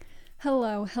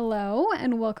Hello,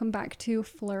 and welcome back to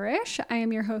Flourish. I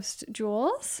am your host,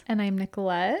 Jules. And I'm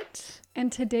Nicolette.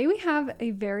 And today we have a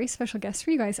very special guest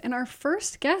for you guys, and our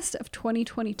first guest of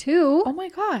 2022. Oh my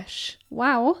gosh.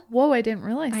 Wow. Whoa, I didn't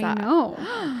realize that. I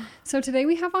know. So today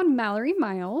we have on Mallory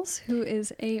Miles, who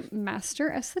is a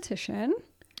master esthetician.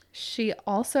 She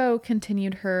also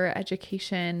continued her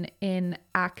education in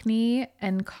acne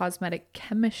and cosmetic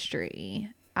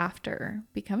chemistry after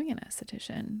becoming an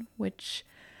esthetician, which...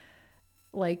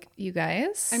 like, you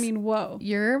guys, I mean, whoa.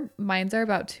 Your minds are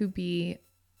about to be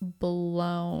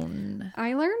blown.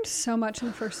 I learned so much in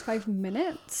the first 5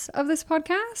 minutes of this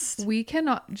podcast.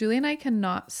 Julie and I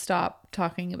cannot stop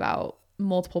talking about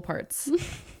multiple parts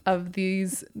of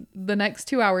the next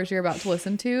 2 hours you're about to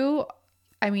listen to.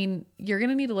 I mean, you're going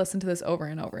to need to listen to this over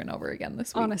and over and over again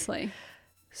this week. Honestly.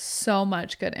 So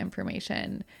much good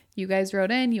information. You guys wrote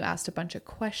in, you asked a bunch of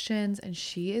questions, and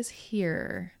she is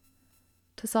here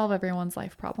to solve everyone's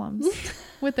life problems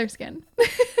with their skin.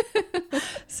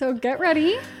 So get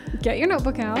ready, get your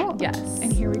notebook out. Yes.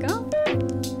 And here we go.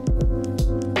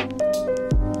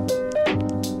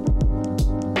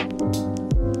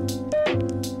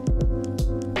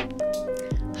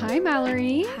 Hi,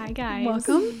 Mallory. Hi, guys.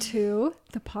 Welcome to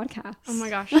the podcast. Oh my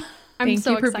gosh. I'm Thank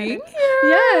so you for excited. being here.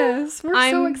 Yes, we're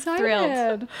so I'm excited.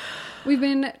 thrilled. We've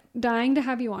been dying to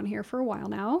have you on here for a while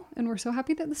now, and we're so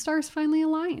happy that the stars finally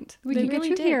aligned. We They can really get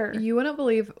you did. here. You wouldn't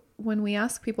believe when we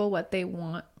ask people what they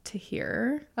want to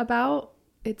hear about,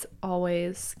 it's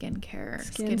always skincare.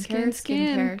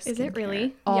 Skin. Is it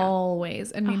really?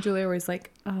 Always. And me and Julie are always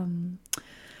like,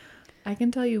 I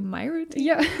can tell you my routine.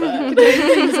 Yeah.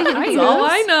 That's all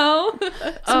I know.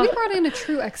 So we brought in a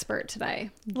true expert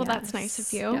today. Well, that's nice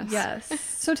of you. Yes. Yes.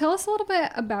 So tell us a little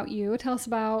bit about you. Tell us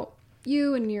about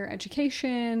you and your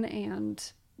education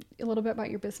and a little bit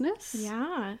about your business.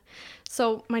 Yeah.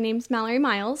 So my name's Mallory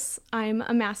Miles. I'm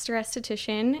a master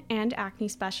esthetician and acne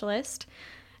specialist,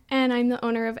 and I'm the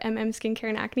owner of MM Skincare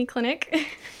and Acne Clinic.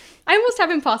 I almost have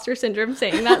imposter syndrome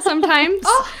saying that sometimes.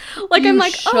 Like, I'm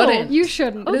like, shouldn't. You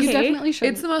shouldn't. Okay. You definitely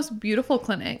shouldn't. It's the most beautiful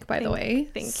clinic, by the way.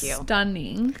 Thank you.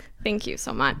 Stunning. Thank you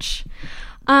so much.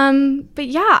 But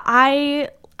yeah, I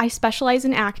specialize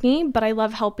in acne, but I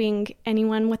love helping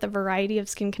anyone with a variety of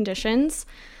skin conditions.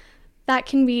 That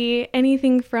can be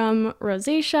anything from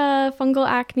rosacea, fungal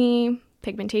acne,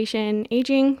 pigmentation,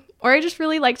 aging, or I just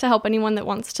really like to help anyone that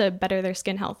wants to better their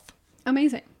skin health.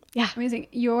 amazing. Yeah. Amazing.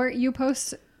 You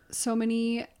post so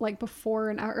many like before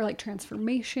and after, like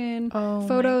transformation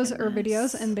photos or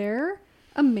videos, and they're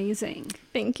amazing.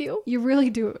 Thank you. You really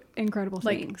do incredible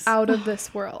Like things. out of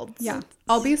this world. Yeah.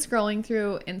 I'll be scrolling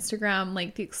through Instagram,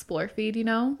 like the explore feed,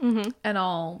 and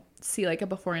I'll see like a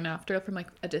before and after from like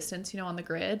a distance, on the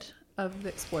grid of the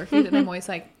explore feed. And I'm always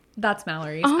like, that's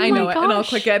Mallory's. Oh I know my it. And I'll gosh.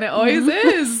 click it and it always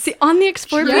is. See, on the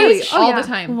Explore Really, page? all the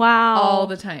time. Wow. All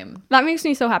the time. That makes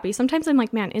me so happy. Sometimes I'm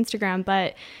like, man, Instagram,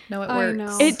 but No, it I works.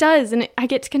 know. it does. And I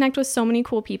get to connect with so many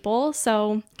cool people.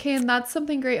 So Okay, and that's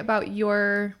something great about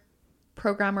your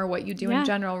program or what you do Yeah. in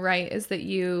general, right? Is that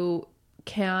you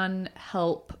can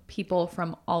help people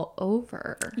from all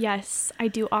over. yes, I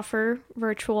do offer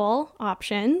virtual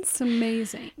options. It's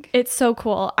amazing. It's so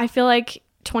cool. I feel like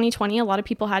 2020, a lot of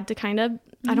people had to kind of,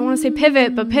 I don't want to say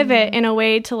pivot, but pivot in a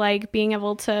way to like being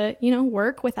able to,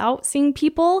 work without seeing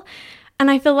people.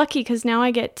 And I feel lucky because now I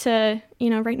get to,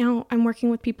 right now I'm working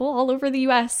with people all over the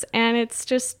US, and it's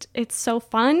so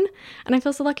fun. And I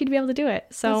feel so lucky to be able to do it.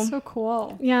 So, That's so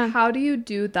cool. yeah. How do you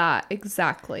do that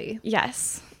exactly?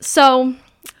 Yes. So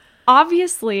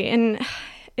obviously, and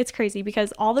it's crazy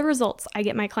because all the results I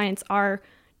get my clients are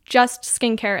just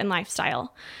skincare and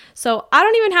lifestyle. So I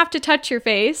don't even have to touch your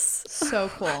face So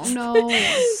cool. No.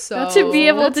 So to be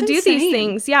able That's to do insane. these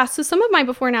things. Yeah. So some of my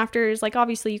before and afters, like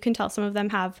obviously you can tell some of them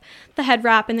have the head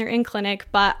wrap and they're in clinic,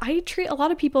 but I treat a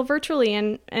lot of people virtually,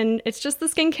 and it's just the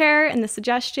skincare and the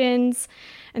suggestions.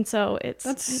 And so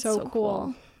it's so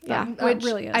cool. Yeah. That which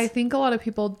really is. I think a lot of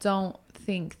people don't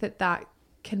think that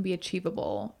can be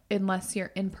achievable unless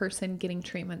you're in person getting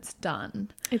treatments done.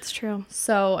 It's true.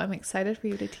 So I'm excited for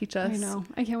you to teach us I know.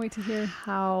 I can't wait to hear.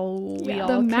 how we Yeah. all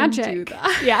The can magic. do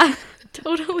that. Yeah.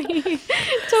 Totally.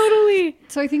 Totally.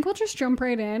 So I think we'll just jump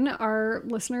right in. Our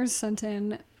listeners sent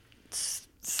in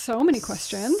so many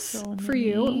questions So for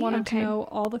you and many. wanted Okay. to know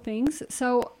all the things.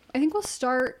 So I think we'll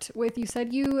start with, you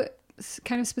said you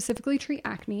kind of specifically treat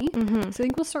acne. So I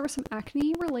think we'll start with some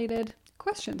acne related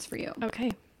questions for you.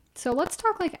 Okay. So let's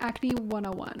talk like acne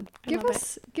 101. Give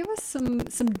us some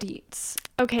deets.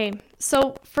 Okay,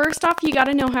 so first off, you got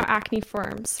to know how acne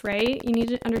forms, right? You need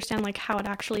to understand like how it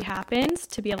actually happens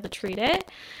to be able to treat it.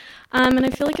 And I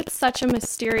feel like it's such a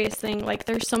mysterious thing. Like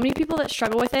there's so many people that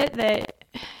struggle with it that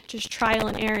just trial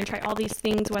and error and try all these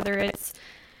things, whether it's,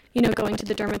 you know, going to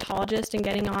the dermatologist and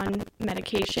getting on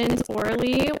medications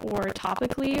orally or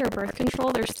topically or birth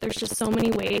control. There's just so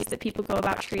many ways that people go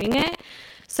about treating it.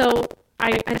 So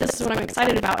this is what I'm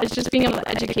excited about, is just being able to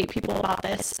educate people about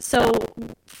this. So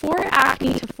for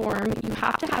acne to form, you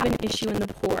have to have an issue in the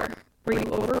pore where you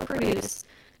overproduce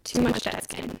too much dead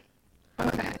skin.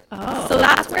 Okay. Oh. So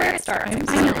that's where it starts. I'm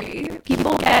sorry.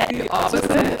 People get The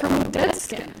opposite from dead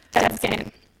skin. dead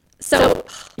skin. So,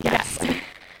 yes.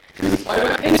 It's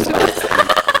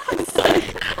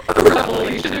like a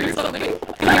revelation or something. You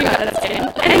got dead skin.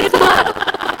 And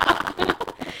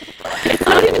it's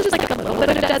not even just like a little bit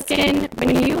of dead skin.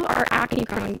 When you are acne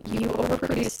prone, you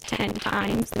overproduce 10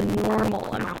 times the normal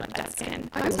amount of dead skin.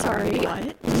 I'm sorry.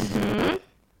 What? Mm-hmm.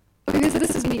 Because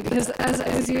this is me. Because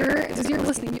as you're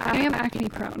listening, I am acne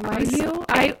prone. I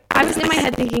was in my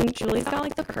head thinking, Julie's got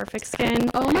like the perfect skin.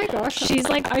 Oh my gosh. She's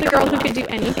like the girl who could do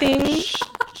anything.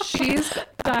 She's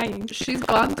dying. She's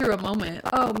gone through a moment.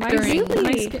 Oh, my during skin,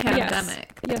 my the skin,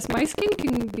 pandemic. Yes, my skin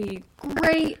can be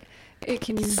great. It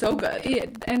can So good.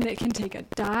 And it can take a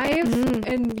dive,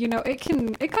 and you know it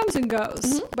comes and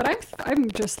goes. But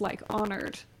I'm just like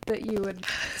honored that you would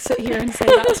sit here and say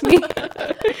that to me.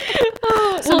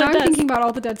 So now I'm thinking about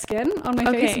all the dead skin on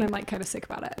my face, and I'm like kind of sick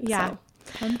about it. Yeah. So.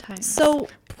 10 times. So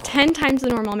 10 times the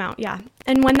normal amount, yeah.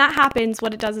 And when that happens,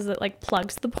 what it does is it like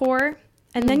plugs the pore.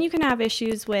 And then you can have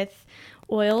issues with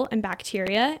oil and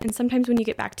bacteria. And sometimes when you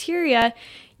get bacteria,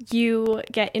 you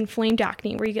get inflamed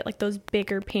acne where you get like those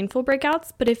bigger painful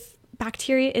breakouts. But if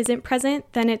bacteria isn't present,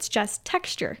 then it's just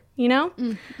texture, you know?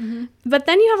 Mm-hmm. But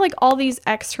then you have like all these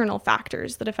external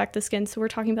factors that affect the skin. So we're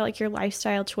talking about like your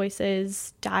lifestyle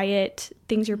choices, diet,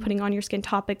 things you're putting on your skin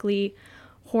topically,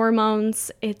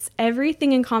 hormones. It's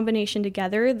everything in combination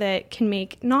together that can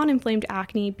make non-inflamed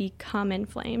acne become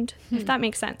inflamed, if that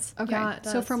makes sense. Okay. Yeah, it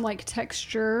So does. from like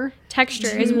texture.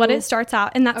 Texture is what it starts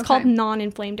out, and that's Okay. called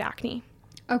non-inflamed acne.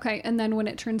 Okay, and then when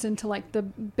it turns into like the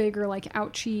bigger like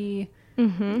ouchy,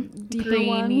 deeper Green,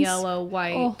 ones, yellow,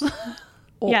 white.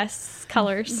 Oh, Yes,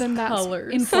 colors. then that's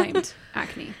Colors. inflamed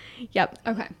acne. Yep.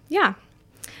 Okay. Yeah.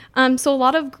 So a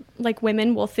lot of like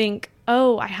women will think,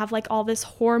 oh, I have like all this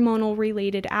hormonal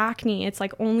related acne. It's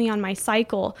like only on my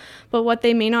cycle. But what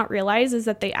they may not realize is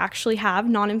that they actually have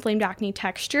non-inflamed acne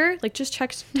texture, like just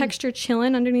texture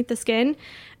chilling underneath the skin.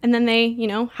 And then they, you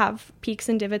know, have peaks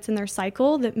and divots in their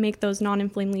cycle that make those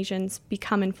non-inflamed lesions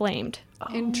become inflamed.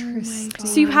 Interesting.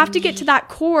 So you have to get to that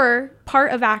core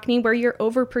part of acne where you're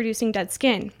overproducing dead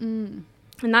skin.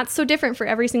 And that's so different for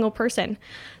every single person.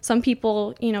 Some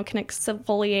people, you know, can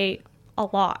exfoliate a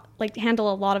lot, like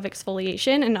handle a lot of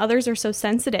exfoliation, and others are so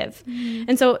sensitive.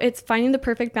 And so it's finding the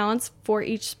perfect balance for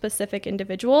each specific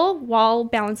individual while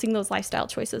balancing those lifestyle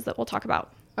choices that we'll talk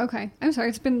about. Okay. I'm sorry.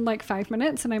 It's been like 5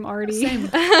 minutes and I'm already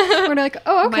we're like,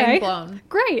 oh, okay. Mind blown.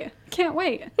 Great. Can't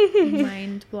wait.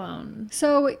 Mind blown.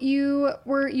 So you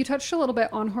touched a little bit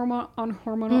on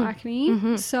hormonal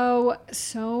acne.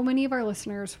 So many of our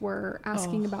listeners were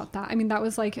asking about that. I mean, that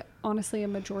was like honestly a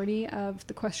majority of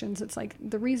the questions. It's like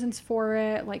the reasons for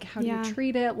it, like how do you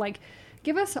treat it? Like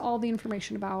give us all the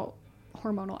information about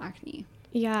hormonal acne.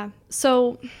 Yeah.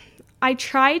 So I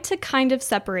try to kind of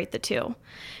separate the two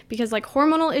because like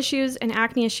hormonal issues and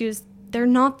acne issues, they're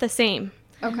not the same.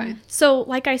 Okay. So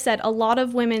like I said, a lot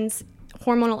of women's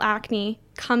hormonal acne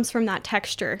comes from that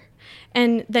texture.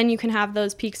 And then you can have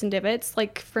those peaks and divots.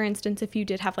 Like, for instance, if you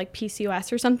did have like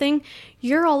PCOS or something,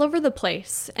 you're all over the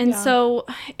place. And so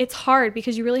it's hard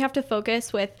because you really have to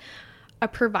focus with a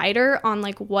provider on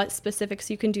like what specifics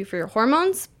you can do for your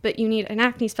hormones, but you need an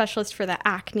acne specialist for the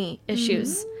acne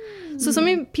issues. So so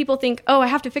many people think, oh, I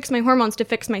have to fix my hormones to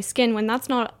fix my skin, when that's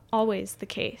not always the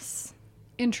case.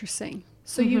 Interesting.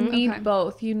 So you need Okay.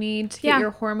 both. You need to get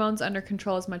your hormones under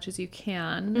control as much as you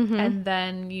can. And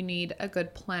then you need a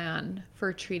good plan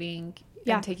for treating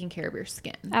and taking care of your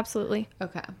skin. Absolutely.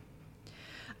 Okay.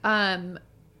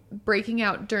 Breaking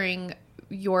out during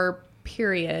your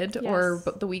period or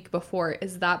the week before,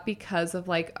 is that because of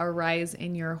like a rise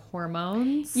in your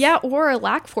hormones? Yeah, or a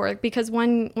lack for it, because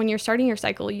when you're starting your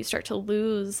cycle, you start to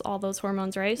lose all those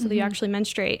hormones, right? So that you actually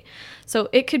menstruate. So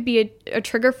it could be a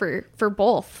trigger for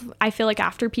both. I feel like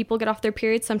after people get off their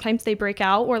periods, sometimes they break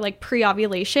out, or like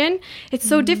pre-ovulation. It's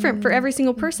so different for every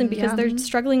single person because they're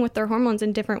struggling with their hormones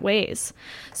in different ways.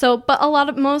 So, but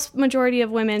majority of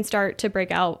women start to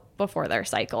break out before their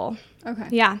cycle. Okay.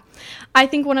 Yeah. I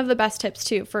think one of the best tips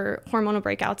too for hormonal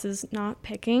breakouts is not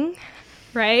picking,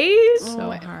 right?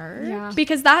 So hard. Yeah.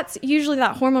 Because that's usually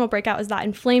that hormonal breakout is that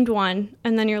inflamed one.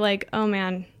 And then you're like, oh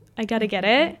man, I got to get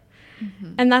it.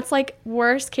 And that's like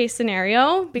worst case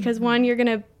scenario because one, you're going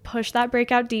to push that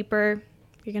breakout deeper.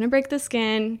 You're going to break the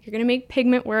skin. You're going to make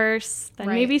pigment worse, then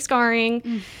maybe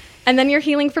scarring. And then you're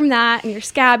healing from that and you're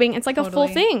scabbing. It's like a full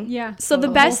thing. Yeah. So the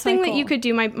Totally. best Whole thing that you cycle. could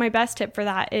do, my best tip for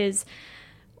that is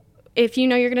if you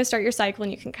know you're going to start your cycle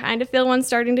and you can kind of feel one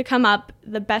starting to come up,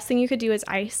 the best thing you could do is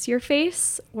ice your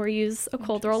face or use a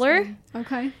cold roller.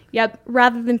 Okay. Yep,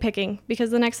 rather than picking,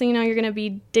 because the next thing you know, you're going to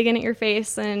be digging at your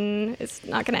face and it's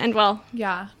not going to end well.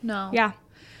 Yeah. No. Yeah.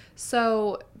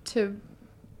 So to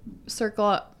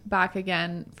circle back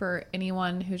again for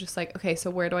anyone who's just like, okay, so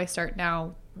where do I start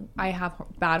now? I have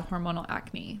bad hormonal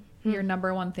acne. Your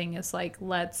number one thing is like,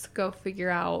 let's go figure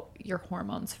out your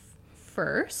hormones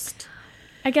first.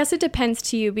 I guess it depends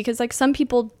to you because like some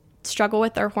people struggle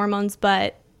with their hormones,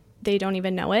 but they don't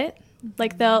even know it.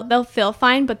 Like they'll feel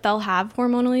fine, but they'll have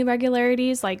hormonal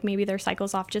irregularities. Like maybe their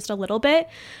cycle's off just a little bit.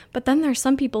 But then there's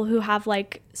some people who have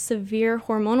like severe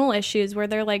hormonal issues where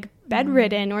they're like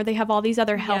bedridden or they have all these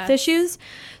other health issues.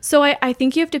 So I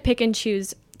think you have to pick and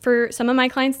choose. For some of my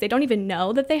clients, they don't even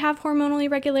know that they have hormonal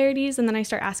irregularities. And then I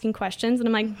start asking questions and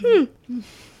I'm like,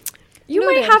 you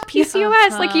might have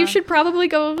PCOS. Like you should probably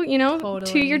go,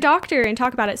 to your doctor and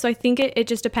talk about it. So I think it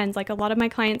just depends. Like a lot of my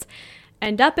clients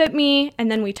end up at me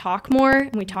and then we talk more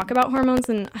and we talk about hormones.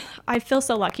 And I feel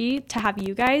so lucky to have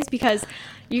you guys because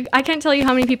I can't tell you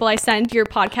how many people I send your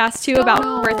podcast to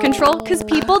about birth control because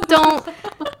people don't,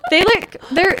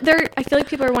 I feel like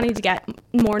people are wanting to get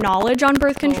more knowledge on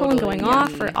birth control and going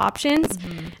off for options.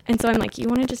 And so I'm like, you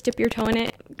want to just dip your toe in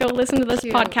it? Go listen to this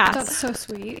podcast. That's so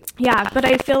sweet. Yeah, but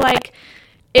I feel like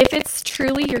if it's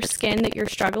truly your skin that you're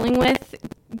struggling with,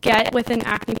 get with an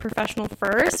acne professional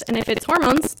first. And if it's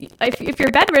hormones, if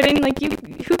you're bedridden, like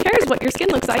who cares what your skin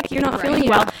looks like? You're not feeling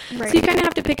well. Right. So you kind of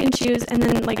have to pick and choose. And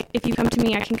then like if you come to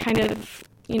me, I can kind of,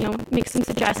 make some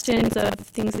suggestions of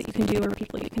things that you can do or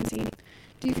people you can see.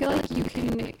 Do you feel like you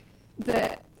can,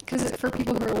 because for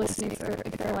people who are listening, if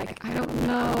they're like, I don't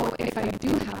know if I do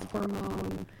have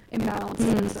hormone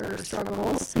imbalances or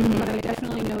struggles, but I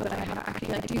definitely know that I have acne.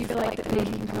 Like, do you feel like that they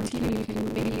can come to you and you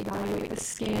can maybe evaluate the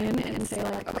skin and say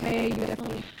like, okay, you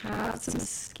definitely have some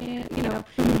skin,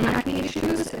 acne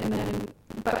issues, and then,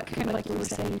 but kind of like you were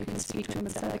saying, you can speak to them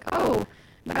and say like, oh,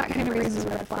 that kind of raises a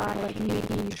red flag, like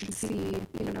maybe you should see,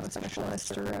 a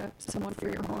specialist or someone for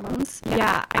your hormones.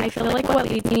 Yeah, I feel like what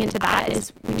leads me into that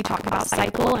is when you talk about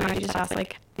cycle, and I just ask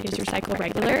like, is your cycle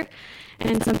regular?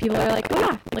 And some people are like, oh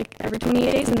yeah, like every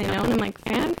 28 days, and they know, and I'm like,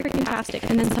 fantastic.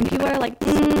 And then some people are like,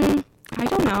 I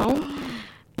don't know.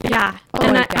 Yeah,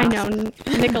 and I know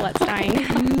Nicolette's dying.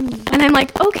 And I'm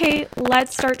like, okay,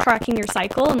 let's start tracking your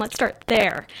cycle and let's start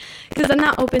there. Because then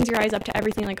that opens your eyes up to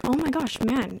everything like, oh my gosh,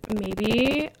 man,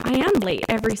 maybe I am late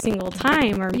every single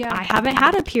time, or I haven't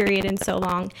had a period in so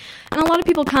long. And a lot of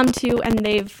people come to and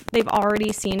they've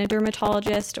already seen a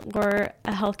dermatologist or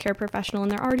a healthcare professional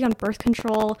and they're already on birth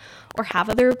control or have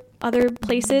other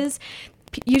places.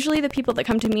 Usually the people that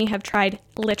come to me have tried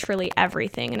literally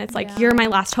everything. And it's like, you're my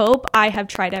last hope. I have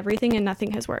tried everything and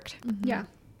nothing has worked. Yeah.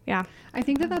 Yeah. I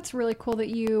think that's really cool that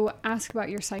you ask about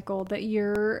your cycle, that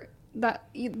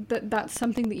that's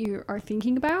something that you are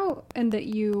thinking about and that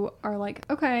you are like,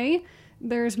 okay,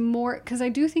 there's more. Because I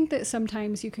do think that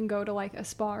sometimes you can go to like a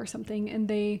spa or something and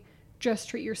they just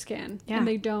treat your skin and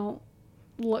they don't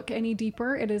look any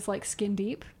deeper. It is like skin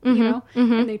deep,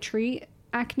 and they treat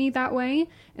acne that way.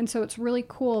 And so it's really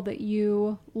cool that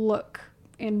you look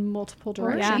in multiple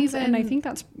directions. And I think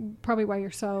that's probably why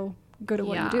you're so good at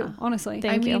what you do, honestly.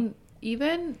 Thank you. I mean,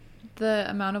 even the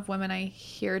amount of women I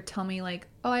hear tell me like,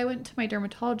 oh, I went to my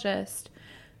dermatologist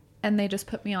and they just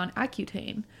put me on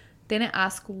Accutane. They didn't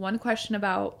ask one question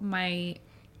about my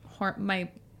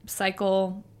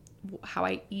cycle, how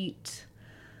I eat,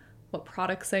 what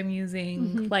products I'm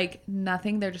using, like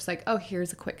nothing. They're just like, oh,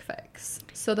 here's a quick fix.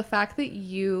 So the fact that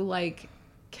you like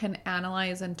can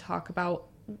analyze and talk about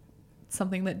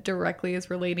something that directly is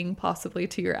relating possibly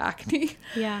to your acne.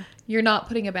 Yeah. You're not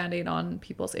putting a Band-Aid on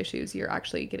people's issues. You're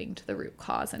actually getting to the root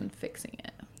cause and fixing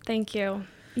it. Thank you.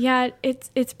 Yeah,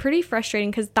 it's pretty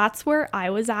frustrating because that's where I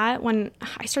was at when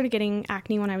I started getting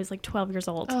acne when I was like 12 years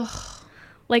old. Ugh.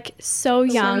 Like so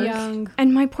young.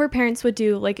 And my poor parents would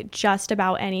do like just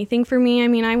about anything for me. I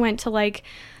mean, I went to like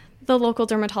the local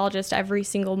dermatologist every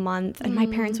single month and my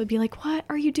parents would be like, what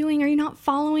are you doing? Are you not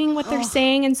following what they're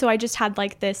saying? And so I just had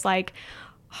like this like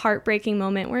heartbreaking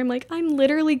moment where I'm like, I'm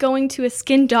literally going to a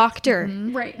skin doctor.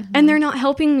 Right. And they're not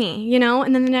helping me, you know?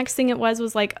 And then the next thing it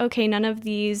was like, okay, none of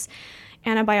these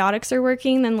antibiotics are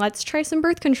working, then let's try some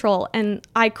birth control. And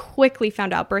I quickly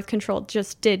found out birth control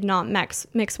just did not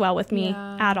mix well with me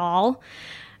at all.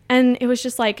 And it was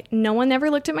just like, no one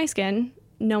ever looked at my skin.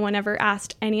 No one ever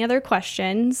asked any other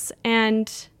questions.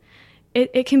 And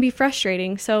it can be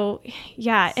frustrating. So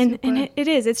yeah, and it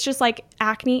is. It's just like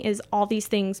acne is all these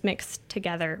things mixed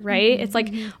together, right? It's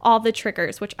like all the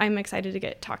triggers, which I'm excited to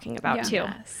get talking about too.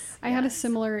 I had a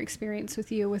similar experience with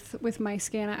you with my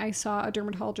skin. I saw a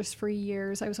dermatologist for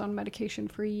years. I was on medication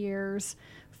for years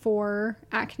for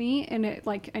acne, and it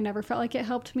like I never felt like it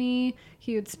helped me.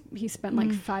 He spent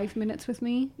like 5 minutes with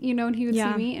me, you know, and he would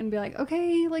see me and be like,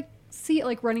 okay, like see,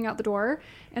 like running out the door,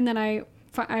 and then I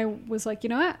was like, you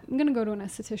know what, I'm gonna go to an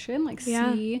esthetician, like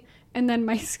see, and then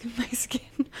my skin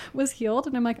was healed,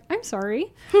 and I'm like, I'm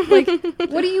sorry, like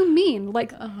what do you mean?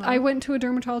 Like I went to a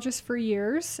dermatologist for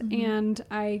years and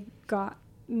I got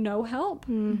no help,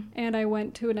 and I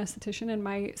went to an esthetician and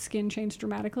my skin changed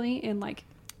dramatically in like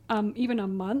even a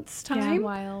month's time.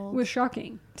 Wild. Was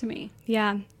shocking to me.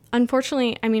 Yeah,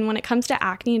 unfortunately, I mean, when it comes to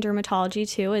acne and dermatology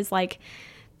too, is like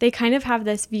they kind of have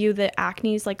this view that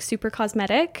acne is like super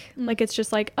cosmetic. Like it's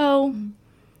just like,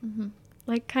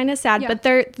 like kind of sad, but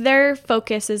their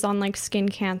focus is on like skin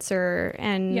cancer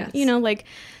and you know, like,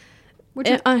 which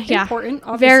is important,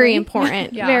 obviously. Very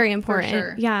important. Yeah, very important. for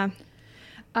sure. Yeah.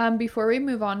 Before we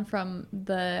move on from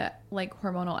the like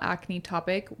hormonal acne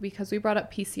topic, because we brought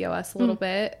up PCOS a little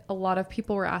bit, a lot of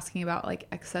people were asking about like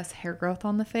excess hair growth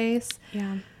on the face.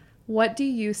 Yeah. What do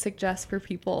you suggest for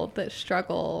people that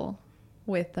struggle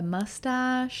with the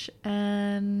mustache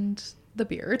and the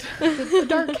beard? the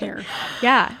dark hair.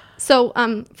 Yeah. So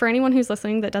for anyone who's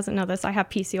listening that doesn't know this, I have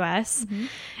PCOS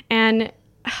and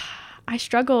I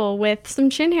struggle with some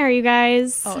chin hair, you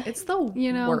guys. Oh, it's the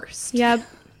worst. Yep.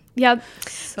 Yep.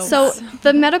 So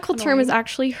the medical term is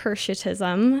actually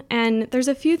hirsutism, and there's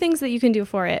a few things that you can do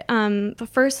for it. But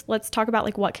first, let's talk about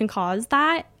like what can cause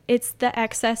that. It's the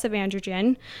excess of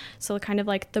androgen, so kind of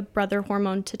like the brother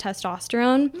hormone to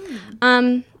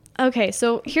testosterone. Okay,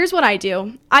 so here's what I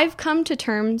do. I've come to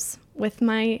terms with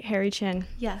my hairy chin.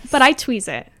 Yes. But I tweeze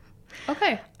it.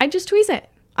 Okay. I just tweeze it.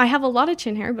 I have a lot of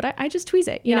chin hair, but I just tweeze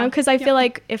it, you know, because I feel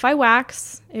like if I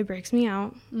wax, it breaks me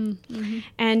out.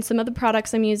 And some of the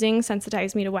products I'm using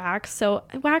sensitize me to wax. So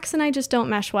wax and I just don't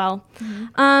mesh well.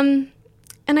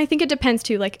 And I think it depends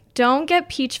too. Like, don't get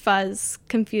peach fuzz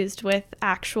confused with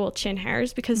actual chin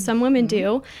hairs, because some women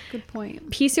do. Good point.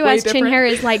 PCOS chin hair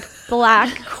is like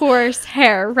black, coarse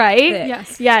hair, right?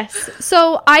 Yes. Yes.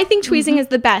 So I think tweezing is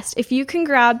the best. If you can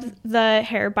grab the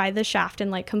hair by the shaft and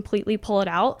like completely pull it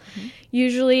out,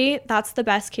 usually that's the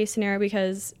best case scenario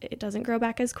because it doesn't grow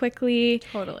back as quickly.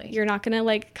 Totally. You're not going to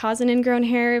like cause an ingrown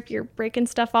hair if you're breaking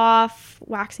stuff off.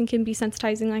 Waxing can be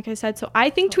sensitizing, like I said. So I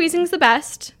think tweezing is the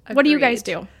best. Agreed. What do you guys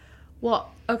do?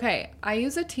 Well, okay. I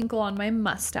use a tinkle on my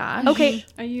mustache. Okay.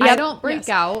 I don't break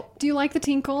out. Do you like the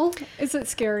tinkle? Is it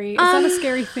scary? Is that a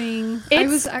scary thing? I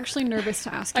was actually nervous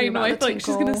to ask you about the tinkle. I feel like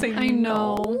she's gonna say I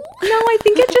know. No, I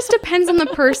think it just depends on the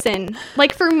person.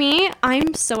 Like for me,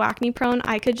 I'm so acne prone.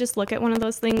 I could just look at one of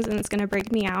those things and it's going to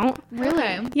break me out.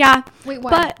 Really? Yeah. Wait,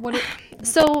 what? But What?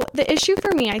 so the issue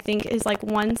for me, I think, is like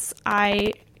once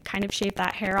I kind of shave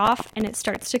that hair off and it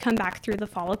starts to come back through the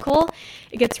follicle,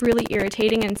 it gets really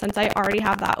irritating. And since I already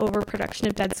have that overproduction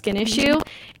of dead skin issue,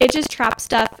 it just traps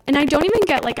stuff. And I don't even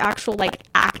get like actual like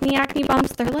acne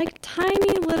bumps. They're like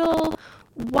tiny little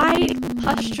white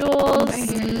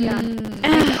pustules. Yeah.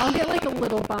 I'll get like a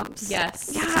little bumps.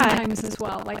 Yes. Yeah. Sometimes as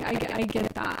well. Like I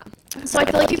get that. So I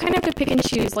feel like you kind of have to pick and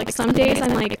choose. Like some days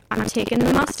I'm like, I'm taking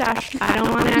the mustache, I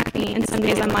don't want acne. And some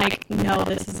days I'm like, no,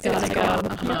 this is gotta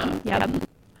go. Yep.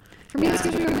 For me, it's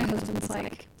usually when my husband's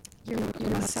like, your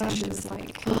mustache is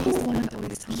like,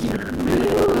 here.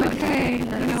 Okay, you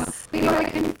know, maybe I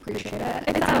can appreciate it.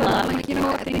 It's our love. Like, you know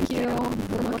what, thank you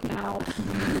for looking out.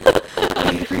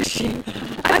 I appreciate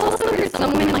that. I've also heard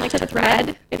some women like to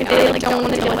thread if they like don't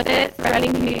want to deal with it.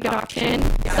 Threading can be a good option.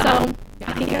 So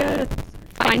I think you gotta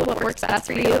find what works best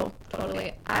for you.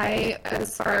 Totally.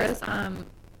 As far as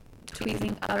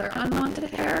tweezing other unwanted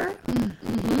hair,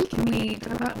 can we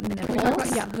talk about nipples?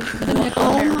 The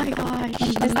nipple hair. My gosh,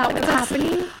 is that what's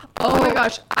happening? Oh my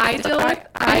gosh, I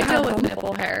deal with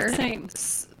nipple hair. Same.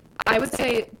 I would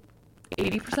say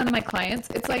 80% of my clients,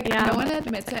 it's like no one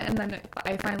admits it, and then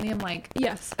I finally am like,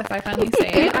 Yes. if I finally say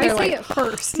it, I they're say like, it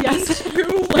first. Yes.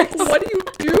 like, what do you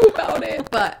do about it?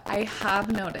 But I have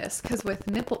noticed, because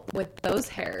with those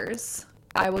hairs,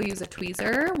 I will use a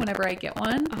tweezer whenever I get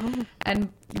one and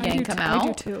yank them out. I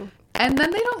do too. And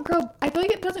then they don't grow. I feel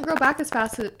like it doesn't grow back as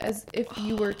fast as if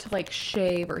you were to like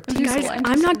shave or You guys, T-select.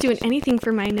 I'm not doing anything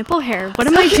for my nipple hair. What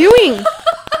am I doing?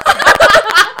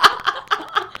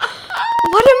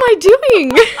 What am I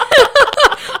doing?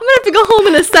 I'm gonna have to go home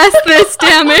and assess this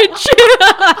damage.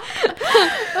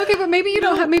 Okay, but maybe you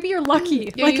don't have. Maybe you're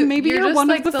lucky. Yeah, like maybe you're just one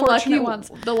like of the fortunate lucky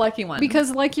ones. The lucky one.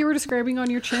 Because like you were describing on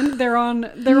your chin, they're on.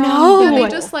 No. yeah,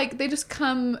 on they just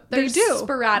come. They're They do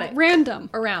sporadic, random.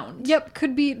 around. Yep,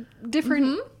 could be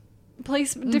different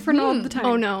place, different all the time.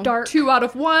 Oh, no. dark. 2 out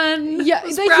of 1. Yeah,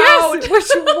 sprout. yes.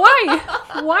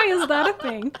 Which why is that a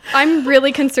thing? I'm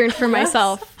really concerned for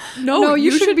myself. No, you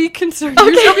should be concerned.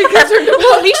 Okay. You should be concerned.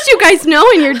 Well, at least you guys know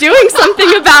and you're doing something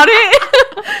about it.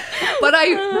 But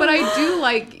I do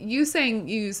like you saying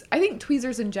use. I think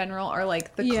tweezers in general are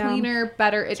like the Yeah. cleaner,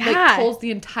 better. It Yeah. like pulls the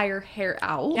entire hair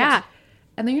out. Yeah.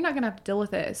 And then you're not gonna have to deal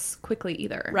with it as quickly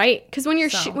either. Right, because when you're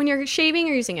So. when you're shaving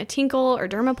or using a tinkle or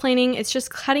dermaplaning, it's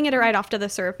just cutting it right off to the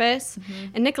surface.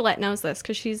 And Nicolette knows this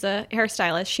because she's a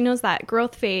hairstylist. She knows that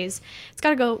growth phase, it's got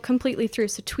to go completely through.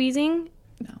 So tweezing,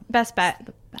 best bet.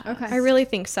 Okay. I really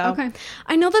think so. Okay.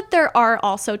 I know that there are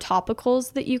also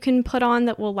topicals that you can put on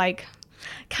that will like,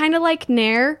 kind of like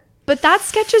Nair, but that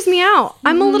sketches me out.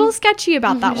 I'm a little sketchy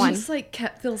about that It's one. just like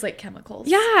feels like chemicals.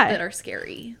 Yeah. That are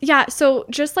scary. Yeah, so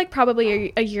just like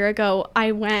probably a year ago,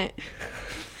 I went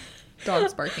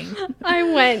Dogs barking. I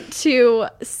went to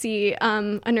see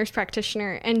a nurse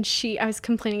practitioner, and I was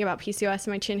complaining about PCOS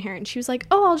in my chin hair, and she was like,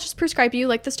 "Oh, I'll just prescribe you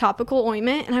like this topical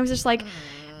ointment," and I was just like,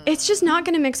 "It's just not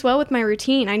going to mix well with my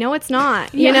routine. I know it's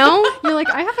not, you know." You're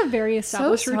like, I have a very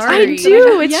established So routine. sorry. I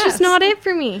do. It's Yes. just not it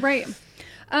for me. Right.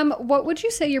 What would you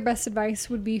say your best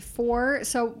advice would be for?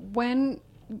 So when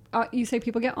you say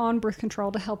people get on birth control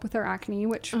to help with their acne,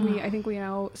 which I think we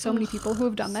know so many people who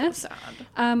have done this.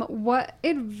 What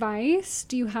advice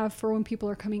do you have for when people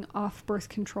are coming off birth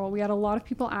control? We had a lot of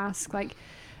people ask, like,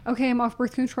 okay, I'm off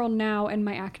birth control now, and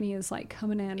my acne is like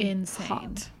coming in Insane.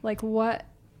 hot. Like, what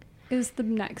is the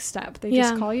next step? They Yeah.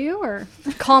 just call you, or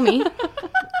Call me.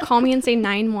 Call me and say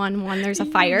 911. There's a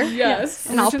fire. Yes.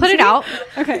 And I'll put it out.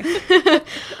 okay,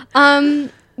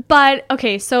 But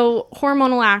okay, so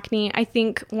hormonal acne, I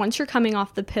think once you're coming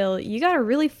off the pill, you got to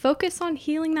really focus on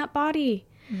healing that body.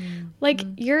 Like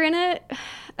you're in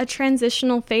a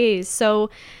transitional phase. So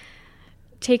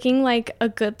taking like a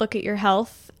good look at your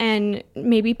health and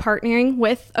maybe partnering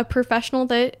with a professional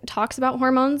that talks about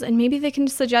hormones, and maybe they can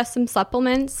suggest some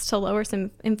supplements to lower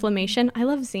some inflammation. I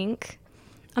love zinc.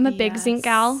 I'm a big zinc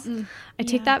gal. I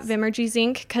take that Vimergy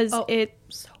zinc because it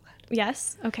So good.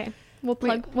 Yes. Okay. We'll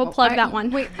plug. Wait, we'll plug I- that one.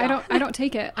 Wait, I don't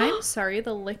take it. I'm sorry.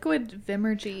 The liquid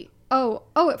Vimergy. Oh,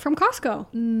 from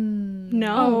Costco.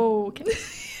 No. Oh, okay.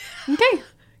 Okay.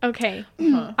 Okay.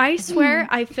 I swear,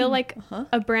 I feel like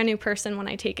a brand new person when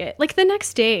I take it. Like the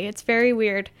next day. It's very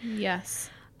weird.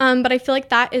 Yes. But I feel like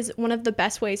that is one of the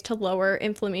best ways to lower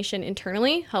inflammation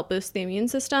internally, help boost the immune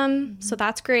system. So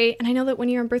that's great. And I know that when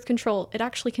you're on birth control, it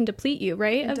actually can deplete you,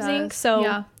 right, of zinc. does. So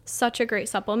Yeah. such a great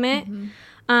supplement.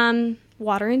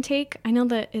 Water intake. I know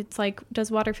that it's like, does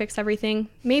water fix everything?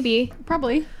 Maybe.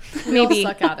 Probably. We all Maybe.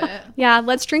 suck at it. Yeah.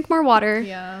 Let's drink more water.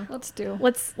 Yeah. Let's do.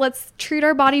 Let's treat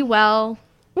our body well.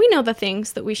 We know the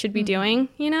things that we should be doing,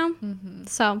 you know?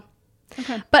 So,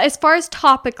 Okay. but as far as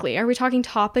topically, are we talking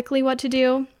topically what to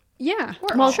do? Yeah.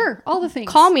 Well, sure. All the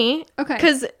things. Call me. Okay.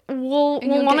 Because we'll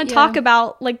you'll want to get- talk yeah.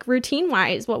 about like routine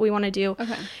wise what we want to do.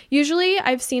 Okay. Usually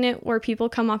I've seen it where people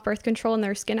come off birth control and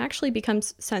their skin actually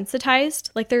becomes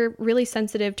sensitized. Like they're really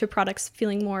sensitive to products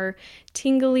feeling more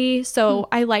tingly. So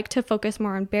I like to focus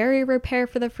more on barrier repair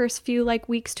for the first few like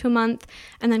weeks to a month,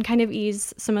 and then kind of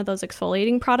ease some of those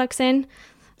exfoliating products in.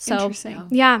 So Interesting.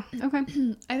 yeah. Okay.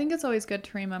 I think it's always good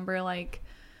to remember, like,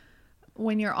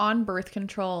 when you're on birth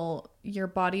control, your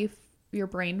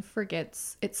brain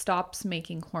forgets, it stops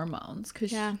making hormones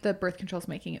because Yeah. the birth control is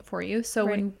making it for you. So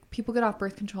when people get off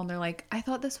birth control and they're like, I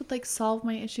thought this would like solve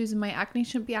my issues and my acne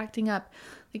shouldn't be acting up.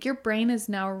 Like your brain is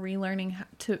now relearning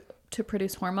to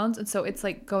produce hormones. And so it's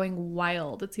like going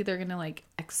wild. It's either going to like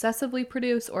excessively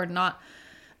produce or not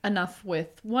enough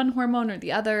with one hormone or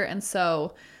the other. And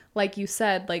so like you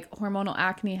said, like hormonal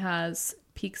acne has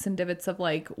peaks and divots of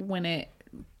like when it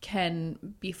can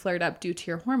be flared up due to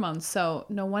your hormones. So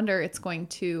no wonder it's going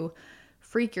to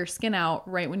freak your skin out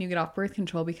right when you get off birth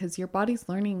control because your body's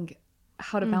learning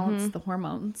how to balance the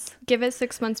hormones. Give it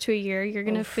 6 months to a year. You're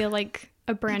going to feel like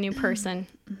a brand new person.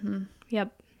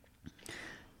 Yep.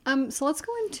 So let's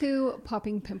go into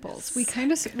popping pimples. We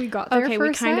got there Okay, for we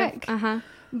a kind sec, of,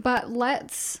 but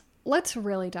let's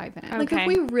really dive in. Like Okay. if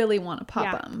we really want to pop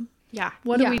Yeah. them, yeah.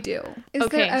 what Yeah. do we do? Is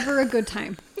Okay. there ever a good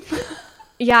time?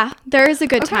 Yeah, there is a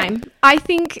good Okay. time. I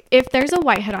think if there's a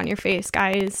whitehead on your face,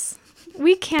 guys,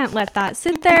 we can't let that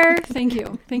sit there. Thank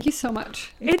you. Thank you so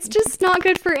much. It's just not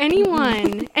good for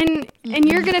anyone. And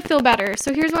you're going to feel better.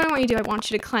 So here's what I want you to do. I want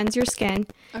you to cleanse your skin,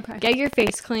 Okay. get your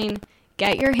face clean,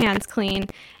 get your hands clean.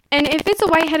 And if it's a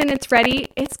whitehead and it's ready,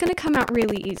 it's going to come out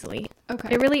really easily.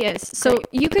 Okay. It really is. So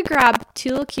you could grab 2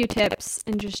 little Q-tips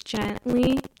and just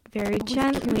gently, very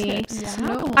gently. Q-tips. Wow.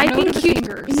 No, I no think to the you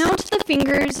fingers. no to the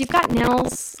fingers. You've got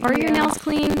nails. Are your Yeah. nails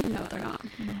clean? No, they're not.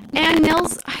 And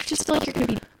nails, I just feel like you're going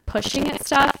to be pushing at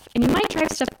stuff, and you might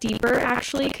drive stuff deeper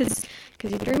actually, because you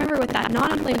have to remember with that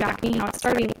non-inflamed acne, how it's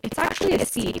starting, it's actually a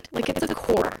seed, like it's a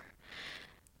core.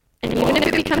 And even if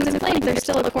it becomes inflamed, there's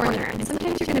still a core in there. And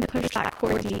sometimes you're going to push that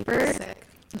core deeper,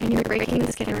 and you're breaking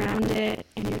the skin around it,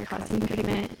 and you're causing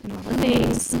pigment and all the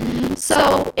things.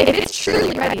 So if it's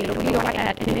truly ready, it'll be a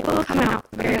whitehead, and it will come out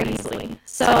very easily.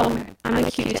 So I'm a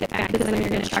Q-tip fan, because then you're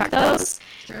going to check those,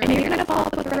 and you're going to follow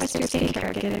up with the rest of your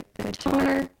skincare. Get a good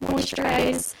toner,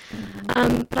 moisturize.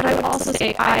 But I would also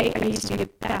say I used to be a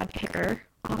bad picker.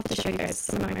 I'll have to show you guys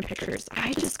some of my pictures.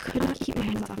 I just could not keep my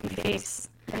hands off my face.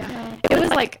 Yeah. It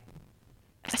was like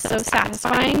so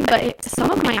satisfying, but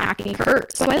some of my acne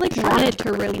hurt, so I like wanted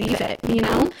to relieve it, you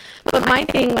know. But my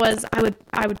thing was, I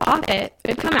would pop it,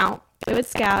 it'd come out, it would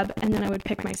scab, and then I would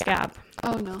pick my scab.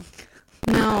 Oh no.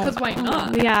 No, Because why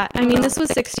not? yeah, I mean, this was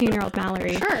 16-year-old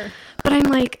Mallory, Sure. but I'm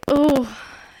like, oh,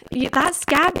 that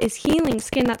scab is healing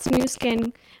skin, that smooth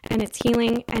skin, and it's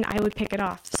healing, and I would pick it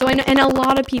off. So I know, and a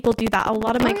lot of people do that. A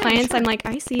lot of my Oh, yeah, clients, sure. I'm like,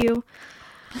 I see you.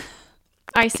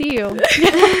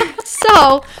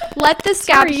 So let the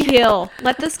scab heal.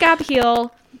 Let the scab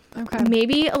heal. Okay.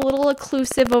 Maybe a little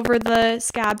occlusive over the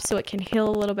scab so it can heal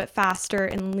a little bit faster,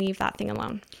 and leave that thing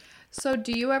alone. So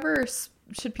do you ever,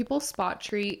 should people spot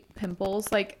treat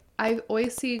pimples? Like I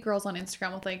always see girls on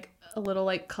Instagram with like a little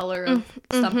like color of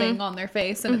something on their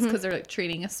face, and it's because they're like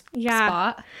treating a Yeah.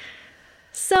 spot.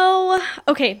 So,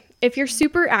 okay, if you're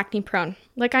super acne prone,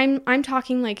 like I'm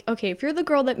talking like, okay, if you're the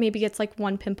girl that maybe gets like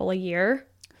 1 pimple a year,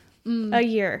 you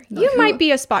might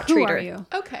be a spot Who treater. are you?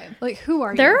 Okay. Like, who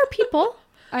are There you? are people.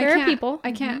 There are can't- people.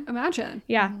 I can't imagine.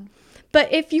 Yeah.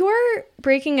 But if you're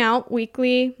breaking out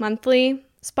weekly, monthly,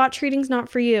 spot treating's not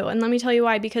for you. And let me tell you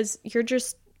why, because you're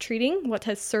just treating what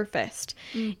has surfaced.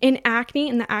 In acne,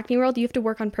 in the acne world, you have to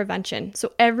work on prevention.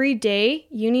 So every day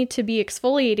you need to be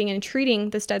exfoliating and treating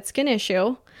this dead skin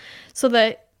issue so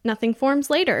that nothing forms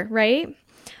later, right?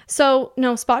 So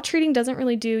no, spot treating doesn't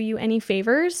really do you any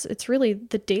favors. It's really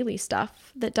the daily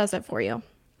stuff that does it for you.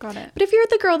 Got it. But if you're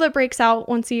the girl that breaks out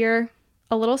once a year,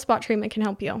 a little spot treatment can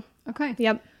help you. Okay.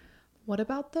 Yep. What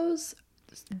about those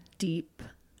deep,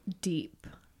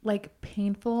 like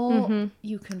painful?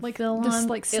 You can Like feel this, on.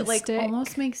 like, it like cystic-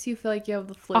 almost makes you feel like you have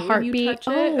the flu A when heartbeat. you touch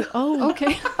it. Oh,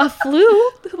 Okay. a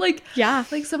flu? Like Yeah.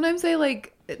 like sometimes I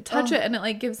like touch it and it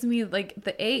like gives me like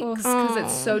the aches because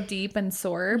it's so deep and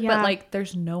sore, Yeah. but like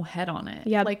there's no head on it.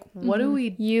 Yep. Like what do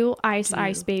we? You ice,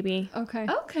 baby. Okay.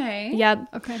 Okay. Yep.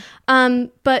 Okay.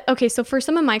 But okay, so for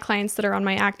some of my clients that are on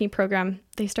my acne program,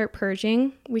 they start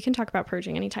purging. We can talk about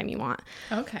purging anytime you want.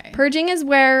 Okay. Purging is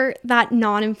where that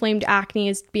non-inflamed acne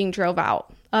is being drove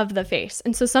out of the face.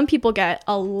 And so some people get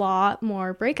a lot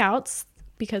more breakouts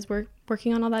because we're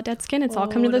working on all that dead skin. It's all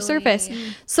come to the surface.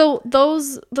 So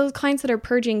those clients that are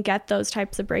purging get those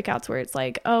types of breakouts where it's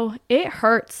like, oh, it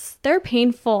hurts. They're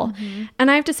painful.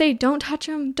 And I have to say, don't touch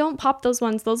them. Don't pop those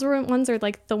ones. Those ones are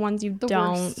like the ones you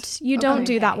don't. worst. You don't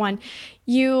do that one.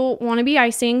 You want to be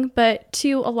icing, but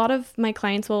to a lot of my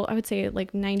clients, well, I would say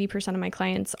like 90% of my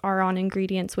clients are on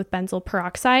ingredients with benzoyl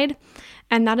peroxide.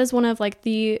 And that is one of like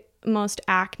the most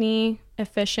acne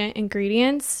efficient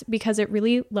ingredients because it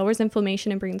really lowers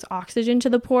inflammation and brings oxygen to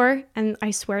the pore. And I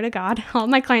swear to God, all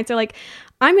my clients are like,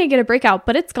 I may get a breakout,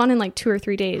 but it's gone in like 2 or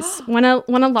 3 days. When a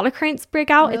lot of clients break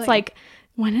out, it's like,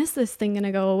 when is this thing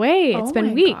gonna go away? It's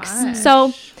been weeks.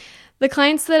 So the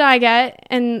clients that I get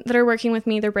and that are working with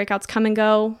me, their breakouts come and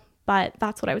go, but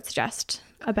that's what I would suggest.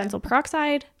 A benzoyl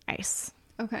peroxide, ice.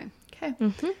 Okay. Okay.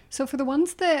 So for the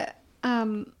ones that,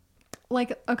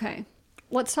 okay,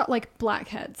 let's talk like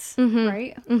blackheads,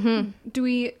 right? Do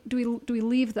we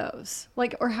leave those?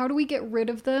 Like, or how do we get rid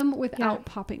of them without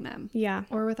popping them? Yeah.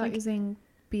 Or without using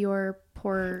Bior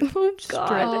pore Oh, God.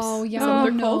 strips. Oh, yeah. Is that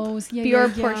what they're called? nose. Yeah, Pure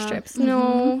yeah, pore yeah. strips.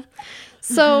 No.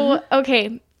 So,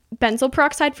 okay, benzoyl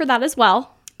peroxide for that as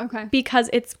well. Okay. because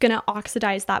it's going to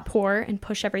oxidize that pore and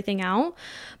push everything out.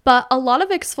 But a lot of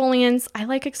exfoliants, I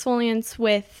like exfoliants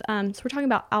with, so we're talking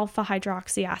about alpha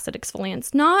hydroxy acid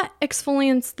exfoliants, not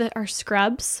exfoliants that are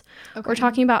scrubs. Okay. We're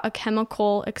talking about a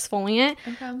chemical exfoliant.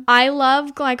 Okay. I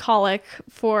love glycolic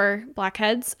for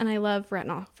blackheads, and I love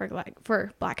retinol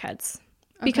for blackheads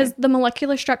because the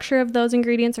molecular structure of those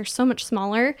ingredients are so much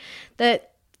smaller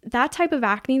that type of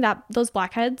acne, those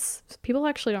blackheads, people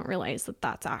actually don't realize that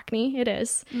that's acne. It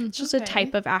is. It's just a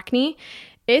type of acne.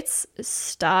 It's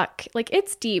stuck. Like,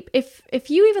 it's deep. If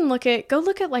you even go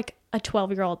look at like a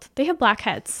 12-year-old, they have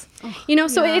blackheads.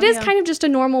 So it is kind of just a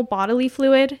normal bodily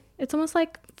fluid. It's almost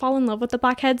like fall in love with the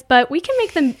blackheads, but we can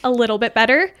make them a little bit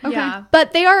better. Okay. Yeah.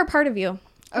 But they are a part of you.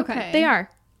 Okay. They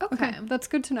are. Okay. That's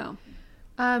good to know.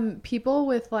 People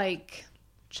with like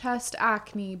chest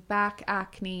acne, back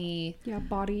acne,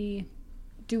 Body.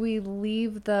 do we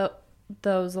leave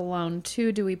those alone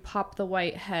too? Do we pop the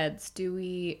whiteheads?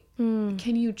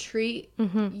 Can you treat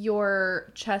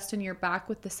your chest and your back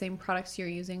with the same products you're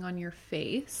using on your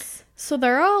face? So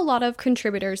there are a lot of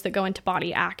contributors that go into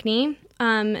body acne,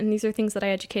 and these are things that I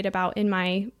educate about in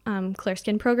my Clear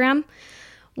Skin program.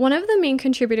 One of the main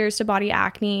contributors to body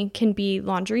acne can be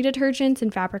laundry detergents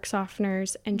and fabric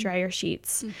softeners and dryer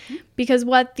sheets. Because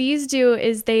what these do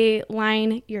is they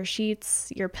line your sheets,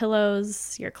 your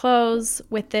pillows, your clothes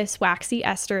with this waxy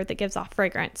ester that gives off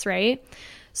fragrance, right?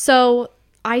 So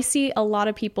I see a lot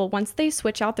of people, once they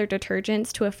switch out their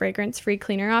detergents to a fragrance-free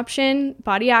cleaner option,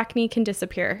 body acne can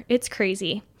disappear. It's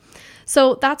crazy.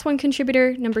 So that's one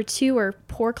contributor. Number 2 are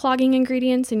pore clogging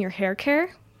ingredients in your hair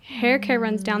care. Hair care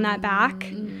runs down that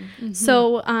back.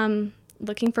 So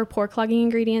looking for pore clogging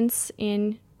ingredients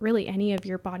in really any of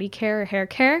your body care or hair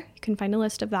care, you can find a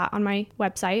list of that on my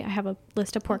website. I have a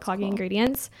list of pore clogging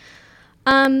ingredients.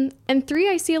 And 3,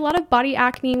 I see a lot of body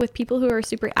acne with people who are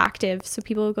super active. So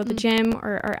people who go to the gym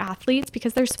or are athletes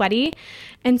because they're sweaty,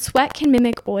 and sweat can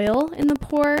mimic oil in the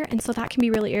pore. And so that can be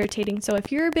really irritating. So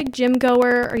if you're a big gym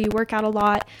goer or you work out a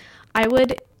lot, I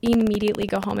would immediately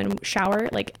go home and shower,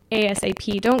 like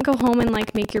ASAP. Don't go home and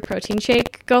like make your protein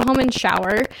shake. Go home and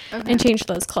shower and change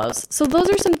those clothes. So those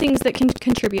are some things that can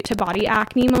contribute to body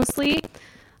acne mostly.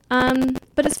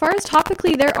 But as far as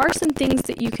topically, there are some things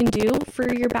that you can do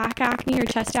for your back acne or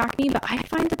chest acne, but I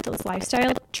find that those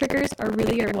lifestyle triggers are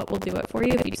what will do it for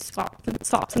you if you swap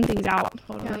some things out.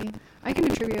 Totally. Yeah. I can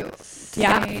contribute.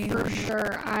 For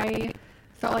sure. I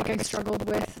felt like I struggled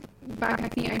with back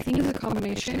acne. I think it's a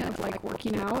combination of like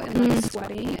working out and like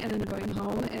sweating and then going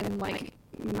home and like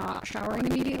not showering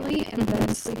immediately and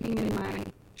then sleeping in my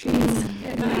sheets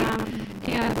at night.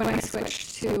 And when I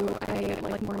switched to a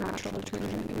like more natural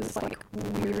detergent, it was like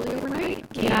weirdly overnight.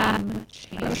 I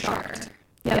was shocked.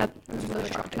 I was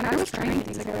really shocked. And I was trying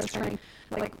things, like I was trying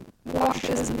like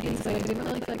washes and things that I didn't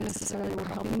really feel like necessarily were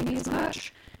helping me as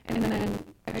much. And then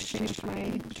I just changed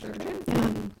my detergent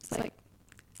and it's like,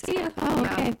 see ya. Oh,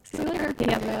 okay. See you later. Do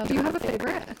you have a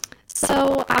favorite?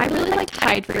 So I really like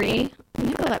Tide Free.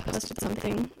 Nicolette posted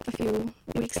something a few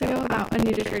weeks ago about a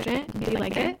new detergent. Do you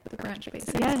like it? The Ranch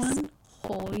Basics Yes. one.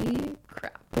 Holy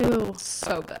crap. Ooh.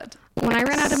 So good. When I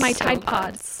run out of my So Tide good.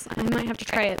 Pods, I might have to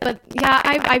try it. But yeah,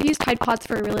 I've used Tide Pods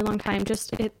for a really long time.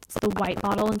 Just it's the white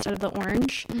bottle instead of the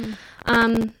orange.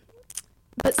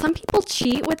 But some people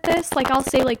cheat with this. Like I'll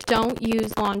say like don't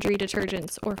use laundry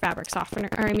detergents or fabric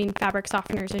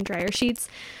softeners and dryer sheets.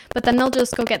 But then they'll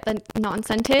just go get the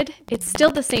non-scented. It's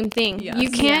still the same thing. Yes. You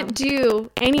can't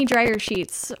do any dryer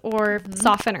sheets or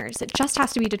softeners. It just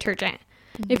has to be detergent.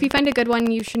 If you find a good one,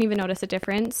 you shouldn't even notice a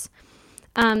difference.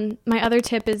 My other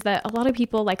tip is that a lot of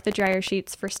people like the dryer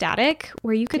sheets for static,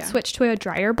 where you could switch to a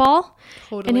dryer ball.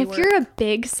 And if you're a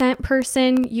big scent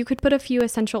person, you could put a few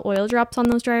essential oil drops on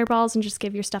those dryer balls and just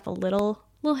give your stuff a little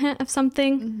hint of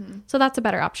something. So that's a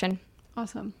better option.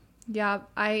 Awesome. Yeah,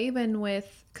 I even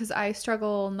because I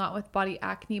struggle not with body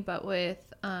acne, but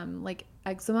with like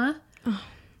eczema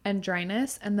and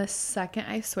dryness. And the second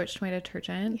I switched my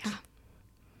detergent,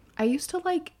 I used to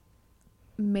like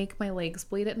make my legs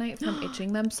bleed at night from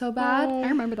itching them so bad. I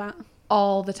remember that.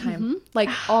 All the time. Like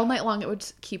all night long, it would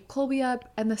just keep Colby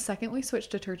up. And the second we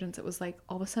switched detergents, it was like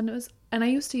all of a sudden it was, and I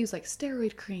used to use like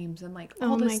steroid creams and like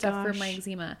all this stuff for my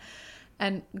eczema,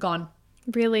 and gone.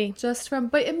 Really?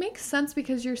 But it makes sense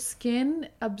because your skin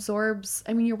absorbs,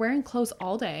 I mean, you're wearing clothes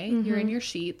all day, you're in your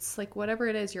sheets, like whatever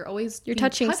it is, you're being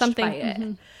touching touched something. by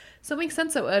it. So it makes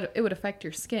sense that it would affect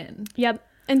your skin. Yep.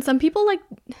 And some people like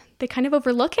they kind of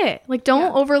overlook it. Like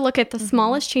don't overlook it. The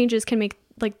smallest changes can make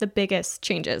like the biggest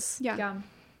changes. Yeah.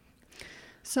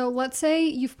 So let's say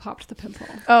you've popped the pimple.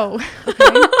 Oh.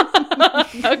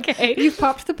 Okay. You've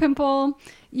popped the pimple.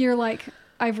 You're like,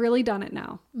 I've really done it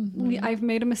now. I've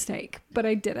made a mistake, but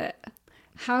I did it.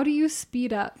 How do you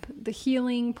speed up the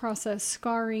healing process,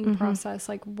 scarring process?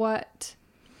 Like what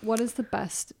is the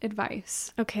best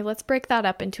advice? Okay, let's break that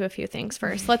up into a few things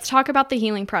first. Let's talk about the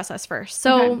healing process first.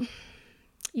 So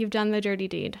you've done the dirty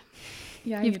deed.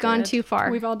 Yeah, You've gone too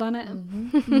far. We've all done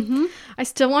it. I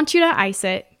still want you to ice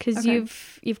it because Okay.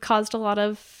 you've caused a lot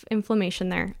of inflammation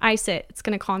there. Ice it. It's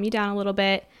going to calm you down a little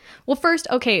bit. Well, first,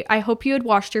 okay, I hope you had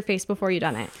washed your face before you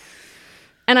done it.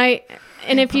 And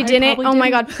if you didn't, probably oh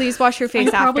my didn't. God, please wash your face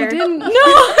I probably after. didn't.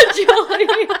 No,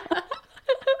 Julie.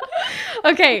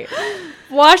 Okay,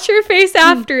 wash your face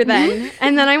after then.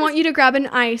 And then I want you to grab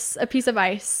a piece of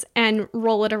ice, and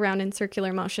roll it around in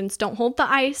circular motions. Don't hold the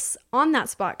ice on that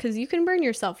spot because you can burn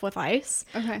yourself with ice.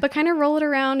 Okay. But kind of roll it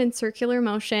around in circular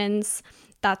motions.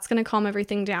 That's going to calm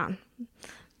everything down.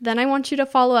 Then I want you to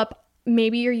follow up.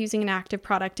 Maybe you're using an active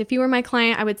product. If you were my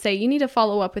client, I would say you need to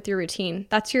follow up with your routine.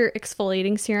 That's your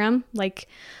exfoliating serum, like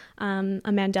a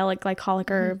mandelic glycolic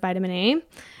or vitamin A.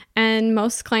 And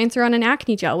most clients are on an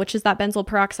acne gel, which is that benzoyl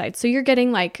peroxide. So you're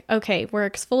getting like, okay, we're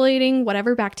exfoliating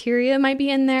whatever bacteria might be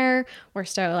in there. We're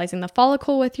sterilizing the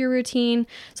follicle with your routine.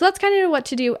 So that's kind of what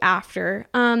to do after.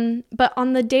 But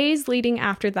on the days leading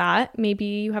after that, maybe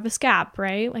you have a scab,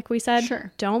 right? Like we said,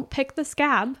 Sure. Don't pick the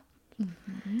scab.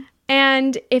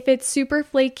 And if it's super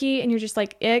flaky and you're just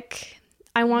like, ick,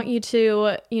 I want you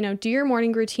to, do your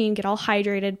morning routine, get all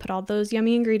hydrated, put all those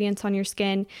yummy ingredients on your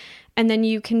skin, and then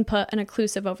you can put an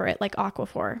occlusive over it, like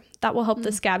Aquaphor. That will help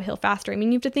the scab heal faster. I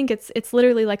mean, you have to think it's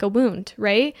literally like a wound,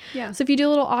 right? Yeah. So if you do a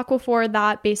little Aquaphor,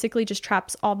 that basically just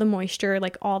traps all the moisture,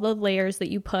 like all the layers that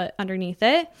you put underneath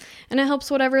it. And it helps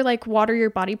whatever like water your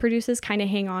body produces kind of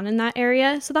hang on in that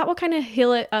area. So that will kind of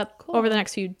heal it up over the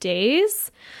next few days.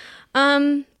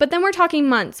 But then we're talking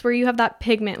months where you have that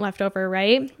pigment left over,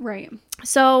 right? Right.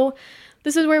 So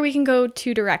this is where we can go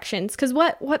two directions, because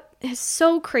what is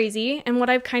so crazy and what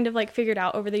I've kind of like figured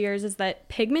out over the years is that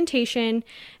pigmentation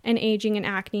and aging and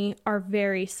acne are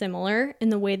very similar in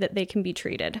the way that they can be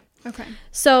treated. Okay.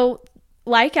 So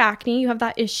like acne, you have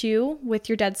that issue with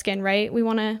your dead skin, right? We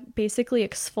want to basically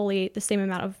exfoliate the same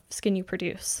amount of skin you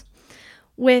produce.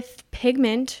 With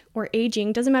pigment or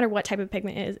aging, doesn't matter what type of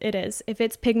pigment it is. If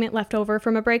it's pigment left over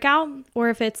from a breakout, or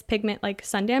if it's pigment like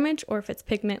sun damage, or if it's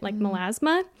pigment like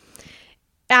melasma,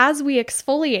 as we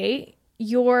exfoliate,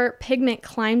 your pigment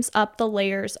climbs up the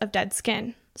layers of dead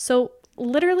skin. So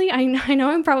literally, I know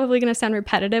I'm probably going to sound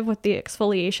repetitive with the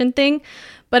exfoliation thing,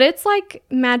 but it's like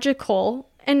magical.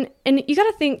 And you got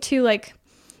to think too, like,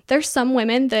 there's some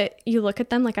women that you look at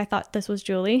them like, I thought this was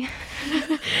Julie,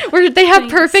 where they have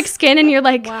perfect skin and you're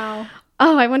like, Wow.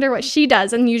 oh, I wonder what she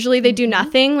does. And usually they do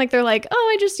nothing. Like they're like,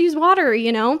 oh, I just use water,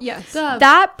 Yes.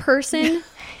 That person,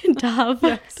 Dove.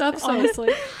 That's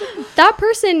honestly. That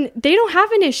person, they don't have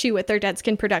an issue with their dead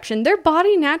skin production. Their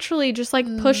body naturally just like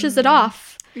pushes it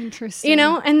off, Interesting.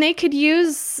 and they could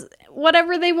use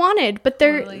whatever they wanted, but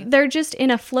Totally. they're just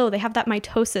in a flow. They have that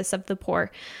mitosis of the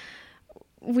pore.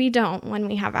 We don't when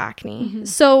we have acne.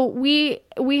 So we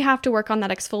have to work on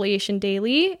that exfoliation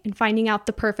daily and finding out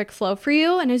the perfect flow for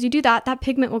you. And as you do that, that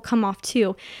pigment will come off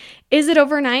too. Is it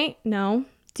overnight? No.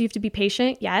 Do you have to be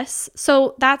patient? Yes.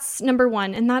 So that's number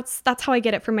one. And that's how I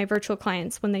get it for my virtual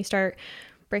clients when they start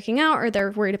breaking out or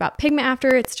they're worried about pigment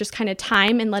after. It's just kind of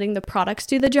time and letting the products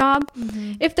do the job.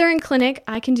 If they're in clinic,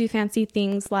 I can do fancy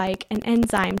things like an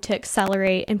enzyme to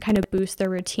accelerate and kind of boost their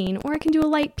routine, or I can do a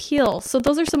light peel. So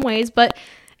those are some ways, but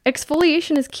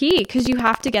exfoliation is key because you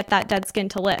have to get that dead skin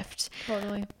to lift.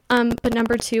 Totally. But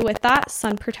number two with that,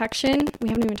 sun protection. We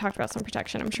haven't even talked about sun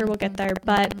protection. I'm sure we'll get there,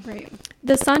 but Right.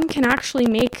 the sun can actually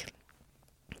make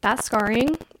that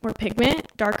scarring or pigment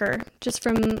darker just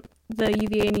from the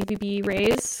UVA and UVB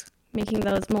rays, making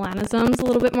those melanosomes a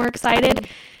little bit more excited.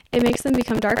 It makes them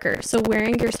become darker. So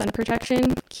wearing your sun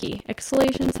protection, key.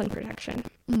 Exfoliation, sun protection.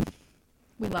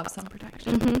 We love sun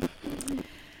protection.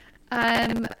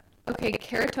 Okay,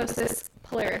 keratosis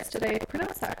pilaris. Did I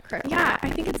pronounce that correctly? Yeah, I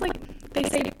think it's like they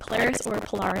say Polaris or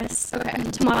Polaris. Okay.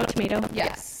 Tomato.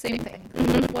 Yes, same thing.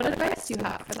 What advice do you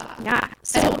have for that? Yeah.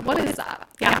 So what is that?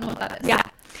 Yeah. I don't know what that is. Yeah.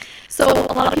 So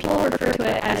a lot of people refer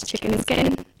to it as chicken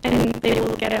skin, and they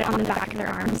will get it on the back of their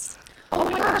arms. Oh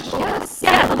my gosh, yes.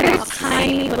 Yeah, they're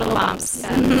tiny little bumps.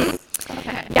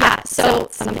 Okay. Yeah, so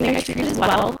something I treat as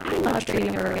well. I love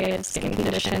treating a variety of skin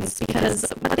conditions because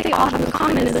what they all have in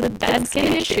common is a dead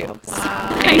skin issue. Wow.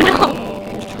 I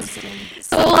know.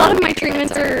 So a lot of my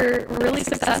treatments are really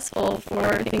successful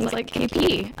for things like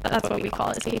KP. That's what we call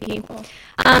it, KP.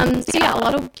 So yeah, a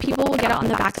lot of people will get it on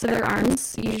the backs of their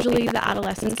arms. Usually the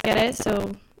adolescents get it,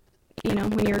 so you know,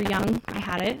 when you're young, I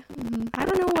had it. I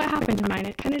don't know what happened to mine.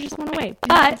 It kind of just went away.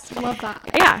 Yes, But love that.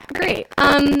 yeah, great.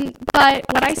 But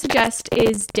what I suggest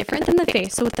is different than the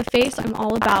face. So with the face, I'm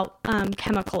all about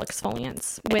chemical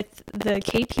exfoliants. With the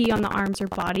KP on the arms or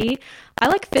body, I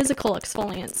like physical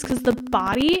exfoliants because the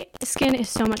body skin is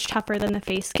so much tougher than the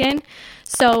face skin.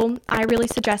 So I really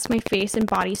suggest my face and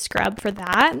body scrub for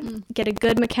that. Get a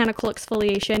good mechanical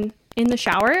exfoliation in the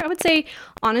shower. I would say,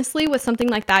 honestly, with something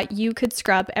like that, you could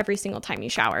scrub every single time you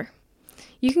shower.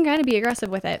 You can kind of be aggressive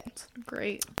with it.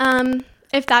 Great.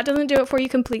 If that doesn't do it for you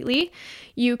completely,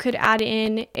 you could add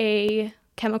in a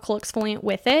chemical exfoliant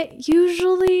with it.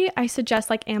 Usually I suggest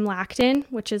like amlactin,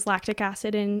 which is lactic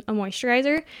acid in a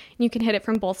moisturizer, and you can hit it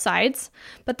from both sides.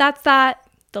 But that's that.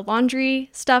 The laundry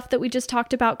stuff that we just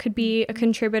talked about could be a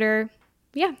contributor.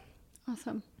 Yeah.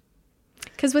 Awesome.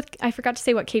 Because I forgot to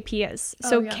say what KP is.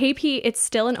 So KP, it's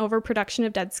still an overproduction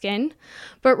of dead skin,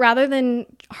 but rather than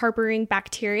harboring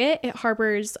bacteria, it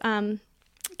harbors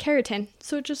keratin.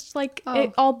 So it just like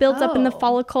it all builds up in the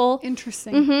follicle.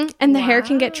 Interesting. And the hair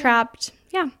can get trapped.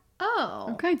 Yeah. Oh.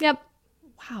 Okay. Yep.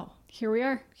 Wow. Here we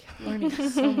are. Learning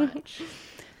so much.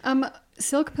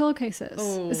 Silk pillowcases.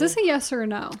 Is this a yes or a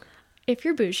no? If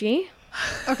you're bougie.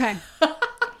 Okay.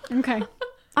 Okay.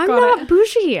 I'm Got not it.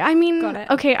 bougie. I mean, Got it.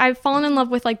 okay, I've fallen in love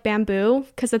with like bamboo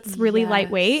because it's really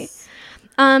lightweight.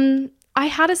 I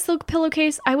had a silk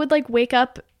pillowcase. I would like wake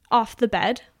up off the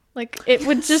bed. Like it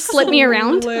would just slip me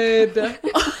around.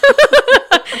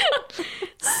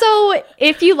 So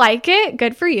if you like it,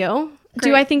 good for you. Do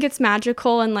Great. I think it's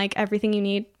magical and like everything you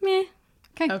need? Meh.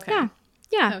 Okay. Okay. Yeah.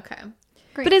 Yeah. Okay.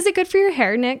 Great. But is it good for your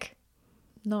hair, Nick?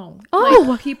 No. Oh.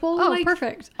 Like, people Oh, like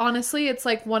perfect. honestly, it's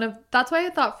like that's why I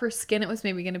thought for skin it was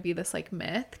maybe going to be this like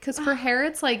myth, because for hair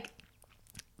it's like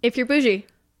If you're bougie.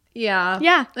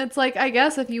 yeah. It's like, I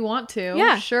guess if you want to.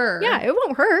 Yeah. Sure. Yeah, it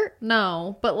won't hurt.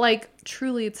 No, but like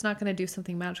truly it's not going to do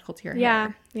something magical to your Yeah.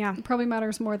 hair. Yeah. It probably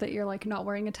matters more that you're like not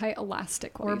wearing a tight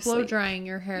elastic while Or you blow sleep. drying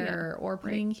your hair or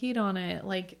putting heat on it.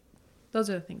 Like those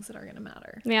are the things that are going to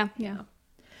matter. Yeah. Yeah.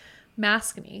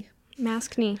 Maskne.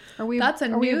 Maskne. Are we? That's a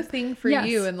are we- new thing for Yes.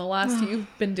 you, and the last you've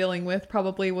been dealing with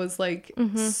probably was like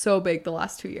so big the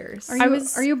last 2 years. Are you,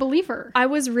 are you a believer? I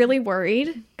was really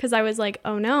worried because I was like,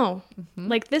 oh no,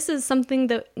 like this is something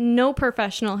that no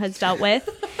professional has dealt with.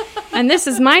 And this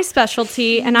is my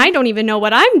specialty and I don't even know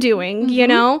what I'm doing, you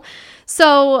know?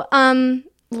 So,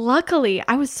 luckily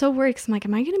I was so worried because I'm like,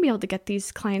 am I going to be able to get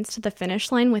these clients to the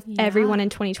finish line with everyone in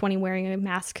 2020 wearing a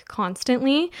mask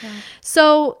constantly?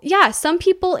 So yeah, some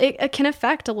people it can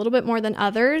affect a little bit more than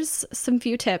others. Some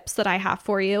few tips that I have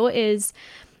for you is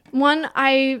one,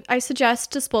 I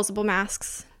suggest disposable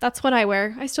masks. That's what I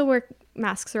wear. I still wear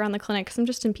masks around the clinic because I'm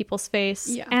just in people's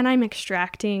face and I'm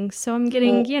extracting. So I'm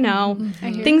getting, you know,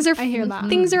 I hear, things are I hear that.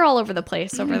 things are all over the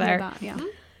place over I hear there. that, yeah.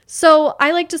 So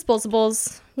I like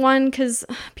disposables. One, because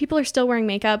people are still wearing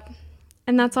makeup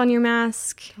and that's on your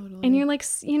mask and you're like,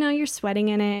 you know, you're sweating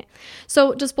in it.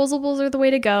 So disposables are the way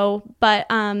to go. But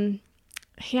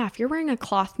yeah, if you're wearing a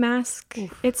cloth mask,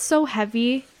 it's so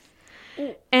heavy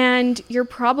and you're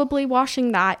probably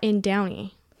washing that in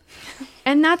Downy.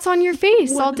 And that's on your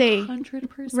face all day,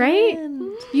 100%. right?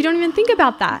 You don't even think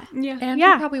about that. Yeah. And Yeah.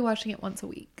 you're probably washing it once a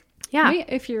week. Yeah. Right?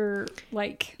 If you're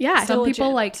like, Yeah. Some people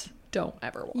legit. like don't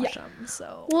ever wash them.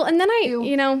 So Well, and then Ew.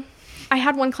 you know, I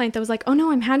had one client that was like, oh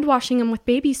no, I'm hand washing them with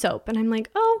baby soap. And I'm like,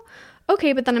 oh,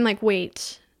 okay. But then I'm like,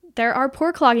 wait, there are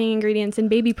pore clogging ingredients in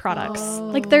baby products.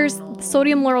 Like there's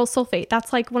sodium lauryl sulfate.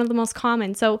 That's like one of the most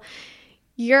common. So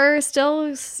you're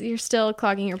still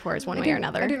clogging your pores one way or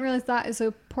another. I didn't realize that is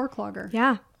a pore clogger.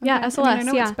 Yeah. Yeah. Okay. SLS. I mean,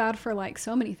 I know yeah. it's bad for like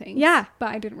so many things. Yeah. But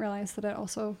I didn't realize that it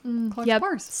also clogs Yep.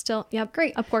 pores. Still. Yep.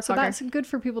 Great. A pore So clogger. that's good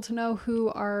for people to know who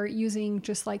are using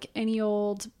just like any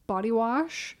old body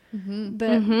wash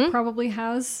that probably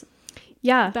has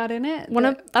yeah. that in it.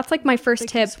 That's like my first they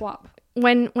can tip. swap.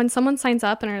 When someone signs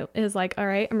up and is like, all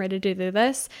right, I'm ready to do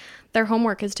this, their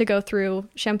homework is to go through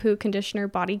shampoo, conditioner,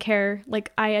 body care.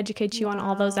 Like I educate you on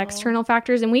all those external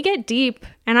factors and we get deep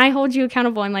and I hold you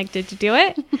accountable. I'm like, did you do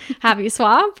it? Have you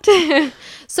swapped?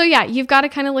 So yeah, you've got to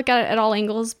kind of look at it at all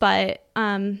angles. But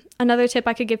another tip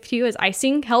I could give to you is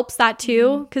icing helps that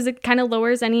too because it kind of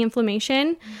lowers any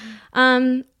inflammation.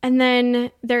 And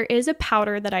then there is a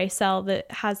powder that I sell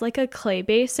that has like a clay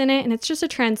base in it and it's just a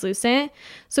translucent.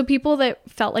 So people that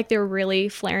felt like they were really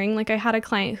flaring, like I had a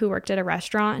client who worked at a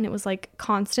restaurant and it was like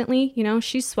constantly, you know,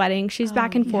 she's sweating, she's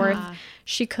back and forth.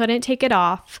 She couldn't take it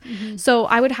off. So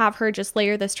I would have her just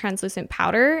layer this translucent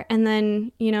powder and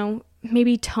then, you know,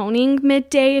 maybe toning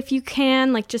midday if you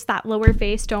can, like just that lower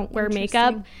face, don't wear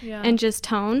makeup and just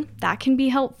tone. That can be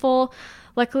helpful.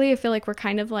 Luckily, I feel like we're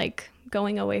kind of like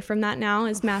going away from that now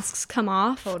as masks come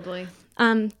off. Totally.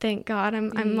 Thank God.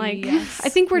 I'm like, Yes, I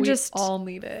think we're we just all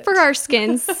need it. for our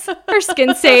skin's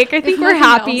sake. I think we're nothing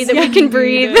happy else, that we can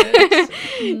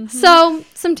breathe. So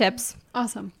some tips.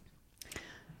 Awesome.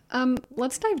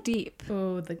 Let's dive deep.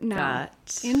 Oh, the Now,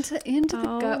 gut. into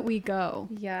the gut we go.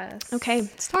 Yes. Okay.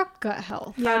 Let's talk gut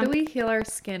health. How Yeah. do we heal our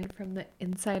skin from the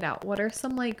inside out? What are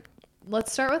some like,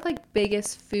 let's start with like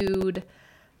biggest food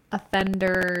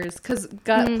offenders, because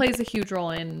gut plays a huge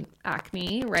role in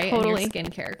acne, right? Totally. And your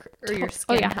skincare or your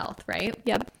skin yeah. health, right?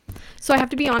 Yep. So I have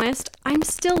to be honest, I'm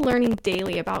still learning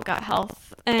daily about gut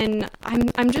health, and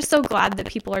I'm just so glad that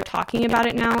people are talking about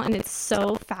it now, and it's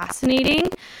so fascinating.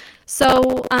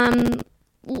 So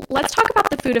let's talk about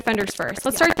the food offenders first.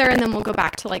 Let's start there, and then we'll go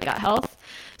back to like gut health.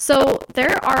 So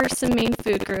there are some main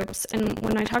food groups, and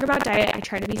when I talk about diet, I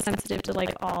try to be sensitive to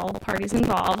like all parties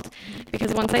involved,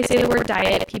 because once I say the word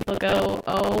diet, people go,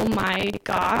 oh my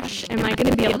gosh, am I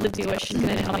going to be able to do what she's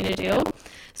going to tell me to do?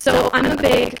 So I'm a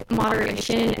big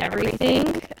moderation in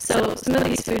everything. So some of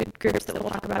these food groups that we'll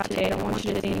talk about today, I don't want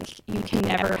you to think you can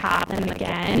never have them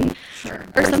again. Sure.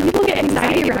 Or some people get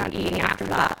anxiety around eating after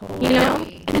that, you know?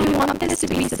 And I want this to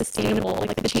be sustainable.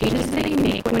 Like the changes that you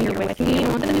make when you're with me, I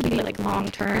want them to be like long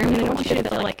term. And I don't want you to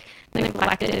feel like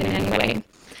neglected in any way.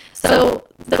 So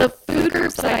the food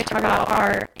groups that I talk about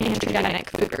are androgenic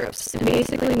food groups. And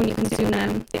basically when you consume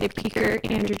them, they peak your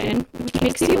androgen, which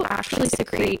makes you actually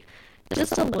secrete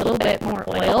just a little bit more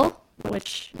oil,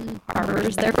 which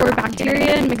harbors therefore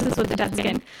bacteria and mixes with the dead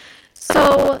skin.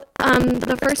 So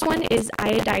the first one is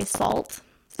iodized salt,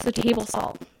 so table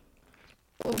salt.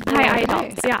 High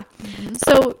iodides, yeah.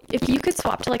 So if you could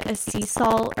swap to like a sea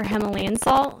salt or Himalayan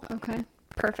salt, Okay.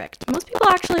 perfect. Most people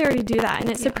actually already do that,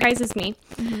 and it surprises me.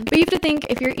 But you have to think,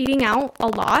 if you're eating out a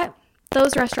lot,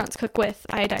 those restaurants cook with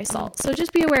iodized salt. So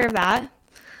just be aware of that.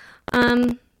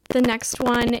 The next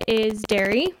one is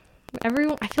dairy. I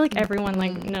feel like everyone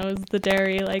like knows the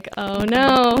dairy. Like, oh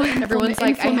no. Everyone's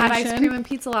like, I had ice Inflammation. cream and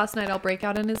pizza last night. I'll break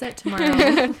out and is it tomorrow?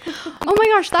 Oh my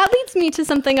gosh, that leads me to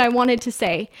something I wanted to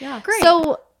say. Yeah. Great.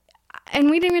 So, and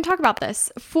we didn't even talk about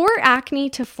this. For acne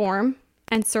to form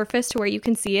and surface to where you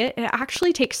can see it, it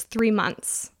actually takes 3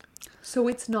 months. So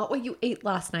it's not what you ate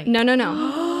last night. No.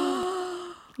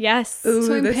 Yes. Ooh,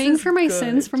 So I'm this paying is for my good.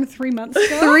 sins from 3 months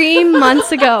ago. 3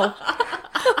 months ago.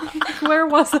 Where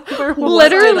was it? Where was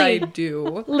Literally. What did I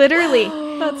do? Literally.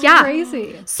 That's Yeah.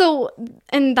 crazy. So,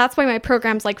 and that's why my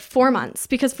program's like 4 months,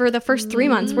 because for the first 3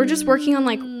 months, we're just working on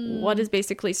like what is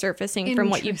basically surfacing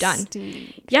from what you've done.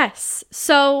 Interesting. Yes.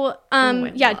 So,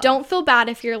 I yeah, love. don't feel bad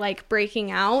if you're like breaking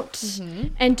out,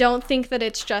 and don't think that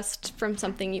it's just from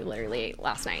something you literally ate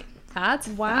last night. That's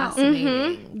Wow.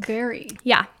 fascinating. Very.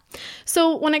 Yeah.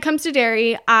 So when it comes to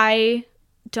dairy,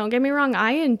 don't get me wrong,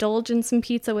 I indulge in some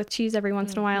pizza with cheese every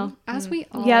once in a while. As we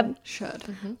all Yep. should.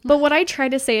 But what I try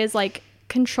to say is like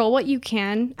control what you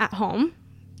can at home.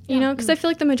 You know, because I feel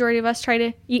like the majority of us try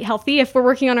to eat healthy if we're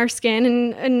working on our skin,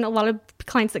 and a lot of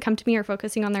clients that come to me are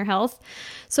focusing on their health.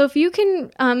 So if you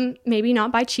can maybe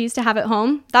not buy cheese to have at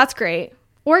home, that's great.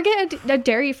 Or get a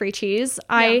dairy-free cheese.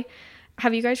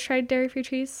 Have you guys tried dairy-free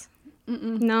cheese?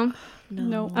 No?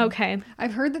 No. Okay.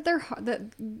 I've heard that that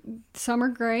some are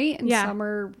great and Yeah. some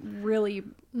are really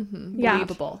Yeah.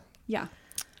 Believable. yeah.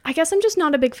 I guess I'm just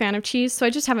not a big fan of cheese, so I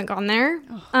just haven't gone there.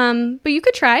 But you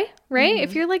could try, right?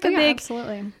 If you're like a Yeah, big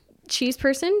absolutely. cheese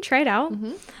person, try it out.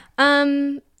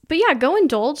 But yeah, go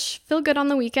indulge, feel good on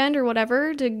the weekend or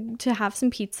whatever to have some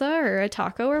pizza or a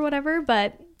taco or whatever,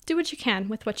 but do what you can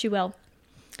with what you will.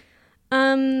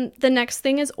 The next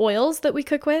thing is oils that we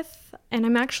cook with, and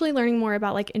I'm actually learning more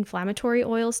about like inflammatory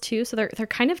oils too, so they're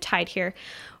kind of tied here.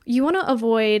 You want to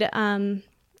avoid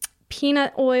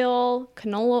peanut oil,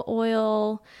 canola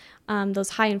oil, those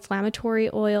high inflammatory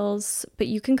oils, but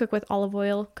you can cook with olive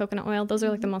oil, coconut oil. Those are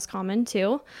like the most common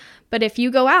too. But if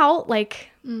you go out, like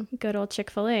good old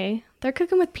Chick-fil-A, they're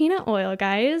cooking with peanut oil,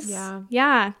 guys. Yeah.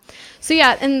 Yeah. So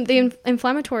yeah, and the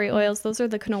inflammatory oils, those are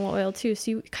the canola oil too.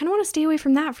 So you kind of want to stay away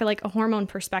from that for like a hormone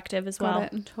perspective as well.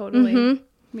 Got it. Totally.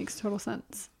 Makes total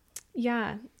sense.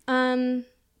 Yeah.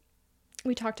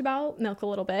 We talked about milk a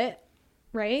little bit,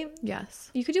 right?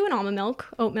 Yes. You could do an almond milk,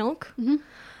 oat milk.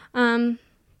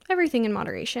 Everything in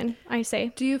moderation, I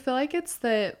say. Do you feel like it's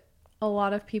that a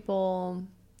lot of people,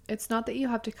 it's not that you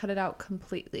have to cut it out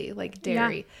completely, like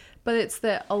dairy, but it's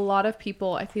that a lot of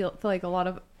people, I feel like a lot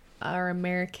of our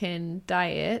American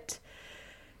diet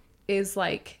is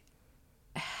like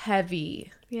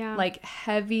heavy. Yeah. Like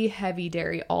heavy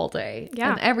dairy all day.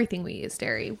 Yeah. And everything we eat is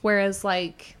dairy. Whereas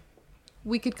like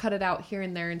we could cut it out here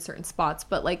and there in certain spots,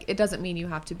 but like it doesn't mean you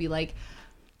have to be like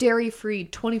dairy-free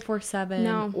 24/7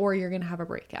 No. or you're going to have a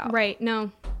breakout. Right.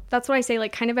 No, that's what I say.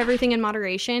 Like, kind of everything in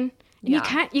moderation.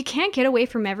 And you can't get away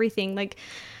from everything. Like,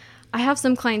 I have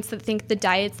some clients that think the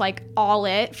diet's like all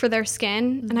it for their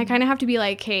skin, and I kind of have to be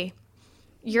like, hey,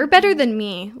 you're better than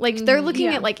me. Like, they're looking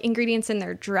at like ingredients in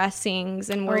their dressings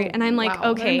and worry, and I'm like,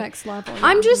 wow. okay, Next level.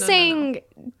 I'm just saying,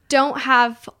 don't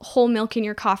have whole milk in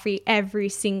your coffee every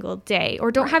single day,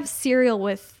 or don't have cereal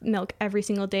with milk every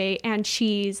single day, and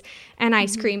cheese and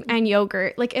ice cream and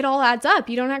yogurt. Like, it all adds up.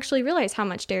 You don't actually realize how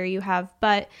much dairy you have,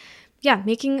 but yeah,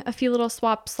 making a few little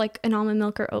swaps like an almond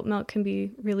milk or oat milk can be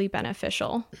really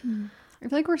beneficial. I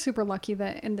feel like we're super lucky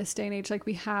that in this day and age, like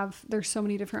there's so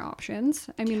many different options.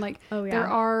 I mean, like there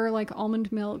are like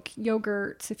almond milk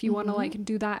yogurts if you want to like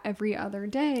do that every other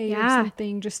day or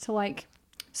something, just to like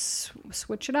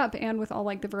switch it up. And with all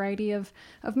like the variety of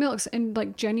milks, and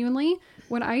like genuinely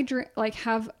when I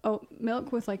have oat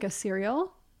milk with like a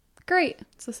cereal, great.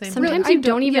 It's the same. Sometimes you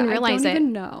don't even realize I don't it.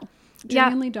 even know.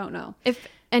 Genuinely don't know. If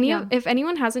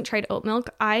anyone hasn't tried oat milk,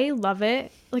 I love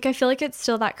it. Like, I feel like it's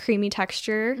still that creamy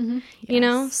texture, you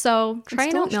know? So try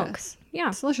an oat milk. Yeah.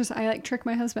 It's delicious. I like trick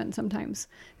my husband sometimes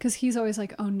because he's always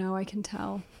like, oh no, I can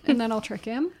tell. And then I'll trick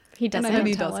him. He doesn't. And I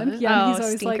don't tell him. Yeah. He's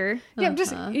always stinker. like, yeah,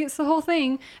 just eats the whole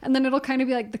thing. And then it'll kind of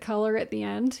be like the color at the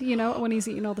end, you know, when he's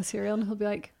eating all the cereal, and he'll be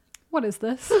like, what is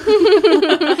this?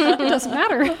 It doesn't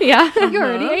matter. Yeah. You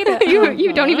already ate it.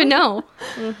 You don't even know.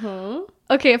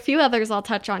 Okay, a few others I'll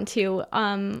touch on too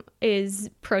is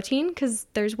protein, because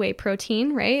there's whey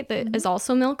protein, right? That is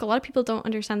also milk. A lot of people don't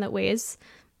understand that whey is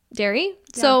dairy.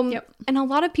 And a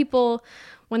lot of people,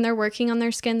 when they're working on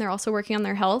their skin, they're also working on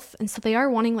their health. And so they are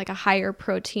wanting like a higher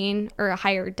protein or a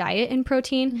higher diet in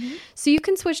protein. So you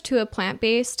can switch to a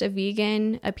plant-based, a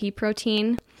vegan, a pea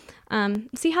protein.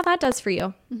 See how that does for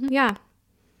you. Yeah.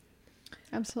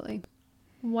 Absolutely.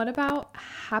 What about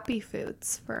happy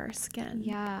foods for our skin?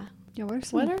 Yeah. Yeah, what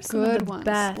are some of good the ones?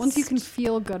 best? Ones you can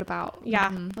feel good about. Yeah.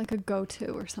 Like a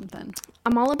go-to or something.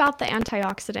 I'm all about the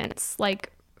antioxidants,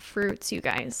 like fruits, you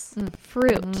guys.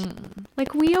 Fruit.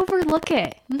 Like, we overlook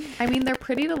it. I mean, they're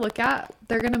pretty to look at.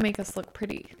 They're going to make us look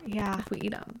pretty Yeah. if we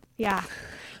eat them. Yeah.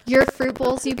 Your fruit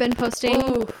bowls you've been posting,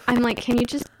 Ooh. I'm like, can you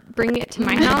just bring it to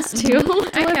my house too?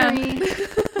 I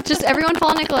can. Just everyone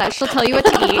follow Nicolette. She'll tell you what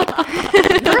to eat.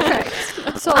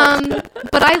 Perfect. So,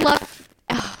 But I love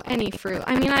any fruit.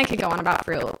 I mean, I could go on about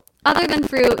fruit. Other than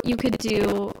fruit, you could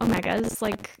do omegas,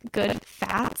 like good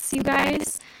fats, you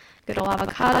guys. Good old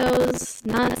avocados,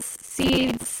 nuts,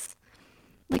 seeds.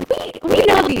 Like, we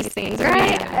know these things,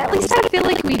 right? At least I feel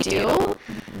like we do.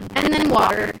 And then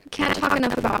water. Can't talk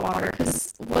enough about water,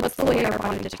 because what's the way our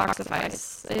body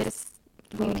detoxifies? It's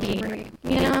we pee,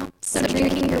 you know? So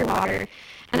drinking your water.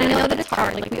 And I know that it's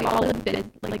hard. Like, we all live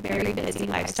very busy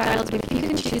lifestyles, but if you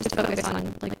can choose to focus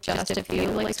on like just a few,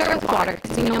 like start with water,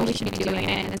 because you know we should be doing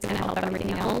it and it's going to help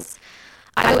everything else.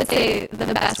 I would say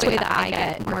the best way that I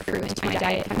get more fruit into my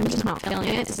diet, if I'm just not feeling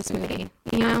it, is a smoothie.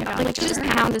 You know, like just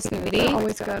pound a smoothie.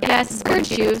 always good. Yes, or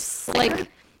juice. Like,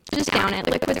 just down it.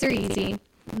 Liquids are easy.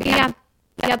 But yeah.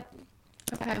 Yep.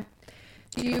 Okay.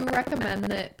 Do you recommend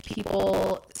that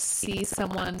people see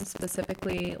someone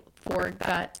specifically for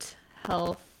gut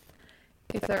health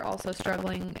if they're also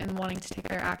struggling and wanting to take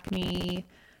their acne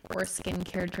or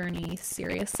skincare journey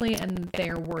seriously, and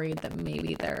they're worried that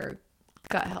maybe their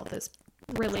gut health is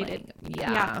Related?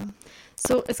 Yeah.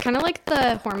 So it's kind of like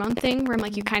the hormone thing, where I'm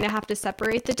like, you kind of have to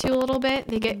separate the two a little bit.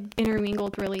 They get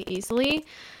intermingled really easily.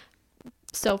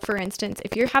 So for instance,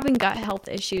 if you're having gut health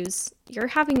issues, you're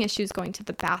having issues going to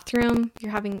the bathroom,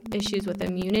 you're having issues with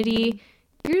immunity,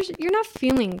 you're not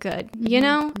feeling good, you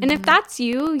know? And if that's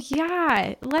you,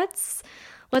 yeah, let's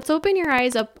open your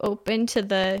eyes up open to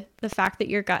the fact that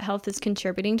your gut health is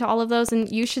contributing to all of those,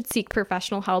 and you should seek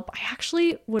professional help. I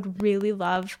actually would really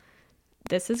love,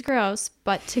 this is gross,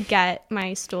 but to get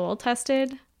my stool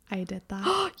tested. I did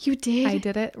that. You did? I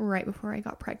did it right before I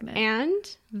got pregnant.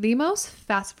 And? The most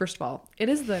fast, first of all, it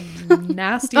is the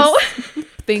nastiest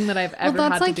thing that I've ever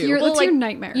had to do. That's your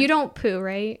nightmare. You don't poo,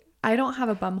 right? I don't have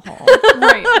a bum hole.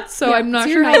 Right. So Yeah, I'm not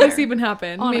it's sure your how this nightmare. even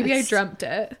happened. Maybe I Honest. dreamt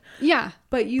it. Yeah.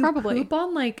 But you Probably. poop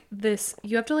on like this.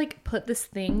 You have to like put this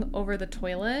thing over the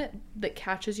toilet that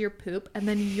catches your poop, and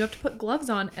then you have to put gloves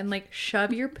on and like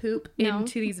shove your poop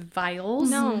into these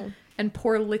vials. No. And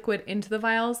pour liquid into the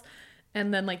vials,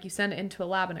 and then like you send it into a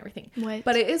lab and everything. What?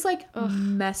 But it is like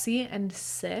messy and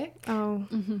sick. Oh.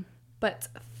 But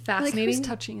Like, fascinating. who's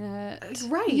touching it?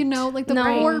 Right. You know, like the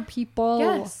No. poor people.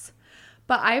 Yes.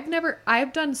 But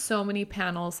I've done so many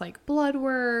panels like blood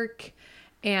work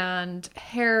and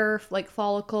hair, like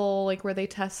follicle, like where they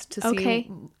test to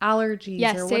see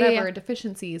allergies or whatever,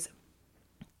 deficiencies.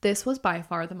 This was by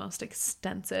far the most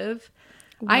extensive.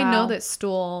 I know that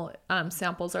stool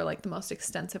samples are like the most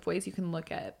extensive ways you can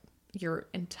look at your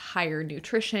entire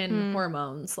nutrition,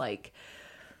 hormones, like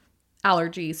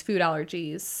allergies, food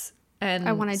allergies. And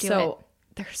I wanna do it.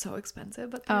 They're so expensive,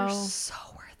 but they're so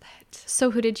worth it. So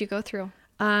who did you go through?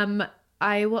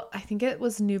 I think it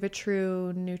was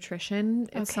Nuvitrue Nutrition.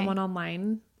 It's someone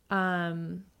online.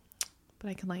 But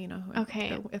I can let you know who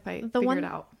if I figure it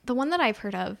out. The one that I've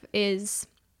heard of is,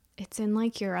 it's in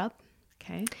like Europe.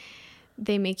 Okay.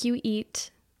 They make you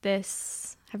eat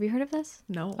this. Have you heard of this?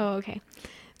 No. Oh, okay.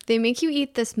 They make you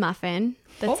eat this muffin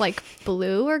that's like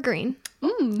blue or green.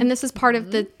 And this is part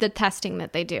of the testing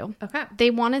that they do. Okay.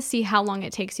 They want to see how long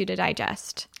it takes you to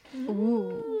digest.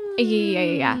 Ooh.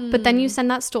 Yeah. But then you send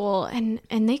that stool and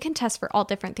they can test for all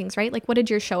different things, right? Like, what did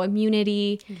your show?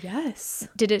 Immunity? Yes.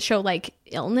 Did it show like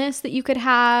illness that you could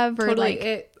have, or Totally.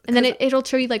 like, and then it'll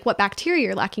show you like what bacteria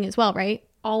you're lacking as well, right?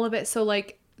 All of it. So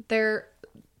like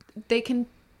they can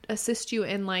assist you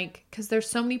in like, because there's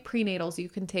so many prenatals you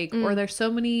can take, or there's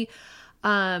so many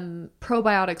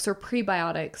probiotics or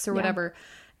prebiotics or whatever,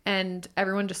 and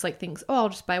everyone just like thinks, oh, I'll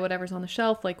just buy whatever's on the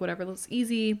shelf, like whatever looks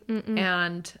easy.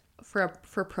 And for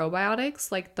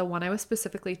probiotics, like the one I was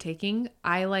specifically taking,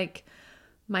 I like,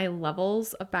 my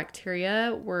levels of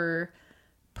bacteria were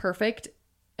perfect,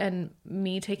 and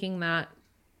me taking that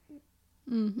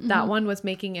that one was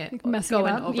making it Like messing go it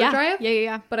in up. overdrive.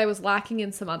 Yeah. But I was lacking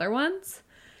in some other ones.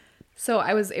 So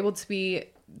I was able to be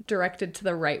directed to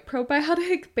the right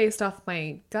probiotic based off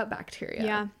my gut bacteria.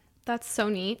 Yeah. That's so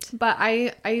neat. But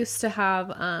I used to have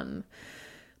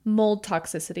mold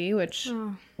toxicity, which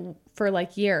for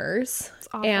like years. It's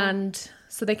awful. And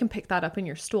so they can pick that up in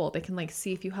your stool. They can like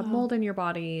see if you have mold in your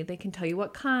body. They can tell you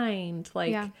what kind.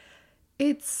 Like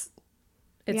it's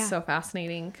so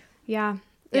fascinating. Yeah.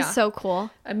 It's so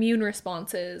cool. Immune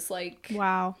responses, like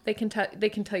Wow. they can tell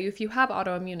you if you have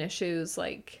autoimmune issues,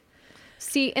 like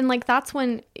See, and like that's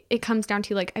when it comes down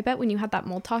to like, I bet when you had that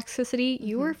mold toxicity,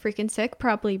 you were freaking sick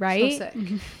probably, right? so sick.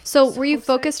 So were you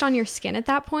focused on your skin at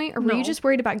that point, or were you just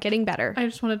worried about getting better? I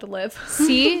just wanted to live.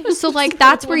 See? So like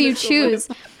that's where you choose.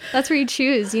 That's where you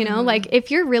choose, you know? Like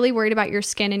if you're really worried about your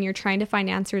skin and you're trying to find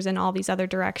answers in all these other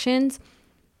directions,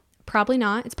 probably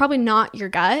not. It's probably not your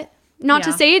gut. Not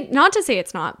to say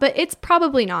it's not, but it's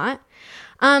probably not.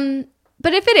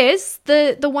 But if it is,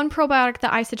 the one probiotic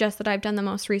that I suggest that I've done the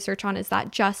most research on is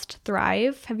that Just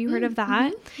Thrive. Have you heard of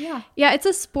that? Yeah. Yeah, it's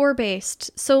a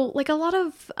spore-based. So like a lot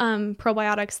of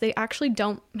probiotics, they actually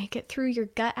don't make it through your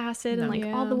gut acid and like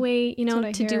all the way, you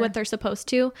know, to do what they're supposed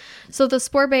to. So the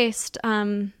spore-based,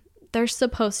 they're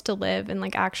supposed to live and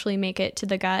like actually make it to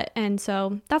the gut. And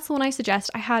so that's the one I suggest.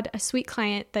 I had a sweet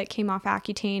client that came off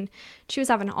Accutane. She was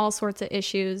having all sorts of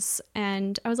issues.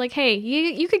 And I was like, hey,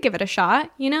 you could give it a shot,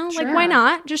 you know, like why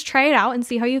not? Just try it out and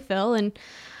see how you feel. And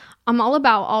I'm all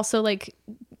about also like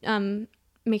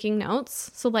making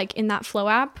notes. So like in that Flow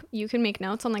app, you can make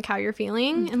notes on like how you're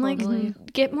feeling and like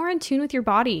get more in tune with your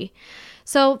body.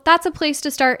 So that's a place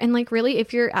to start. And like really,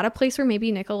 if you're at a place where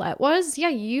maybe Nicolette was, you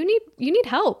need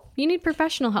help. You need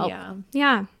professional help.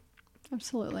 Yeah.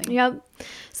 Absolutely. Yep.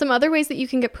 Some other ways that you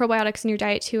can get probiotics in your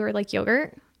diet too are like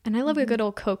yogurt. And I love a good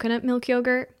old coconut milk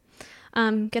yogurt.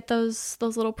 Get those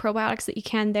little probiotics that you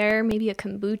can there. Maybe a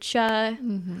kombucha.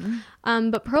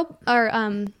 But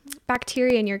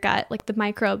bacteria in your gut, like the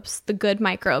microbes, the good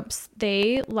microbes,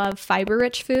 they love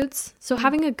fiber-rich foods. So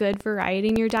having a good variety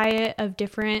in your diet of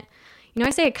different, you know, I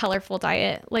say a colorful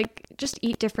diet, like just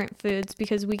eat different foods,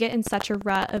 because we get in such a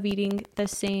rut of eating the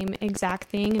same exact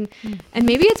thing. And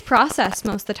maybe it's processed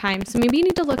most of the time. So maybe you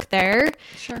need to look there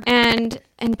and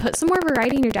put some more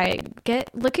variety in your diet.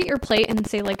 Look at your plate and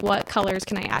say like, what colors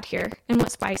can I add here, and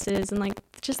what spices, and like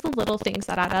just the little things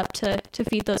that add up to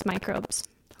feed those microbes.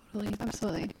 Totally.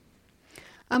 Absolutely.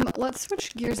 Let's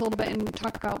switch gears a little bit and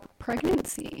talk about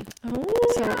pregnancy. Oh,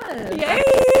 so, yay!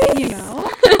 You know,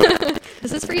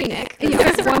 This is for you, Nick.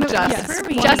 yes, for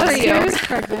me. Just for you. Who's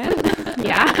pregnant.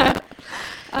 Yeah.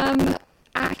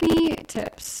 Acne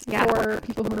tips for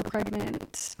people who are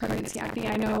pregnancy acne.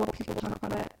 I know people talk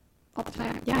about it all the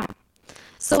time. Yeah.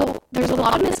 So there's a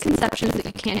lot of misconceptions that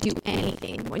you can't do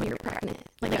anything when you're pregnant.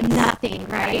 Like nothing,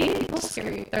 right? People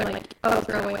scare. They're like, oh,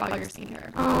 throw away all your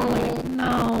skincare. Oh,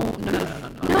 No.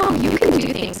 no, you can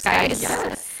do things, guys.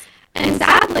 Yes. And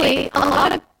sadly, a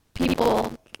lot of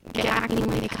people get acne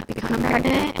when they become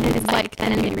pregnant, and it's like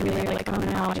then and you're really like, oh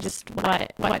no, just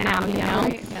what now, you know?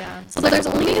 Right. Yeah. So there's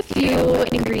only a few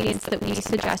ingredients that we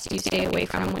suggest you stay away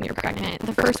from when you're pregnant.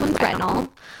 The first one's retinol.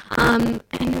 And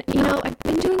you know, I've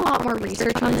been doing a lot more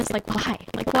research on this, like why?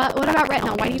 Like what about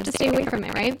retinol? Why do you have to stay away from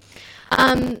it, right?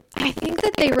 I think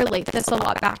that they relate this a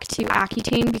lot back to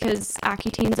Accutane, because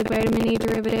Accutane's a vitamin A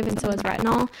derivative and so is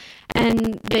retinol.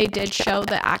 And they did show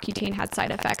that Accutane had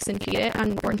side effects in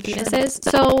unborn fetuses.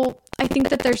 So I think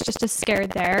that there's just a scare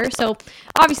there. So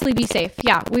obviously be safe.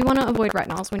 Yeah, we want to avoid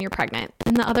retinols when you're pregnant.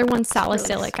 And the other one's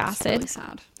salicylic acid. It's really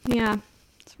sad. Yeah.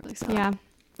 It's really sad. Yeah.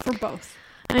 For both.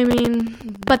 I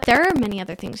mean, but there are many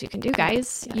other things you can do,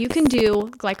 guys. Yes. You can do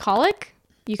glycolic.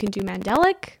 You can do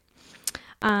mandelic.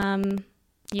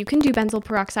 You can do benzoyl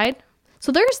peroxide.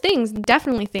 So there's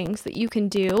definitely things that you can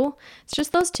do. It's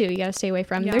just those two you got to stay away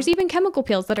from. Yeah. There's even chemical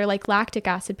peels that are like lactic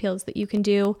acid peels that you can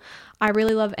do. I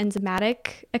really love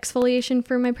enzymatic exfoliation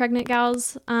for my pregnant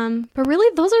gals. But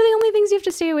really, those are the only things you have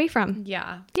to stay away from.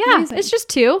 Yeah. Yeah, Amazing. it's just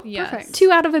two. Yes. Perfect. 2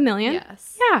 out of a million.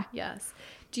 Yes. Yeah. Yes.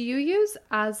 Do you use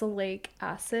azelaic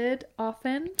acid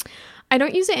often? I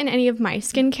don't use it in any of my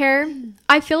skincare.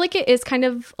 I feel like it is kind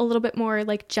of a little bit more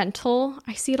like gentle.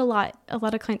 I see it a lot. A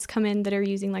lot of clients come in that are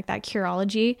using like that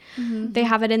Curology. They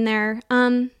have it in there.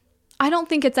 I don't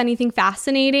think it's anything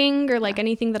fascinating or like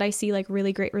anything that I see like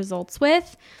really great results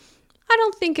with. I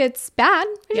don't think it's bad.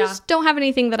 I just don't have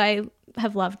anything that I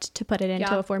have loved to put it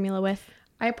into a formula with.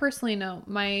 I personally know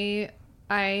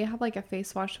I have like a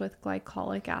face wash with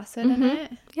glycolic acid in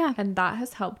it. Yeah. And that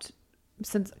has helped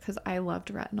because I loved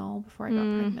retinol before I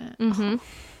got pregnant.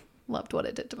 Loved what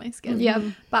it did to my skin. Yep.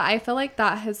 But I feel like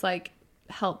that has like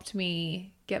helped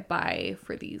me get by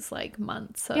for these like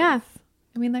months of, Yeah.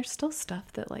 I mean, there's still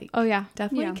stuff that like Oh, yeah.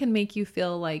 definitely can make you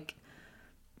feel like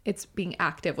it's being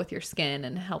active with your skin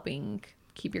and helping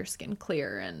keep your skin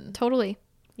clear. And Totally.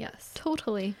 yes.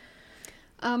 Totally.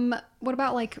 What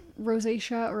about like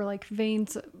rosacea or like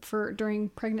veins for during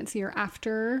pregnancy or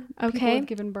after people Okay. have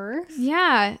given birth?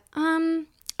 Yeah.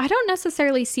 I don't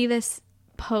necessarily see this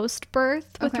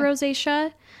post-birth with Okay.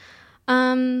 rosacea.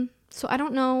 So I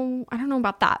don't know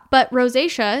about that. But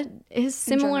rosacea is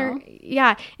similar.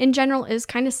 In general is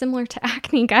kind of similar to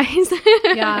acne, guys.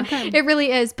 Yeah. It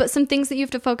really is. But some things that you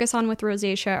have to focus on with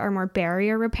rosacea are more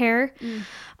barrier repair.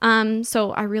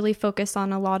 So I really focus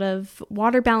on a lot of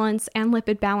water balance and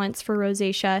lipid balance for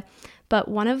rosacea. But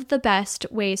one of the best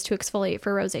ways to exfoliate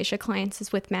for rosacea clients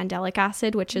is with mandelic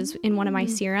acid, which is in one of my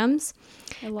serums.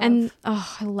 I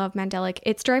love mandelic.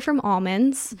 It's derived from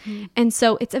almonds. And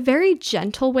so it's a very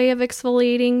gentle way of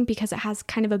exfoliating because it has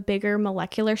kind of a bigger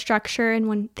molecular structure. And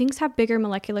when things have bigger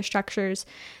molecular structures,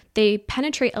 they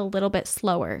penetrate a little bit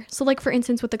slower. So like for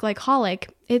instance, with the glycolic,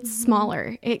 it's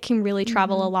smaller. It can really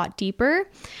travel a lot deeper.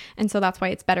 And so that's why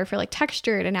it's better for like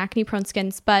textured and acne prone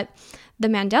skins. But the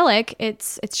mandelic,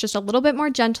 it's just a little bit more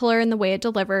gentler in the way it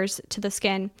delivers to the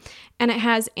skin. And it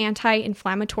has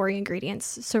anti-inflammatory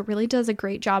ingredients. So it really does a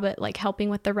great job at like helping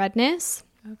with the redness.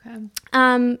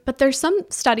 Okay. But there's some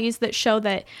studies that show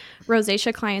that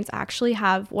rosacea clients actually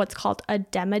have what's called a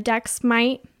Demodex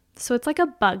mite. So it's like a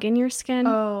bug in your skin.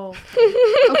 Oh.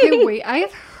 Okay, wait. I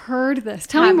have heard this.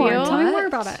 Tell me Have more. you? Tell me more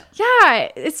about it. Yeah,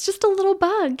 it's just a little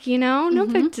bug, you know? No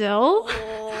big deal.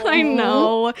 I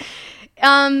know.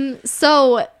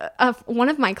 So one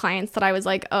of my clients that I was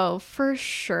like, oh, for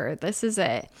sure, this is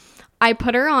it. I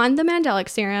put her on the mandelic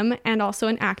serum and also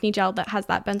an acne gel that has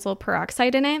that benzoyl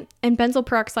peroxide in it. And benzoyl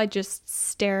peroxide just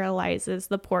sterilizes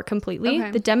the pore completely.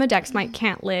 Okay. The Demodex mite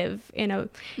can't live in an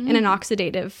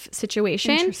oxidative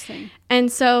situation. Interesting.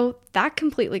 And so that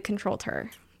completely controlled her.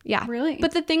 Yeah. Really?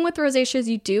 But the thing with rosacea is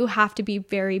you do have to be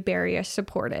very barrier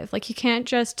supportive. Like you can't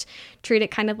just treat it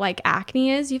kind of like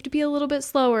acne is. You have to be a little bit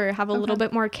slower, have a little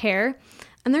bit more care.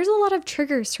 And there's a lot of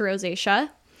triggers to rosacea.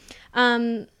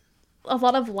 A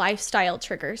lot of lifestyle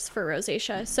triggers for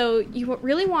rosacea. So you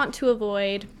really want to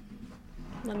avoid,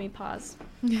 let me pause.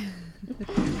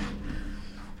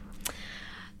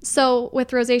 So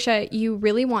with rosacea, you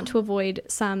really want to avoid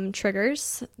some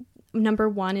triggers. Number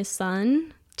one is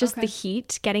sun, just the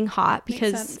heat, getting hot,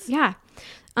 because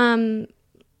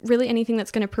really anything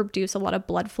that's going to produce a lot of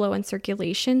blood flow and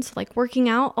circulation. So like working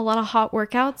out, a lot of hot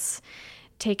workouts.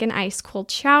 Take an ice cold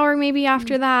shower maybe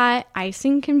after that.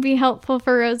 Icing can be helpful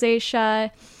for rosacea.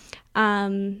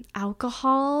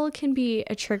 Alcohol can be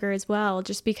a trigger as well,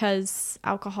 just because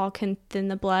alcohol can thin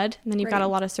the blood, and then you've got a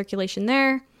lot of circulation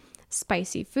there.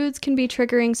 Spicy foods can be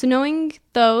triggering. So knowing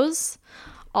those,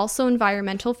 also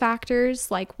environmental factors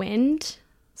like wind.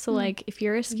 So like if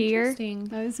you're a skier,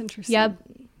 That is interesting. yep,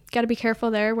 got to be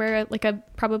careful there. Wear like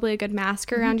probably a good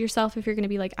mask around yourself if you're going to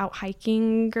be like out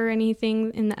hiking or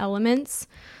anything in the elements.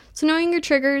 So knowing your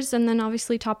triggers, and then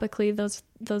obviously topically those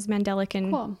Mandelic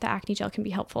and Cool. the acne gel can be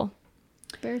helpful.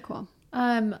 Very cool.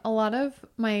 A lot of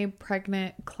my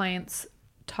pregnant clients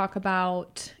talk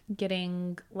about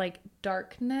getting like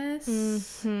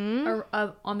darkness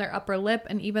on their upper lip,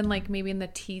 and even like maybe in the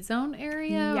T-zone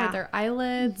area or their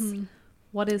eyelids.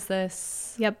 What is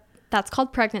this? Yep. That's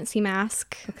called pregnancy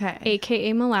mask. Okay.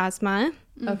 AKA melasma.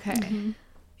 Okay.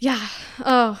 Yeah.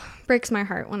 Oh, breaks my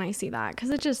heart when I see that, because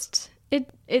it just it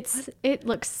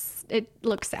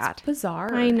looks sad.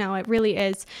 Bizarre. I know, it really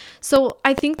is. So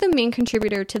I think the main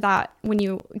contributor to that when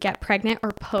you get pregnant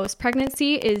or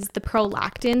post-pregnancy is the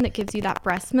prolactin that gives you that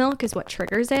breast milk is what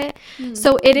triggers it.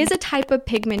 So it is a type of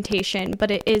pigmentation,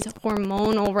 but it is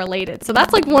hormonal related. So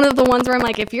that's like one of the ones where I'm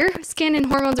like, if your skin and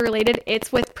hormones are related,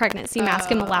 it's with pregnancy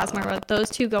mask and melasma, where those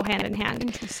two go hand in hand.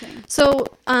 Interesting. So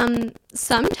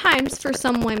sometimes for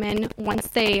some women, once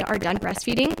they are done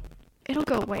breastfeeding, it'll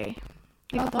go away.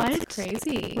 Like, That's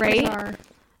crazy. Right? Bizarre.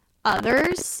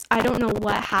 Others, I don't know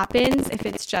what happens, if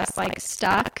it's just like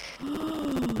stuck,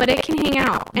 but it can hang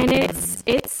out, and it's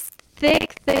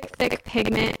thick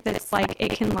pigment that's like,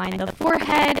 it can line the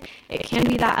forehead, it can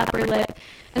be that upper lip,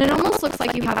 and it almost looks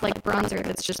like you have like bronzer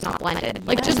that's just not blended,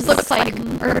 like just looks like,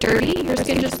 or dirty, your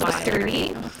skin just looks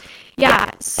dirty.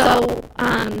 Yeah. So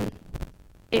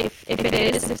if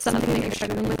something that you're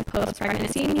struggling with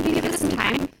post-pregnancy, you need to give it some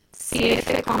time, see if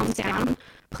it calms down.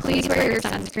 Please wear your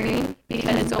sunscreen,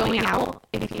 because going out,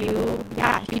 if you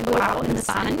go out in the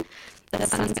sun's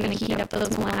going to heat up those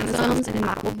melanosomes, and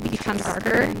that will become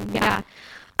darker. Yeah.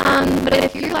 But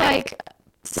if you're like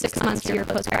 6 months to your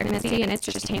post-pregnancy and it's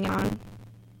just hanging on,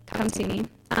 come see me.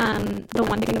 The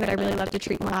one thing that I really love to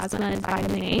treat melasma is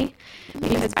vitamin A,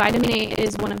 because vitamin A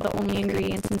is one of the only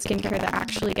ingredients in skincare that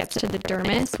actually gets to the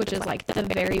dermis, which is like the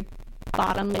very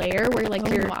bottom layer where like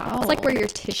it's like where your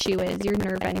tissue is, your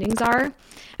nerve endings are,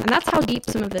 and that's how deep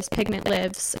some of this pigment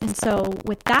lives. And so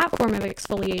with that form of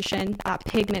exfoliation, that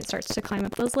pigment starts to climb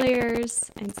up those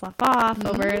layers and slough off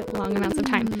over long amounts of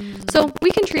time. So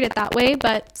we can treat it that way,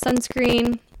 but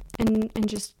sunscreen and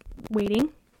just waiting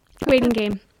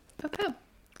game. Okay.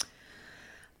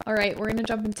 All right, we're going to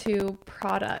jump into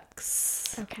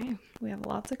products. Okay. We have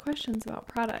lots of questions about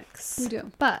products. We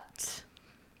do. But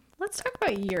let's talk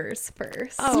about yours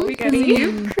first. Oh, because goody.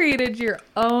 you've created your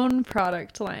own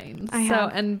product line. I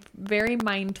have. And very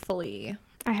mindfully.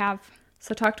 I have.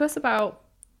 So talk to us about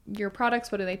your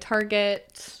products. What do they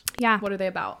target? Yeah. What are they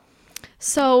about?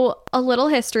 So a little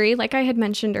history, like I had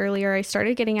mentioned earlier, I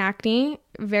started getting acne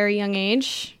very young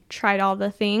age, tried all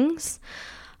the things.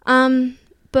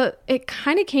 But it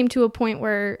kind of came to a point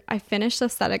where I finished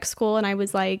aesthetic school and I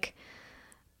was like,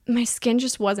 my skin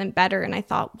just wasn't better. And I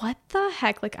thought, what the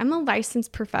heck? Like, I'm a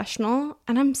licensed professional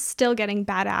and I'm still getting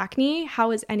bad acne.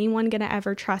 How is anyone going to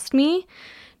ever trust me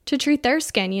to treat their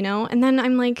skin, you know? And then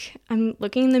I'm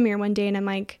looking in the mirror one day and I'm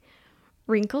like,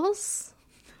 wrinkles?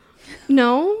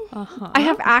 No, I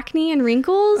have acne and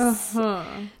wrinkles.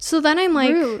 So then I'm like,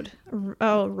 Rude.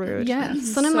 Oh, rude.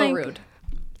 Yes. So then I'm like, rude.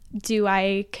 do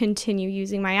I continue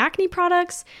using my acne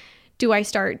products? Do I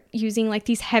start using like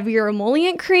these heavier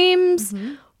emollient creams?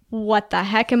 What the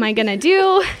heck am I going to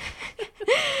do?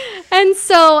 And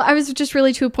so I was just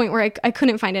really to a point where I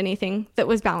couldn't find anything that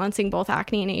was balancing both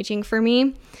acne and aging for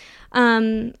me.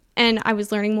 And I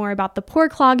was learning more about the pore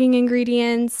clogging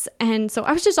ingredients. And so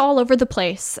I was just all over the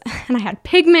place. And I had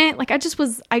pigment. Like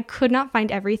I could not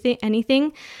find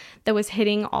anything that was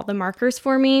hitting all the markers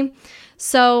for me.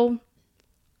 So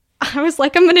I was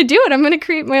like, I'm going to do it. I'm going to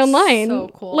create my own line. So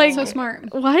cool. Like, So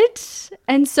smart. what?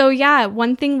 And so, yeah,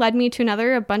 one thing led me to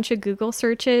another, a bunch of Google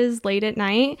searches late at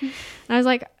night. And I was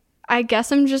like, I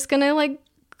guess I'm just going to like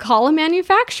call a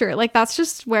manufacturer. Like, that's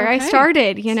just where I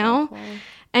started, you know? Cool.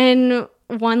 And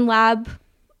one lab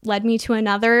led me to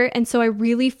another. And so I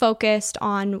really focused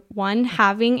on, one,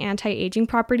 having anti-aging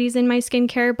properties in my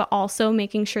skincare, but also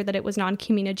making sure that it was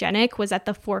non-comedogenic was at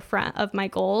the forefront of my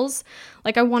goals.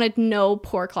 Like, I wanted no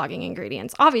pore clogging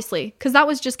ingredients, obviously, because that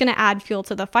was just going to add fuel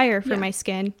to the fire for my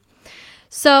skin.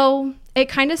 So it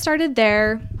kind of started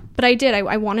there, but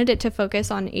I wanted it to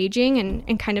focus on aging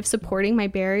and kind of supporting my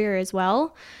barrier as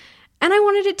well. And I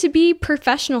wanted it to be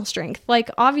professional strength.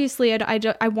 Like, obviously,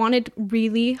 I wanted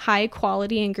really high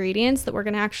quality ingredients that were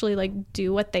going to actually like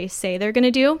do what they say they're going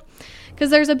to do. Because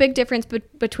there's a big difference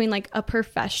between like a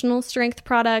professional strength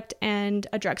product and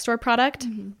a drugstore product.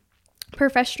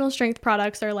 Professional strength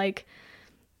products are like,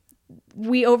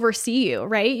 we oversee you,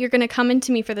 right? You're going to come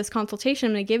into me for this consultation.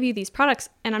 I'm going to give you these products,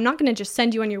 and I'm not going to just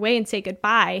send you on your way and say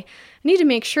goodbye. I need to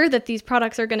make sure that these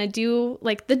products are going to do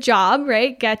like the job,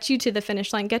 right? Get you to the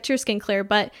finish line, get your skin clear,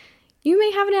 but you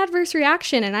may have an adverse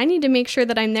reaction and I need to make sure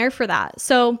that I'm there for that.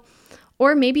 So,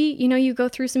 or maybe, you know, you go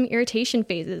through some irritation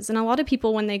phases, and a lot of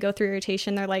people, when they go through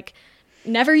irritation, they're like,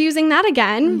 never using that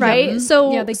again, right?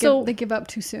 So Yeah, they give up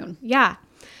too soon. yeah.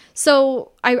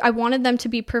 So I wanted them to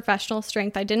be professional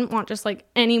strength. I didn't want just like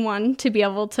anyone to be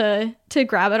able to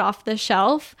grab it off the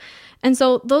shelf. And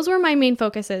so those were my main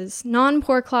focuses: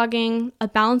 non-pore clogging, a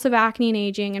balance of acne and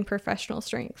aging, and professional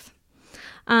strength.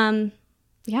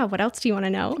 Yeah, what else do you want to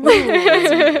know?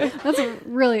 That's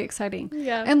really exciting.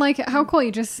 Yeah. And like, how cool,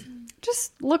 you just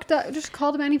looked up, just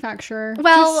called a manufacturer.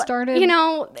 Well, just started, you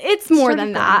know, it's more started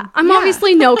than that. going. I'm Yeah.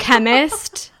 obviously no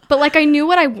chemist, but like I knew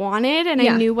what I wanted and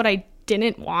Yeah. I knew what I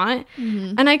didn't want.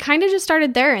 And I kind of just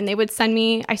started there, and they would send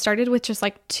me, I started with just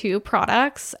like 2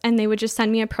 products, and they would just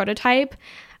send me a prototype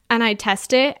and I'd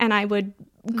test it, and I would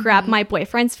grab my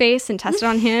boyfriend's face and test it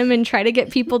on him and try to get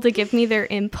people to give me their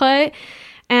input.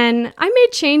 And I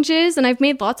made changes, and I've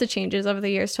made lots of changes over the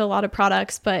years to a lot of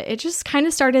products, but it just kind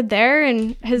of started there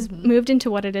and has moved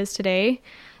into what it is today.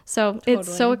 So it's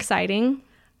so Totally. exciting.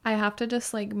 I have to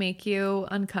just like make you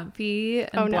uncomfy and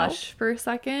Oh, no. blush for a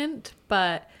second.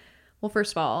 But, well,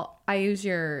 first of all, I use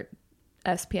your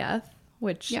SPF,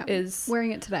 which Yeah, is,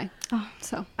 wearing it today.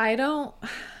 So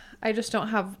I just don't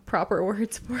have proper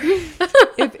words for it.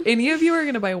 If any of you are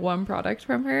going to buy one product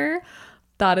from her,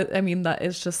 that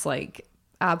is just like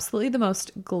absolutely the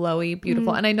most glowy,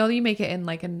 beautiful. And I know that you make it in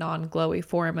like a non-glowy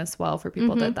form as well for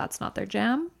people that that's not their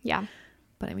jam. Yeah.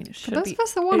 But I mean, it should those be. of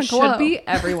us that wanna It glow. should be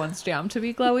everyone's jam to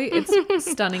be glowy. It's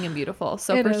stunning and beautiful.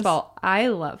 So It first is. of all, I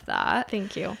love that.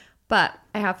 Thank you. But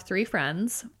I have 3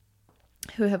 friends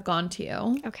who have gone to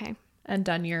you Okay. and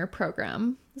done your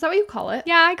program. Is that what you call it?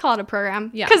 Yeah, I call it a program.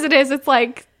 Yeah. Because it is. It's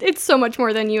like, it's so much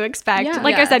more than you expect. Yeah.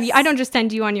 Like I said, Yes. I don't just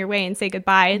send you on your way and say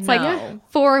goodbye. It's No. like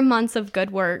 4 months of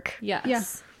good work. Yes. yeah,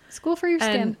 school for your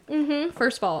skin. And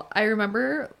first of all, I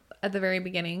remember at the very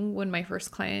beginning when my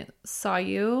first client saw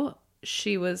you,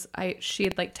 she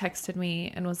had like texted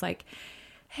me and was like,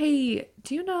 "Hey,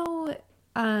 do you know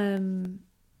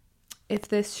if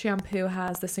this shampoo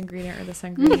has this ingredient or this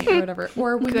ingredient or whatever?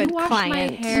 Or when Good you wash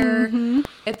client. my hair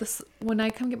when I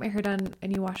come get my hair done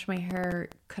and you wash my hair,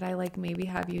 could I like maybe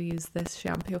have you use this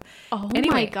shampoo?" Oh my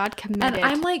Anyway, God, committed. And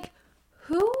I'm like,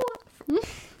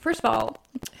 first of all,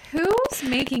 who's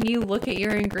making you look at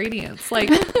your ingredients? Like,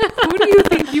 who do you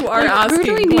think you are asking? Who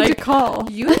do we need like, to call?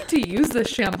 You need to use this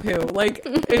shampoo. Like,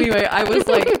 anyway, I was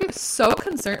like so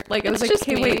concerned. Like, I was like, just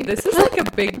okay, me. wait, this is like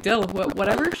a big deal.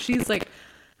 Whatever she's like,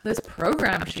 this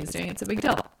program she's doing, it's a big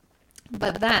deal.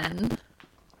 But then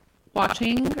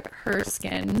watching her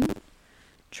skin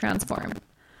transform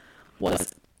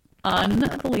was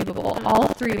unbelievable. All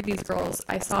 3 of these girls,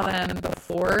 I saw them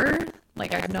before,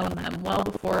 like I've known them well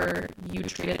before you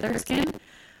treated their skin,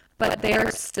 but they are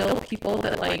still people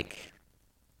that like,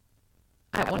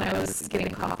 when I was getting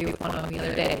coffee with one of them the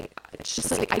other day, it's just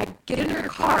like I get in her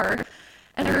car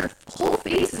and her whole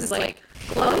face is like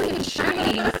glowing and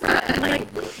shining and like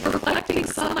reflecting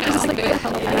sunlight. I was like,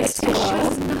 I still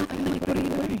was not. I'm like, what are you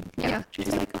wearing? Yeah. She's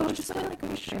like, oh, just my like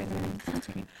moisturizer and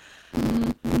sunscreen.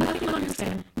 Nothing on your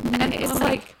skin. And it's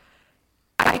like,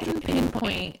 I can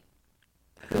pinpoint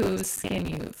whose skin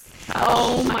you've touched.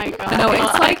 Oh my God. No,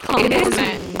 it's like, it is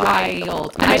compliment.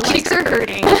 wild. My cheeks are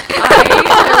hurting.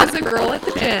 There was a girl at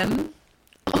the gym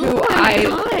who Oh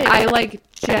I like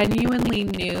genuinely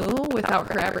knew without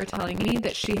her ever telling me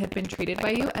that she had been treated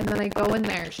by you. And then I go in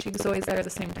there. She was always there at the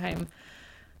same time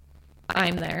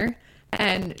I'm there.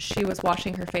 And she was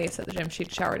washing her face at the gym.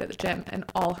 She'd showered at the gym, and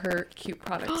all her cute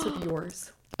products of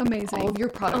yours. Amazing. All of your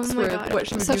products Oh my were God. what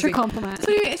she was Such a using. compliment.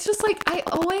 So anyway, it's just like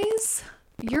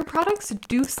your products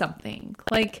do something.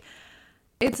 Like,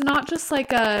 it's not just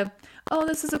like oh,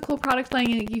 this is a cool product line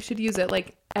and you should use it.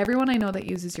 Like, everyone I know that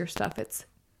uses your stuff, it's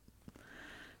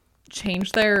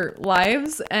changed their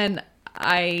lives, and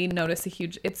I notice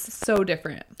it's so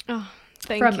different Oh,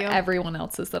 thank from you. everyone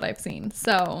else's that I've seen.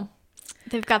 So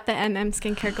They've got the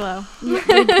skincare glow.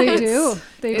 They do.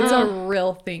 They it's do. a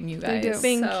real thing, you guys. do.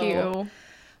 Thank So- you.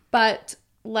 But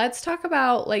let's talk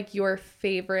about like your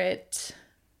favorite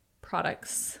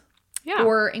products Yeah.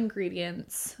 or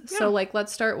ingredients. Yeah. So like,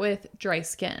 let's start with dry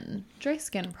skin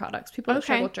products. People that Okay.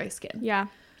 struggle with dry skin. Yeah.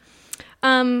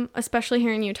 Especially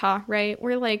here in Utah, right?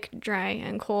 We're like dry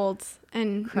and cold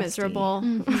and Crusty. miserable.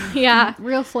 Yeah.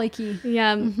 Real flaky.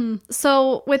 Yeah.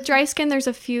 So with dry skin, there's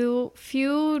a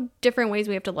few different ways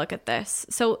we have to look at this.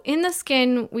 So in the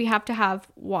skin, we have to have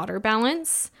water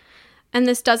balance, and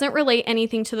this doesn't relate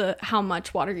anything to how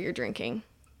much water you're drinking.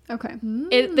 Okay.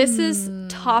 This is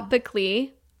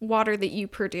topically water that you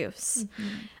produce.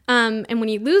 And when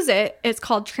you lose it, it's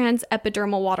called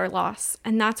transepidermal water loss.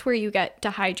 And that's where you get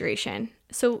dehydration.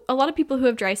 So a lot of people who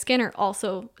have dry skin are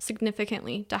also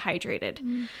significantly dehydrated.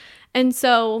 And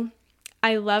so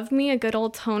I love me a good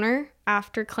old toner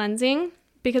after cleansing,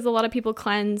 because a lot of people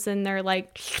cleanse and they're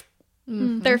like,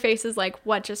 their face is like,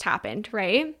 what just happened,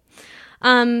 right?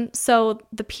 So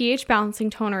the pH balancing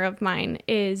toner of mine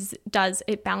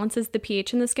it balances the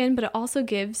pH in the skin, but it also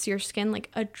gives your skin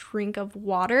like a drink of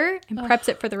water and preps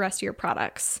it for the rest of your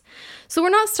products. So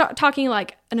we're not talking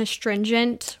like an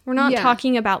astringent. We're not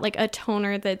talking about like a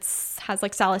toner has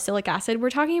like salicylic acid.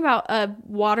 We're talking about a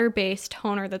water-based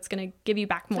toner that's going to give you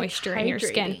back moisture in your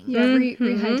skin. Yeah,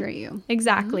 rehydrate you.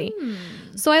 Exactly.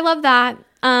 So I love that.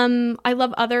 I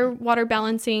love other water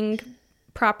balancing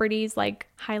properties like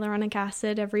hyaluronic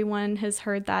acid. Everyone has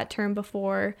heard that term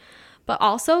before, but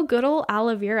also good old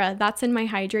aloe vera. That's in my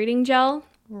hydrating gel.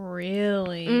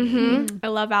 Really? I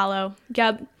love aloe.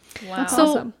 Yep. Wow. That's So,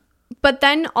 awesome. but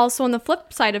then also on the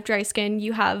flip side of dry skin,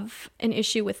 you have an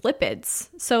issue with lipids.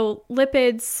 So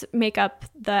lipids make up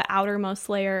the outermost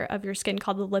layer of your skin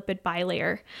called the lipid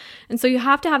bilayer. And so you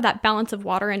have to have that balance of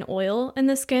water and oil in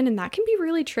the skin, and that can be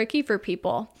really tricky for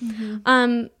people.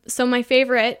 So my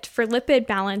favorite for lipid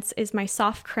balance is my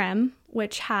soft creme,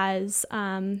 which has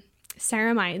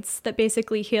ceramides that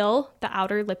basically heal the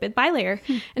outer lipid bilayer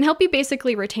and help you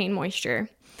basically retain moisture.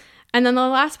 And then the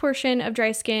last portion of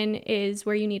dry skin is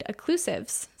where you need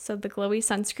occlusives. So the glowy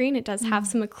sunscreen, it does have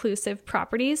some occlusive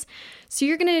properties. So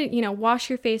you're going to, wash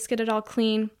your face, get it all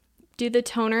clean, do the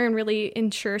toner and really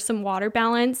ensure some water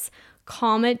balance,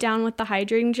 calm it down with the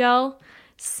hydrating gel,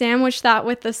 sandwich that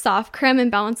with the soft creme and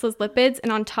balance those lipids.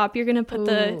 And on top, you're going to put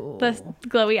the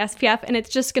glowy SPF, and it's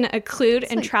just going to occlude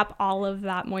and trap all of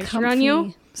that moisture on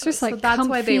you. It's just like so that's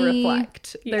why they comfy.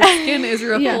 reflect. Their skin is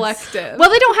reflective. Well,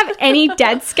 they don't have any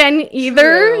dead skin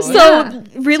either. True. So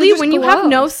really, just when you have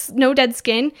glows. no dead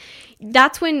skin,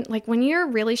 that's when, like, when you're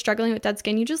really struggling with dead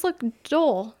skin, you just look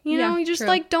dull. You know, you just true.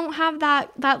 like don't have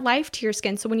that life to your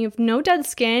skin. So when you have no dead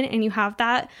skin and you have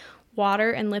that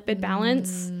water and lipid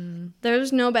balance,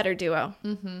 there's no better duo.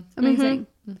 Amazing.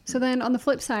 So then on the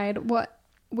flip side, what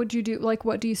would you do? Like,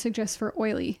 what do you suggest for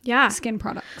oily skin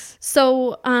products?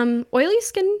 So oily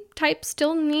skin types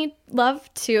still need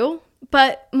love too,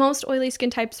 but most oily skin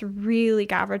types really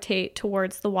gravitate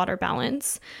towards the water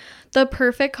balance. The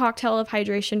perfect cocktail of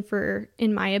hydration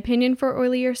in my opinion, for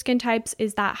oilier skin types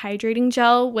is that hydrating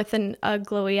gel with a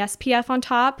glowy SPF on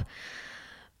top.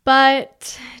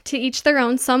 But to each their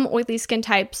own. Some oily skin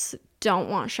types don't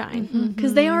want shine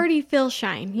because they already feel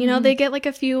shine. They get like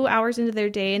a few hours into their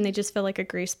day and they just feel like a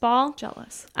grease ball.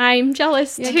 Jealous. I'm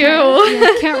jealous too.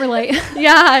 Can't relate.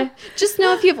 Yeah. Just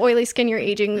know if you have oily skin, you're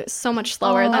aging so much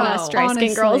slower than us dry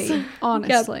skin girls.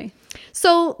 Honestly.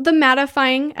 So the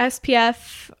mattifying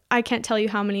SPF, I can't tell you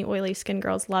how many oily skin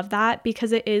girls love that,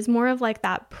 because it is more of like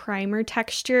that primer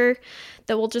texture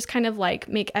that will just kind of like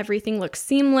make everything look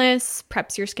seamless,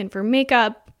 preps your skin for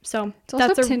makeup. So It's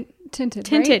also tinted,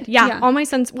 tinted. right? Yeah. All my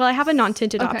sons, well, I have a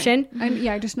non-tinted option.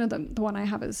 I just know the one I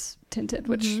have is tinted,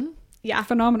 which Yeah.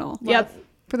 phenomenal. Yep.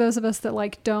 For those of us that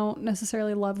like don't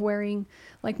necessarily love wearing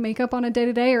like makeup on a day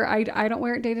to day, or I don't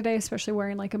wear it day to day, especially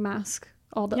wearing like a mask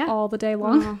all the day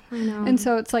long. Oh, I know. And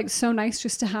so it's like so nice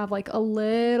just to have like a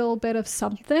little bit of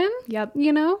something, Yep.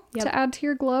 to add to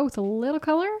your glow with a little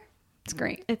color. It's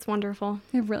great. It's wonderful.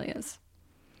 It really is.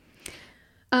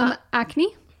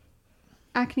 Acne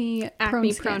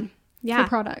prone skin Yeah. for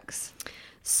products.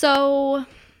 So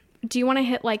do you want to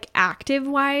hit like active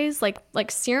wise, like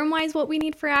serum wise, what we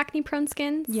need for acne prone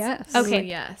skins? Yes. Okay. Ooh,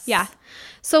 yes. Yeah.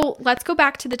 So let's go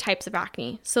back to the types of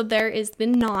acne. So there is the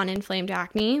non-inflamed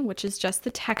acne, which is just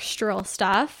the textural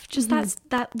stuff, just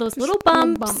those little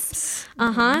bumps.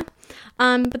 But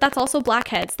that's also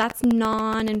blackheads. That's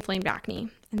non-inflamed acne.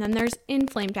 And then there's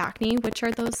inflamed acne, which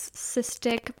are those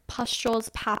cystic pustules,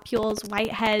 papules,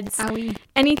 whiteheads. Owie.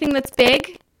 Anything that's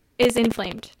big is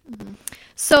inflamed.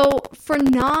 So for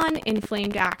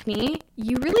non-inflamed acne,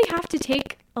 you really have to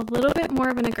take a little bit more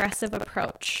of an aggressive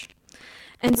approach.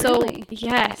 And Really? so,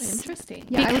 yes. Interesting.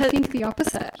 Yeah, I Because- would think the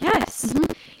opposite. Yes.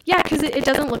 Yeah, because it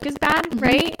doesn't look as bad,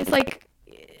 right? It's like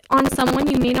on someone,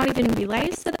 you may not even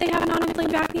realize that they have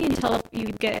non-inflamed acne until you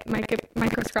get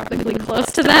microscopically close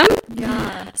to them.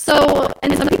 Yeah. So,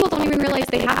 and some people don't even realize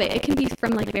they have it. It can be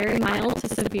from like very mild to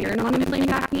severe non-inflamed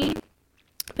acne.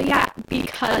 But yeah,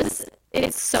 because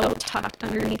it's so tucked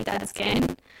underneath that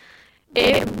skin,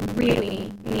 it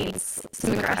really needs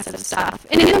some aggressive stuff.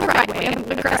 And in the right way.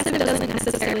 Aggressive doesn't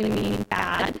necessarily mean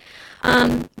bad.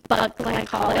 But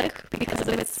glycolic, because of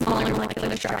its smaller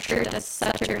molecular structure, does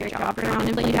such a great job for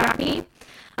non-inflamed acne.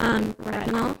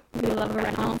 Retinol. We love a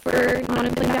retinol for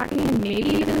non-inflamed acne, and maybe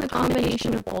even the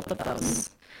combination of both of those.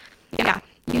 Yeah,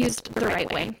 used the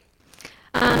right way.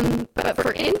 But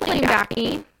for inflamed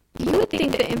acne, you would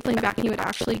think that inflamed acne would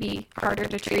actually be harder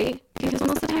to treat because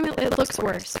most of the time it looks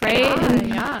worse, right? And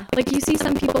Yeah. like you see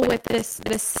some people with this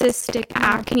cystic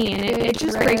acne, and it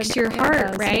just breaks your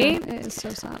heart, right? It is so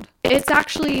sad. It's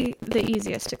actually the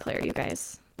easiest to clear, you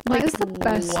guys. That is the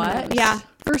best what? news. Yeah.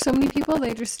 For so many people,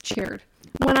 they just cheered.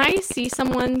 When I see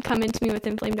someone come into me with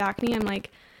inflamed acne, I'm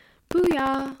like,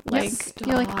 booyah. Like,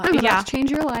 You're like, I'm about Yeah. to change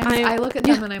your life. I look at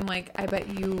them and I'm like, I bet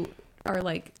you are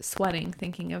like sweating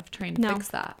thinking of trying to No. fix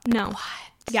that. no.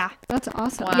 Yeah. That's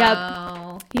awesome.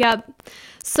 Wow. Yep.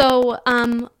 So,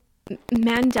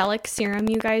 Mandelic serum,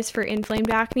 you guys, for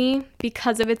inflamed acne,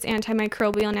 because of its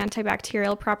antimicrobial and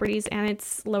antibacterial properties, and it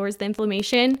lowers the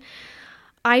inflammation.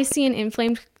 I see an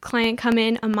inflamed client come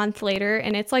in a month later,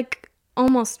 and it's like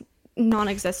almost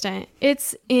non-existent.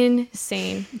 It's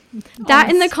insane. That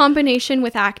in the combination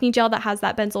with acne gel that has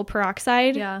that benzoyl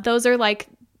peroxide, Yeah. those are like,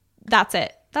 that's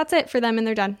it. That's it for them, and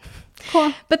they're done.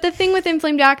 Cool. But the thing with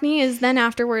inflamed acne is then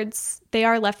afterwards they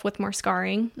are left with more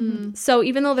scarring. So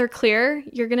even though they're clear,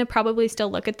 you're going to probably still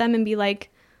look at them and be like,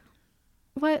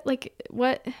 what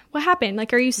happened?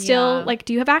 Like, are you still Yeah. like,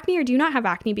 do you have acne or do you not have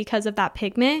acne because of that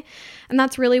pigment? And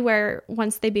that's really where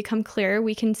once they become clear,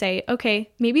 we can say, okay,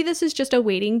 maybe this is just a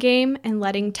waiting game and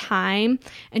letting time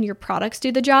and your products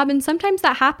do the job. And sometimes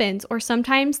that happens, or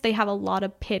sometimes they have a lot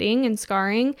of pitting and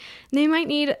scarring. And they might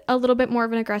need a little bit more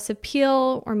of an aggressive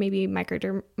peel or maybe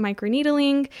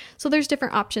microneedling. So there's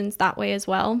different options that way as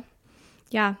well.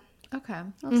 Yeah. Okay.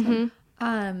 Awesome.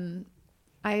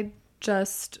 I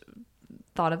just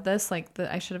thought of this, like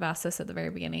I should have asked this at the very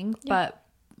beginning, but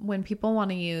when people want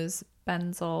to use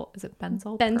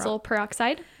benzoyl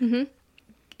Peroxide.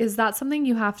 Is that something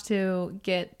you have to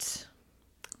get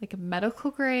like a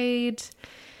medical grade?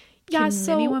 Yeah, Can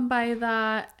so anyone buy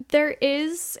that? there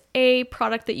is a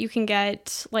product that you can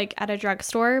get like at a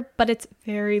drugstore, but it's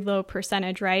very low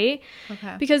percentage, right?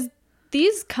 Okay. Because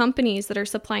these companies that are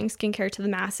supplying skincare to the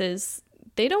masses,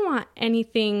 they don't want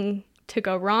anything to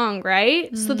go wrong,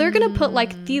 right? So they're going to put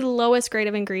like the lowest grade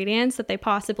of ingredients that they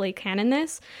possibly can in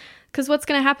this. Because what's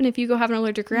going to happen if you go have an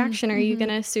allergic reaction? Are you going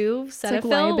to sue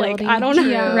Cetaphil? Like, liability. I don't know,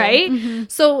 Yeah. right?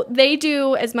 So they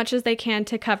do as much as they can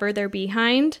to cover their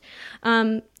behind.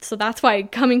 So that's why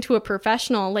coming to a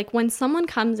professional, like when someone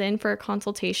comes in for a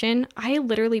consultation, I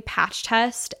literally patch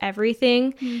test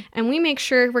everything and we make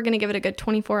sure we're going to give it a good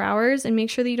 24 hours and make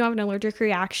sure that you don't have an allergic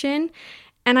reaction.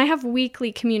 And I have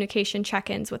weekly communication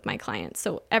check-ins with my clients.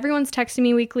 So everyone's texting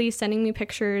me weekly, sending me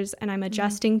pictures, and I'm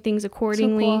adjusting things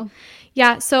accordingly. cool.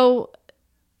 Yeah, so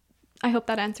I hope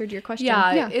that answered your question.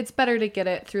 Yeah, it's better to get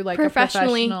it through like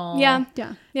Professionally. a professional. Yeah.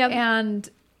 Yeah. Yep. And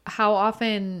how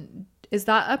often is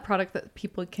that a product that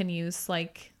people can use?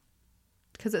 Like,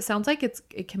 because it sounds like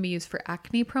it can be used for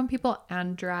acne prone people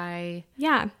and dry.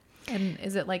 Yeah. And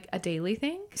is it like a daily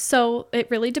thing? So it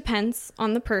really depends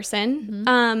on the person.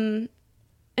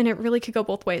 And it really could go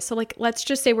both ways. So like, let's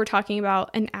just say we're talking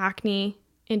about an acne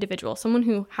individual, someone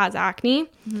who has acne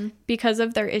because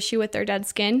of their issue with their dead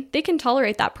skin. They can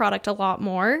tolerate that product a lot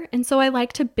more. And so I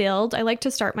like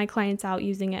to start my clients out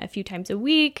using it a few times a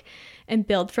week and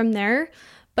build from there.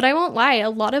 But I won't lie, a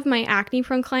lot of my acne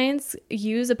prone clients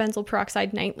use a benzoyl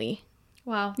peroxide nightly.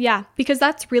 Wow. Yeah, because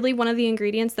that's really one of the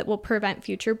ingredients that will prevent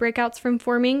future breakouts from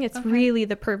forming. It's really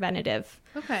the preventative.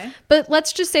 Okay. But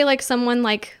let's just say like someone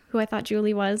like who I thought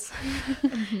Julie was,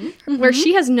 where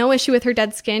she has no issue with her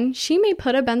dead skin. She may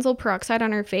put a benzoyl peroxide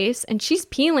on her face and she's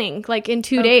peeling like in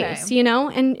 2 days, you know,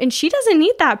 and she doesn't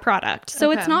need that product.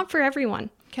 So it's Okay. not for everyone.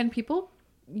 Can people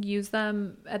use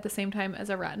them at the same time as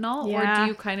a retinol? Or Yeah. do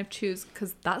you kind of choose?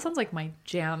 Because that sounds like my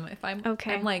jam. If I'm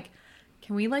like,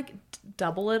 can we like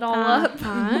double it all up?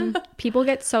 People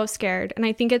get so scared. And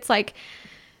I think it's like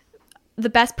the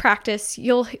best practice.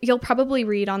 You'll probably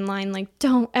read online, like,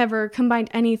 don't ever combine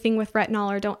anything with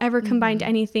retinol or don't ever combine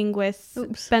anything with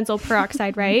benzoyl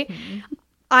peroxide, right?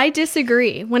 I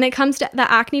disagree. When it comes to the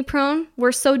acne prone,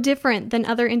 we're so different than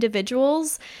other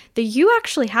individuals that you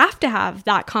actually have to have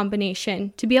that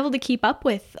combination to be able to keep up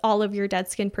with all of your dead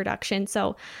skin production.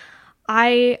 So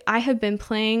I have been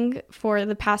playing for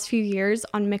the past few years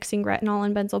on mixing retinol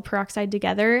and benzoyl peroxide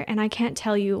together, and I can't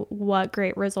tell you what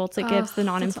great results it gives the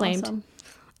non-inflamed. Awesome.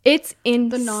 It's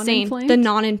insane. non-inflamed? The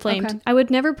non-inflamed. Okay. I would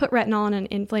never put retinol on an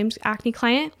inflamed acne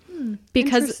client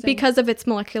Interesting. because of its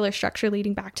molecular structure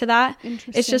leading back to that. It's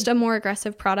just Interesting. a more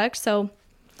aggressive product. So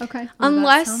Okay. That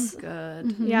unless sounds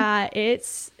good. yeah,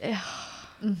 it's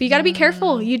But you got to be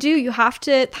careful. You have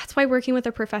to. That's why working with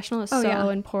a professional is so yeah.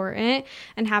 important,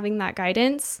 and having that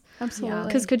guidance. Absolutely.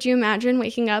 Because could you imagine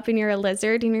waking up and you're a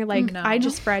lizard and you're like, No. I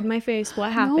just fried my face.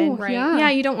 What happened? Right. Yeah,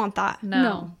 you don't want that.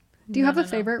 No. Do you have a no.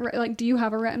 favorite? Like, do you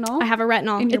have a retinol? I have a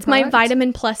retinol. In your It's my product?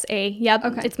 vitamin plus A. Yep.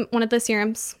 Okay. It's one of the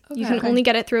serums. You can Okay. only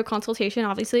get it through a consultation,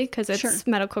 obviously, because it's Sure.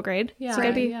 medical grade. Yeah. So you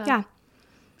gotta be, Right. yeah.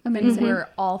 Amazing. We're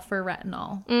all for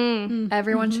retinol.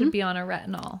 Everyone should be on a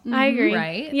retinol. I agree.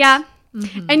 Right? Yeah.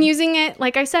 And using it,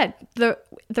 like I said, the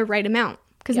right amount,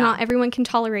 because Yeah. not everyone can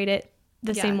tolerate it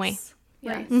the same way.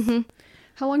 Yes.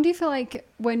 How long do you feel like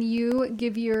when you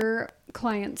give your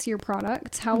clients your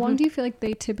products, how long do you feel like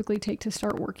they typically take to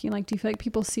start working? Like, do you feel like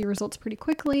people see results pretty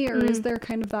quickly, or is there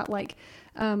kind of that like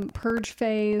purge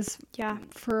phase Yeah.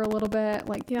 for a little bit?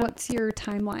 Like, Yeah. what's your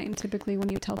timeline typically when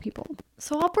you tell people?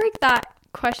 So I'll break that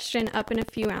question up in a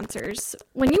few answers.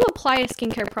 When you apply a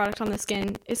skincare product on the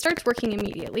skin, it starts working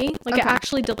immediately. Like it Okay.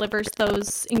 actually delivers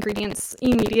those ingredients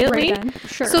immediately. Right then.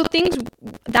 Sure. So things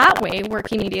that way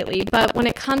work immediately. But when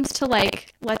it comes to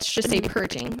like, let's just say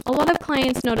purging, a lot of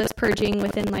clients notice purging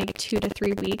within like 2 to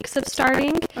 3 weeks of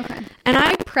starting. Okay. And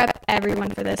I prep everyone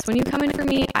for this. When you come in for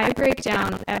me, I break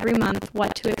down every month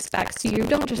what to expect. So you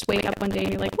don't just wake up one day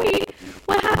and you're like, wait,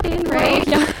 what happened? Right?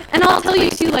 Yeah. And I'll tell you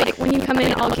too, like when you come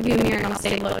in, I'll give you a mirror and I'll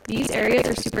say, look, these areas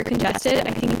are super congested.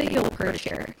 I think that you'll purge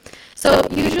here. So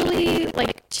usually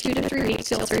like 2 to 3 weeks,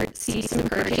 you'll start to see some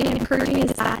purging. And purging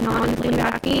is that non-inflamed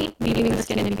acne leaving the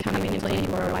skin and becoming inflamed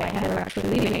or whitehead or actually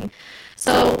leaving.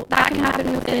 So that can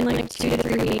happen within like 2 to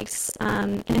 3 weeks.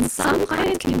 And some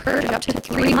clients can purge up to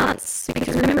 3 months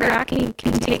because remember, acne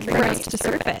can take 3 months to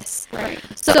surface. Right.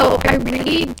 So I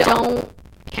really don't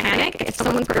panic if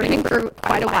someone's purging for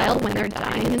quite a while when they're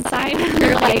dying inside.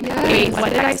 They're like, wait, what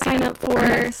did I sign up for?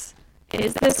 Yes.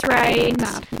 Is this right?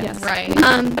 Mad. Yes. Right.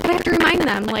 But I have to remind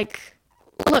them, like,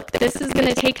 look, this is going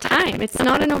to take time. It's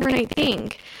not an overnight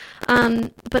thing.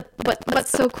 But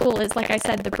what's so cool is, like I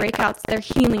said, the breakouts, they're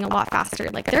healing a lot faster.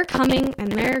 Like they're coming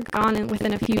and they're gone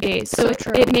within a few days. So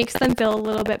true. it makes them feel a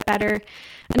little bit better.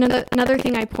 Another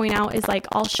thing I point out is like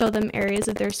I'll show them areas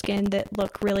of their skin that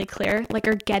look really clear, like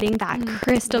are getting that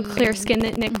crystal clear skin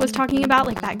that Nick was talking about,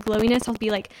 like that glowiness. I'll be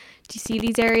like, do you see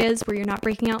these areas where you're not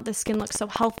breaking out? The skin looks so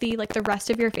healthy. Like the rest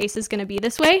of your face is going to be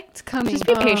this way. It's coming. Just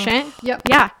be patient. Yep.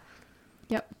 Yeah.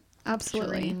 Yep.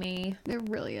 Absolutely. Dreamy. It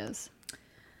really is.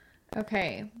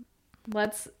 Okay.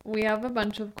 We have a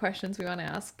bunch of questions we want to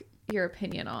ask your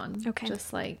opinion on. Okay.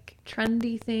 Just like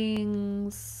trendy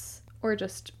things or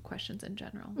just questions in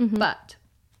general. Mm-hmm. But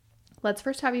let's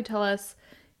first have you tell us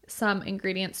some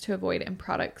ingredients to avoid in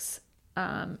products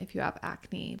if you have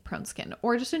acne prone skin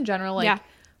or just in general. Like, Yeah.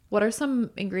 what are some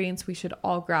ingredients we should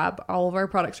all grab all of our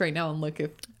products right now and look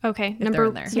if Okay. they're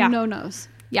in there? Yeah. No-nos.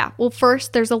 Yeah. Well,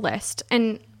 first there's a list,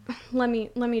 and let me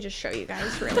just show you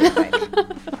guys really quick.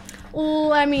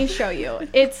 Let me show you.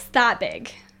 It's that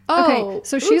big. Okay,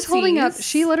 so she's holding up. oopsies.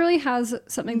 She literally has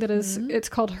something that is. It's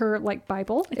called her like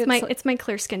Bible. It's my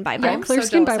clear skin Bible. yeah, I'm clear so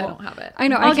skin jealous I Bible. don't have it. I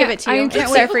know. I'll I give can't- it to you. I It's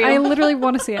can't there wait. for you. I literally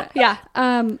want to see it. Yeah.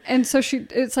 And so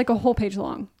it's like a whole page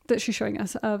long that she's showing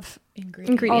us of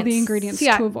Ingredients. all the ingredients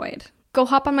Yeah. to avoid. Go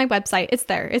hop on my website. It's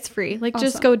there. It's free. Like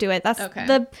just Awesome. go do it. That's Okay.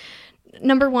 the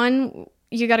number one.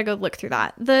 You got to go look through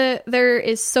that. There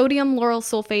is sodium lauryl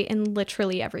sulfate in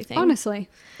literally everything. Honestly,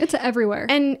 it's everywhere.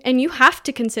 And you have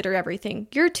to consider everything.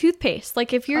 Your toothpaste,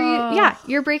 like if you're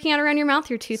you're breaking out around your mouth,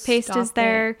 your toothpaste is Stop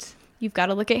there. it. You've got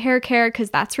to look at hair care because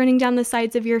that's running down the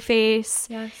sides of your face.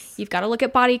 Yes. You've got to look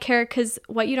at body care because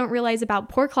what you don't realize about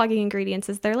pore clogging ingredients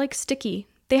is they're like sticky.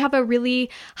 They have a really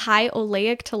high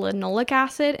oleic to linoleic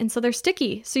acid, and so they're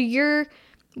sticky. So you're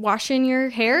washing your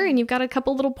hair and you've got a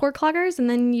couple little pore cloggers, and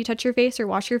then you touch your face or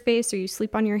wash your face or you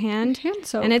sleep on your hand. Hand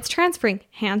soap. And it's transferring.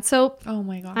 Hand soap. Oh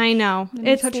my gosh. I know. And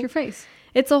you It's touch your face.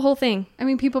 It's a whole thing. I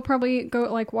mean, people probably go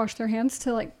like wash their hands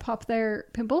to like pop their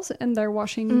pimples, and they're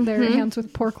washing their hands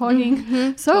with pore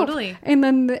clogging soap, Totally. and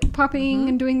then popping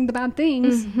and doing the bad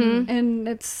things, and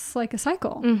it's like a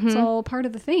cycle. It's all part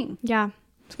of the thing. Yeah.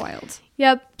 It's wild.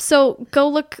 Yep. So go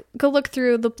look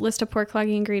through the list of pore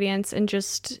clogging ingredients and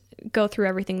just go through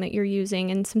everything that you're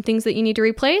using and some things that you need to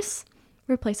replace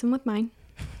them with mine.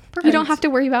 You don't have to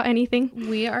worry about anything.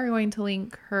 We are going to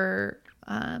link her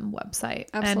website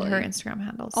Absolutely. and her Instagram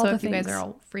handle. All So the if you guys things. are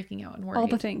all freaking out and worried, All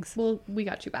the things. we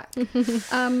got you back.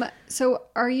 So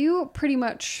are you pretty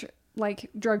much like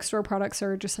drugstore products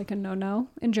are just like a no-no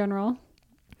in general?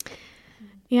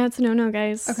 Yeah, it's a no-no,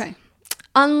 guys. Okay.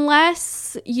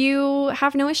 Unless you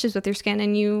have no issues with your skin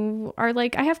and you are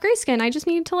like, I have gray skin. I just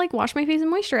need to like wash my face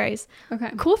and moisturize.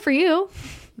 Okay. Cool for you.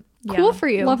 Yeah. Cool for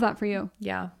you. Love that for you.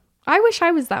 Yeah. I wish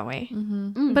I was that way.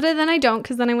 But then I don't,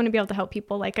 because then I wouldn't be able to help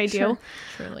people like I do. Sure.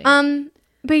 Truly.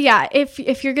 But yeah,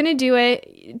 if you're gonna do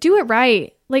it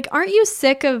right. Like, aren't you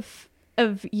sick of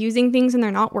using things and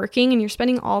they're not working, and you're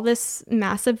spending all this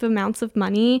massive amounts of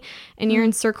money and you're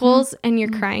in circles and you're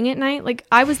crying at night? Like,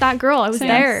 I was that girl. I was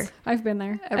there. I've been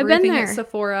there. Everything there. at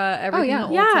Sephora, everything at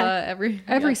Ulta, Yeah.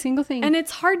 Every single thing. And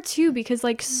it's hard too, because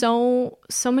like so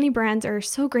many brands are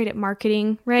so great at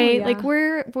marketing, right? yeah. Like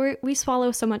we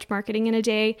swallow so much marketing in a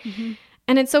day.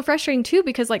 And it's so frustrating too,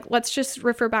 because like, let's just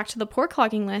refer back to the pore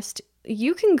clogging list.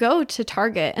 You can go to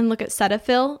Target and look at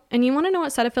Cetaphil, and you want to know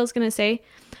what Cetaphil is going to say?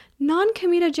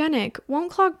 Non-comedogenic,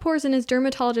 won't clog pores, and is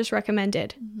dermatologist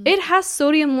recommended. It has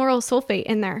sodium lauryl sulfate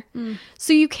in there.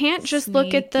 So you can't just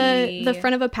look at the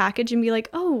front of a package and be like,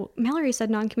 oh, Mallory said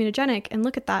non-comedogenic, and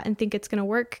look at that and think it's going to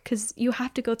work, because you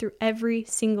have to go through every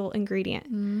single ingredient.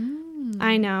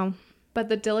 I know. But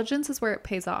the diligence is where it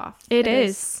pays off. It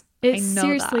is. It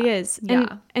seriously is.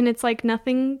 Yeah. And it's like,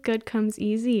 nothing good comes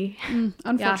easy.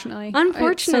 Unfortunately.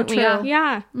 Unfortunately. It's so true.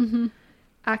 Yeah.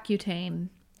 Accutane.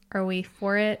 Are we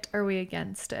for it? Or are we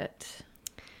against it?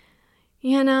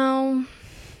 You know,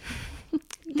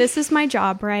 this is my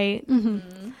job, right?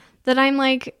 That I'm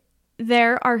like,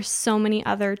 there are so many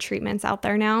other treatments out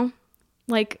there now.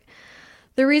 Like,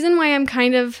 the reason why I'm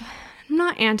kind of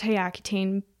not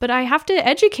anti-Accutane, but I have to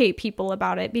educate people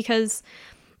about it, because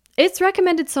it's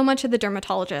recommended so much at the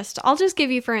dermatologist. I'll just give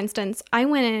you, for instance, I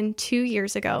went in 2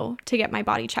 years ago to get my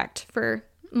body checked for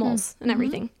moles and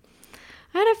everything.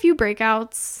 I had a few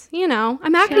breakouts, you know,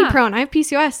 I'm acne prone. I have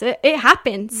PCOS. It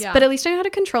happens, but at least I know how to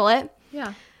control it.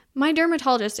 Yeah. My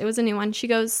dermatologist, it was a new one. She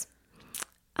goes,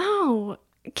 oh,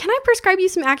 can I prescribe you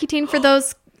some Accutane for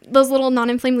those little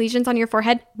non-inflamed lesions on your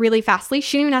forehead really fastly?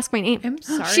 She didn't even ask my name. I'm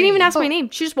sorry. She didn't even ask my name.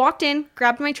 She just walked in,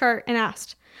 grabbed my chart, and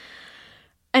asked.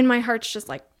 And my heart's just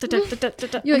like,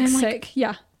 You're like sick.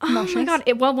 Yeah. oh my God.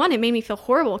 It made me feel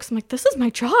horrible, because I'm like, this is my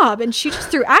job. And she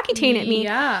just threw Accutane at me.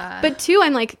 Yeah. But two,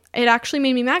 I'm like, it actually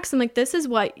made me mad, because I'm like, this is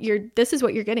what you're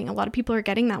getting. A lot of people are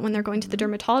getting that when they're going to the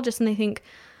dermatologist, and they think,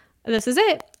 this is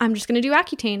it. I'm just going to do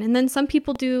Accutane. And then some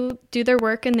people do their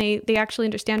work, and they actually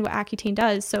understand what Accutane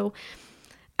does. So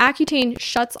Accutane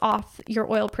shuts off your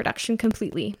oil production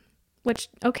completely, which,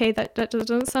 okay, that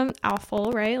doesn't sound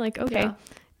awful, right? Like, okay. Yeah.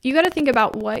 You got to think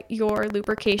about what your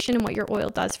lubrication and what your oil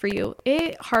does for you.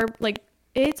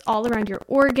 It's all around your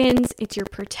organs. It's your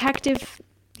protective.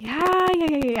 Yeah.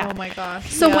 Oh my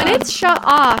gosh. So when it's shut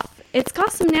off, it's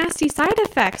got some nasty side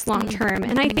effects long term.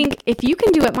 And I think if you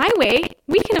can do it my way,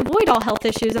 we can avoid all health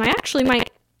issues. And I actually might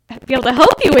be able to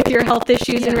help you with your health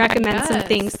issues and recommend some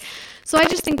things. So I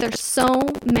just think there's so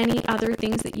many other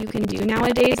things that you can do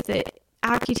nowadays that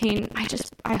Accutane,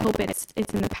 I hope it's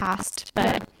in the past.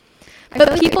 But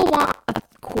people want a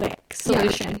quick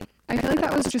solution. I feel like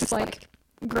that was just like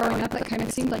growing up, that kind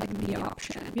of seemed like the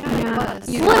option. Yeah. It was.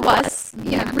 Well, it was.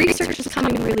 Yeah. Research is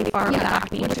coming really far with Yeah,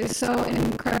 acne. which is so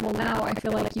incredible now. I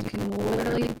feel like you can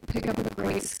literally pick up a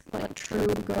great, like, true,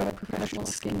 good professional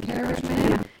skincare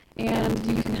regimen, and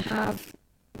you can have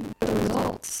the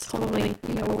results totally,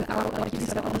 you know, without, like you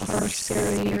said, all the harsh,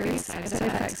 scary side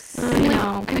effects. I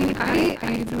know. I mean,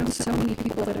 I've known so many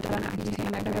people that have done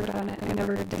Accutane. I've never done it. I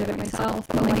never did it myself,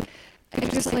 but like, it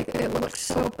just like it looks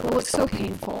so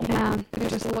painful. Yeah. It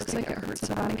just looks like it hurts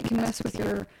so bad. It can mess with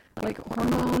your like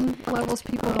hormone levels.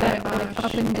 People get like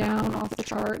up and down off the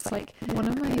charts. Like,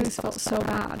 I just felt so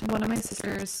bad. One of my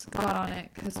sisters got on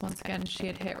it because once again she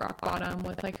had hit rock bottom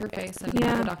with like her face, and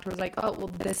Yeah. the doctor was like, oh well,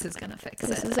 this is gonna fix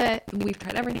This it. is it. We've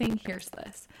tried everything, here's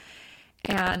this.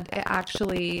 And it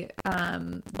actually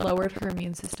lowered her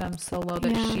immune system so low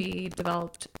that Yeah. she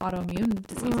developed autoimmune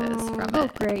diseases from Oh,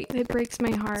 it. great. It breaks my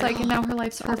heart. It's like, and now her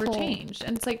life's forever awful. changed.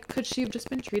 And it's like, could she have just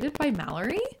been treated by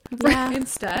Mallory Yeah.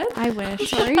 instead? I wish.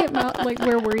 Sorry, like,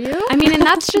 where were you? I mean, and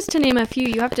that's just to name a few.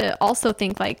 You have to also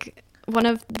think like one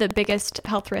of the biggest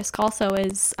health risks also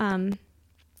is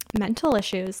mental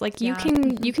issues. Like you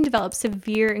can develop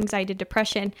severe anxiety,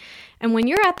 depression, and when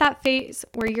you're at that phase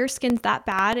where your skin's that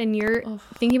bad and you're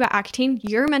thinking about Accutane,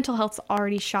 your mental health's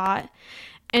already shot.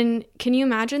 And can you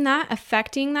imagine that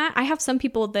affecting that? I have some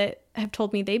people that have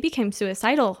told me they became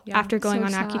suicidal after going so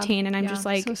on sad. Accutane, and I'm just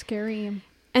like, so scary.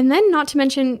 and then not to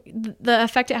mention the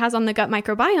effect it has on the gut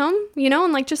microbiome, you know,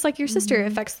 and like just like your sister,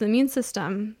 it affects the immune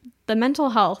system, the mental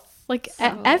health, like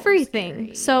everything.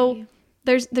 scary. So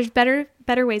there's better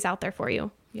ways out there for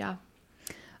you. Yeah.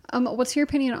 What's your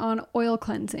opinion on oil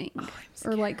cleansing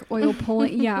or like oil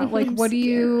pulling? Yeah, like what do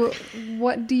you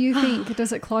think?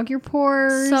 Does it clog your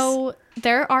pores? So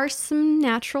there are some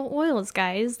natural oils,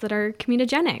 guys, that are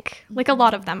comedogenic. Like a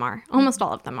lot of them are. Almost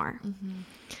all of them are.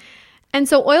 And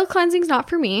so oil cleansing's not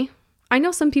for me. I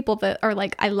know some people that are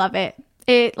like, I love it.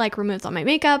 It like removes all my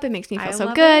makeup. It makes me feel so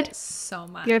love good. it so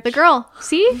much. You're the girl.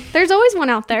 See? There's always one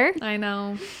out there. I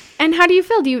know. And how do you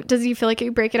feel? Does you feel like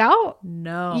you break it out?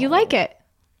 No. You like it?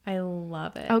 I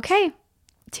love it. Okay.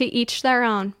 To each their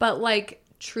own. But like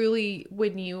truly,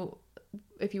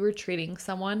 if you were treating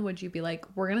someone, would you be like,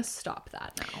 we're going to stop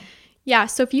that now? Yeah.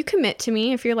 So if you commit to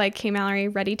me, if you're like, hey, Mallory,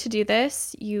 ready to do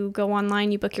this, you go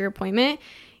online, you book your appointment,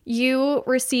 you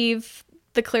receive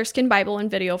the Clear Skin Bible in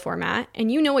video format,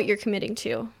 and you know what you're committing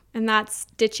to. And that's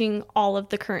ditching all of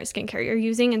the current skincare you're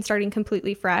using and starting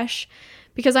completely fresh,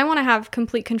 because I want to have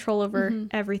complete control over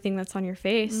everything that's on your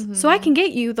face. So I can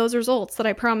get you those results that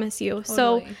I promise you.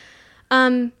 Totally.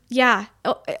 So yeah,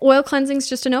 oil cleansing is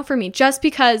just a no for me, just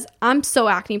because I'm so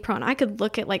acne prone. I could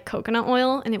look at like coconut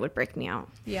oil and it would break me out.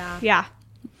 Yeah. Yeah.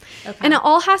 Okay. And it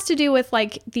all has to do with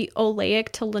like the oleic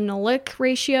to linoleic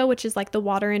ratio, which is like the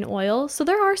water and oil. So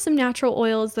there are some natural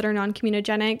oils that are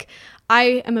non-comedogenic.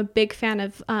 I am a big fan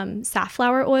of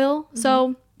safflower oil.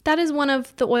 So that is one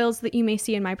of the oils that you may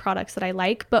see in my products that I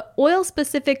like. But oil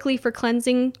specifically for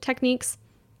cleansing techniques,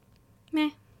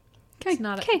 meh.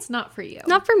 It's not for you.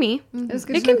 Not for me. It's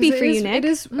good It to can know, be 'cause for you, is- Nick. It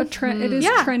is a trend. It is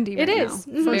Yeah, trendy it right is.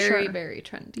 now. For very, sure. very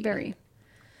trendy. Very.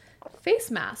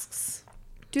 Face masks.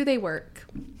 Do they work?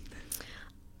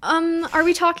 Are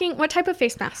we talking, what type of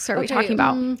face masks are we Okay, talking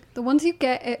about? The ones you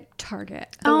get at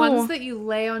Target. The Oh. ones that you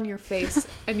lay on your face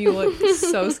and you look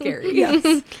so scary. Yes.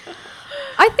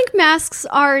 I think masks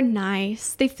are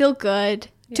nice. They feel good.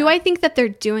 Do Yeah. I think that they're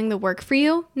doing the work for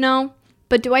you? No.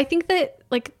 But do I think that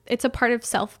like it's a part of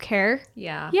self-care?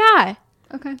 Yeah. Yeah.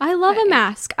 Okay. I love Okay. a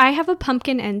mask. I have a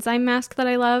pumpkin enzyme mask that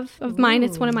I love of mine.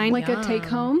 It's one of mine. Like a Yum. take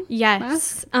home. Yes.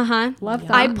 mask? Uh-huh. Love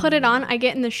that. I put it on. I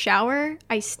get in the shower.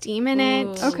 I steam in it.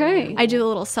 Ooh. Okay. I do a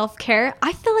little self-care.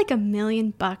 I feel like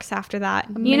 $1,000,000 after that.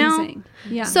 You know? Amazing.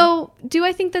 Yeah. So, do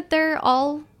I think that they're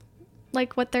all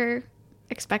like what they're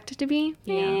expected to be?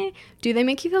 Yeah. Do they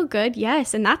make you feel good?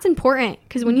 Yes, and that's important,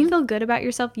 because when you feel good about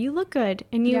yourself, you look good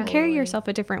and you Yeah. carry Totally. yourself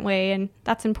a different way, and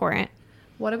that's important.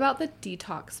 What about the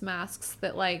detox masks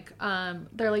that like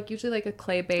they're like usually like a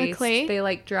clay base. clay? They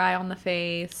like dry on the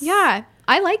face. Yeah,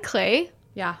 I like clay.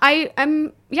 Yeah.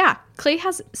 Clay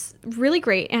has really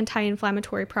great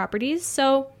anti-inflammatory properties.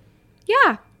 So,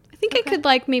 yeah, I think it could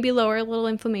like maybe lower a little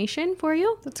inflammation for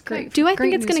you. That's great. Do I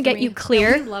Great think it's news going to for get you me.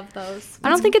 clear? I love those. I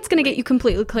don't think it's going to get you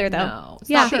completely clear though. No.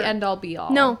 It's Yeah. not the end all be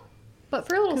all. No. But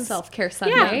for a little self-care Yeah.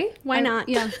 Sunday. Why not?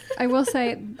 Yeah, I will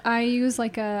say I use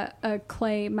like a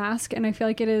clay mask, and I feel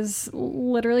like it is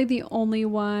literally the only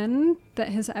one that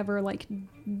has ever like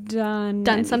done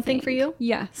something anything. for you?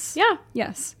 Yes. Yeah.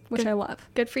 Yes, which Good. I love.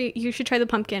 Good for you. You should try the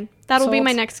pumpkin. That'll be Sold.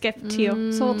 my next gift to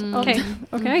you. Sold. Okay.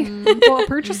 Okay. Well, I'll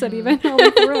purchase it even. I'll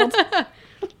be thrilled.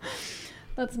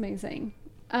 That's amazing.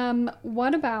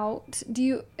 What about,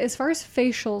 as far as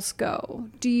facials go,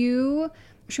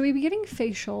 should we be getting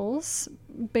facials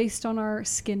based on our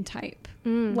skin type?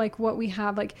 Like what we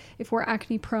have, like if we're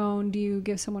acne prone, do you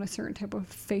give someone a certain type of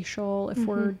facial? If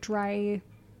we're dry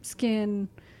skin,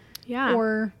 Yeah.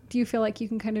 or do you feel like you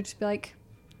can kind of just be like,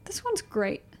 this one's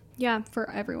great Yeah. for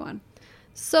everyone?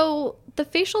 So the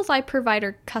facials I provide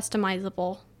are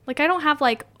customizable. Like I don't have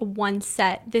like one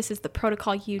set. This is the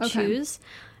protocol you Okay. choose.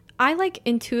 I like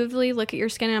intuitively look at your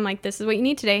skin and I'm like, this is what you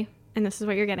need today. And this is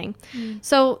what you're getting.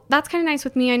 So that's kind of nice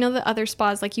with me. I know that other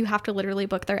spas, like you have to literally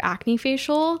book their acne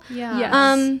facial. Yeah.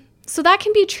 Yes. So that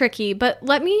can be tricky, but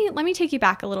let me take you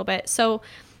back a little bit. So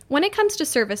when it comes to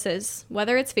services,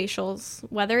 whether it's facials,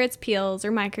 whether it's peels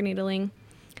or microneedling,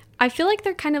 I feel like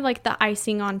they're kind of like the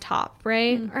icing on top,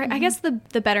 right? Or I guess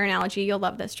the better analogy, you'll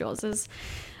love this, Jules, is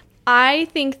I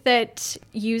think that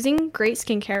using great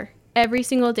skincare every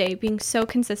single day, being so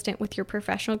consistent with your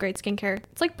professional grade skincare,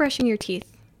 it's like brushing your teeth,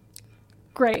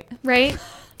 Great. right?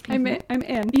 I'm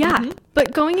in. Yeah.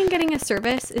 But going and getting a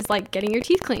service is like getting your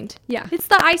teeth cleaned. Yeah. It's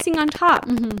the icing on top.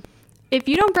 If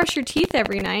you don't brush your teeth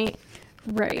every night,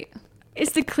 Right.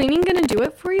 is the cleaning going to do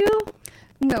it for you?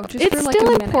 No, just It's for like still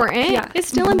a minute. important. Yeah. It's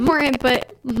still important,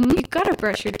 but you got to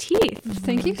brush your teeth.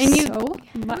 Thank you And you- so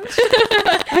much.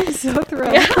 I'm so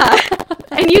thrilled. Yeah.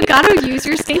 And you got to use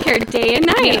your skincare day and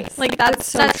night. Yes, Like that's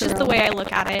so just the true. way I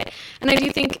look at it. And I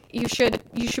do think you should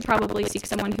probably seek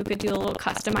someone who could do a little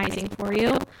customizing for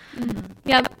you.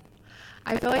 Yep.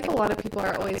 I feel like a lot of people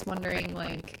are always wondering,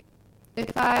 like,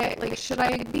 should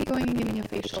I be going and getting a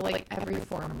facial, like, every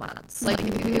 4 months? Like,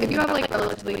 if you have, like,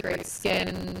 relatively great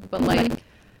skin, but, like,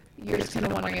 you're just kind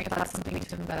of wondering if that's something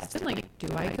to invest in, like, do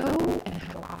I go and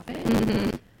how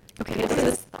often? Okay, this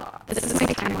is my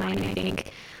timeline, I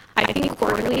think. I think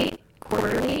quarterly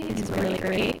is really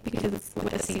great because it's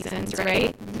with the seasons,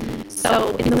 right? So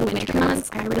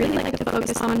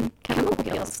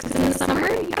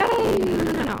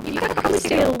probably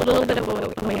stay a little bit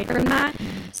away from that.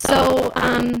 So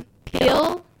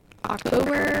peel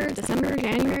October, December,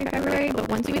 January, February, but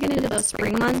once we get into those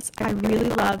spring months, I really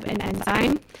love an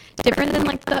enzyme. Different than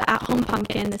like the at-home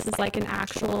pumpkin, this is like an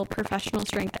actual professional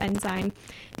strength enzyme,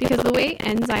 because the way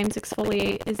enzymes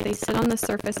exfoliate is they sit on the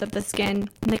surface of the skin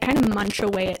and they kind of munch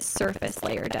away at surface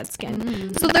layer dead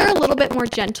skin. So they're a little bit more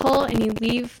gentle and you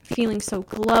leave feeling so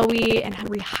glowy and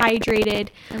rehydrated.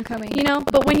 I'm coming. You know,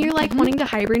 but when you're like wanting to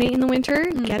hibernate in the winter,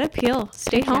 get a peel,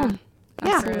 stay home.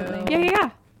 Absolutely. Yeah.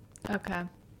 Okay.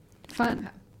 Fun.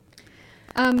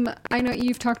 I know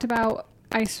you've talked about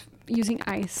using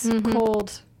ice,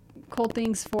 cold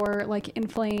things for like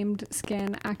inflamed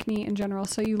skin, acne in general.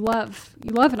 So you love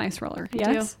an ice roller.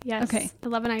 Yes. Yes. Okay. I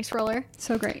love an ice roller.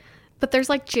 So great. But there's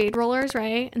like jade rollers,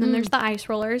 right? And then there's the ice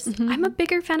rollers. I'm a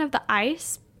bigger fan of the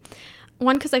ice.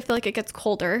 One, because I feel like it gets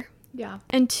colder. Yeah.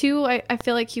 And two, I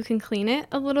feel like you can clean it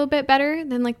a little bit better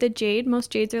than like the jade.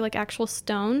 Most jades are like actual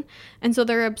stone. And so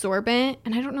they're absorbent.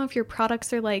 And I don't know if your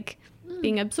products are like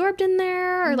being absorbed in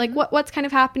there or like what's kind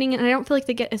of happening. And I don't feel like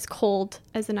they get as cold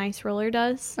as an ice roller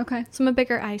does. Okay. So I'm a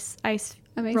bigger ice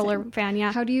Amazing. roller fan.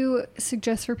 Yeah. How do you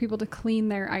suggest for people to clean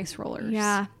their ice rollers?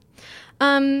 Yeah.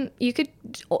 You could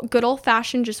good old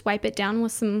fashioned just wipe it down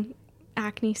with some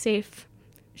acne safe.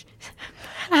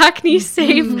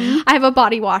 I have a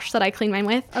body wash that I clean mine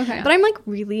with. Okay. But I'm like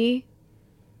really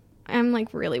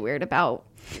weird about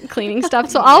cleaning stuff.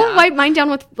 So I'll wipe mine down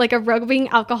with like a rubbing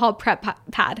alcohol prep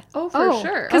pad. Oh, for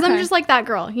sure. Because I'm Okay. just like that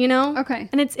girl, you know? Okay.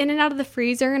 And it's in and out of the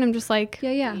freezer and I'm just like,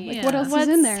 Yeah. Like Yeah. what else what's is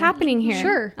in there? happening here?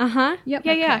 Sure. Uh-huh. Yep.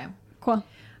 Yeah. Okay. Cool.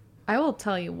 I will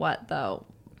tell you what, though.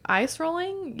 Ice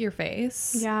rolling your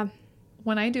face. Yeah.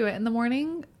 When I do it in the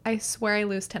morning, I swear I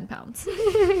lose 10 pounds.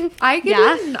 I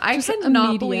Just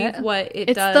cannot believe immediate. what it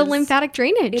It's does. the lymphatic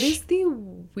drainage. It is the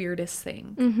weirdest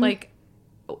thing. Like,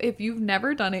 if you've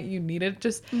never done it, you need it.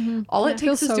 Just all it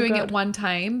feels takes is so doing good. it one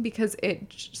time, because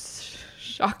it's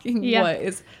shocking Yeah. what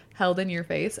is held in your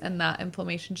face, and that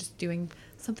inflammation, just doing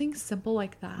something simple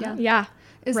like that. Yeah.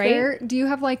 Yeah. Do you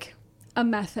have like a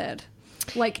method?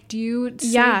 Like, do you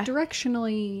say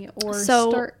directionally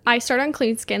or I start on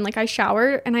clean skin. Like I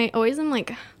shower and I always am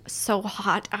like so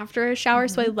hot after a shower.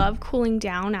 So I love cooling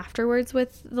down afterwards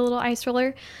with the little ice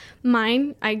roller.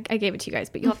 Mine, I gave it to you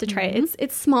guys, but you'll have to try it.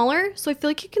 It's smaller. So I feel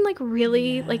like you can like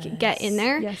really like get in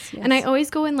there. Yes. And I always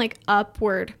go in like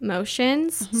upward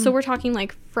motions. So we're talking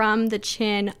like from the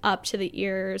chin up to the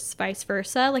ears, vice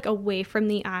versa, like away from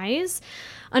the eyes.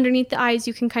 Underneath the eyes,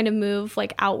 you can kind of move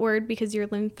like outward because your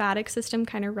lymphatic system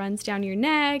kind of runs down your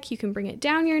neck. You can bring it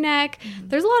down your neck.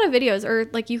 There's a lot of videos, or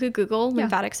like you could Google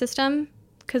lymphatic system,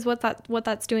 because what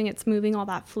that's doing, it's moving all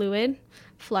that fluid,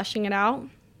 flushing it out.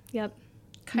 Yep.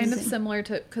 Kind of similar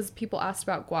to, because people asked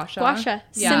about gua sha. Gua sha.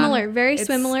 Similar, very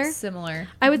similar. Similar.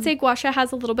 I would say gua sha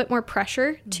has a little bit more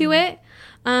pressure to it.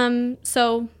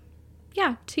 So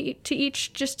yeah, to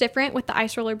each just different, with the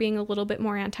ice roller being a little bit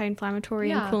more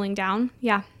anti-inflammatory and cooling down.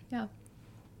 Yeah. Yeah.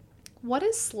 What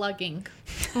is slugging?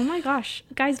 Oh my gosh,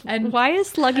 guys, And- why is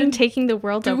slugging taking the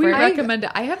world Do over? we recommend it?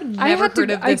 I have never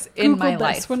heard of this in my Googled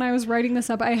life. this when I was writing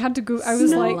this up. I had to go. I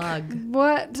was like, Slug.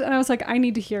 what? And I was like, I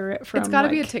need to hear it from. It's got to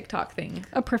be a like, TikTok thing.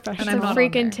 a professional. And I'm the not on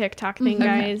freaking there. TikTok thing,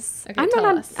 guys. Okay, I'm not tell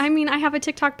on. us. I mean, I have a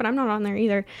TikTok, but I'm not on there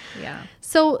either. Yeah.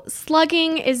 So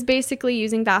slugging is basically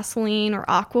using Vaseline or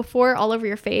Aquaphor all over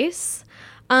your face.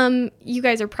 You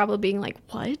guys are probably being like,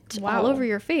 what? Wow. All over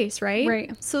your face, right?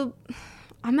 Right. So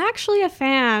I'm actually a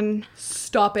fan.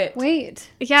 Stop it. Wait.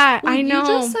 Yeah, Well, I know. You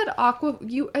just said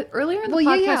earlier in the Well,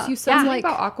 yeah, podcast, yeah. you said Yeah. something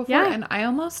about Aquaphor, Yeah. and I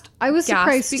almost I was gasped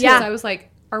surprised, because yeah. I was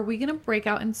like, are we going to break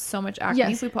out in so much acne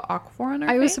Yes. if we put Aquaphor on our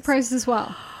I face? was surprised as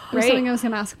well. It was Right. something I was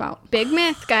going to ask about. Big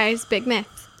myth, guys. Big myth.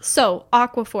 So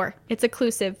Aquaphor, it's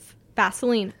occlusive.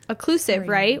 Vaseline, occlusive,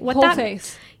 right? Whole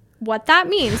face. What that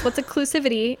means, what's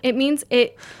occlusivity? It means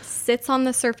it sits on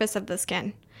the surface of the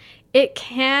skin. It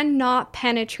cannot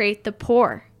penetrate the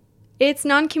pore. It's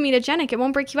non-comedogenic. It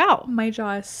won't break you out. My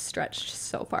jaw is stretched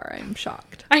so far. I'm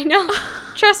shocked. I know.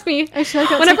 Trust me. I feel like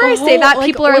that's Whenever like a I say whole, that, like,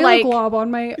 people are oil like, glob on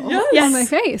my Yes. on my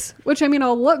face, which I mean,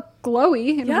 I'll look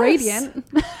glowy and Yes. radiant,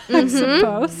 I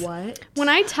suppose. What? when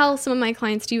I tell some of my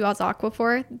clients to use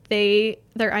Aquaphor,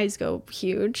 their eyes go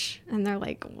huge and they're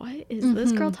like, what is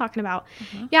this girl talking about?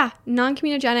 Yeah,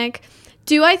 non-comedogenic.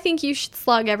 Do I think you should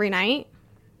slug every night?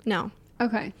 No.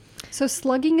 Okay, so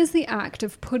slugging is the act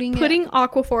of putting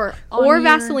Aquaphor on or your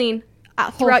Vaseline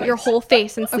throughout your face. whole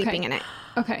face and sleeping in it.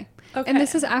 Okay. Okay. And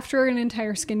this is after an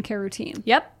entire skincare routine.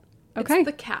 Yep. Okay. It's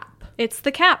the cap. It's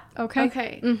the cap. Okay.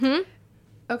 Okay. Mm-hmm.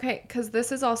 Okay, because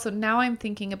this is also, now I'm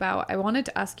thinking about, I wanted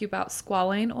to ask you about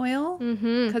squalane oil,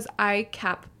 because I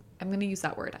cap I'm going to use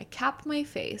that word. I capped my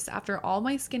face after all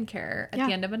my skincare at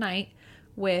the end of a night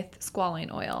with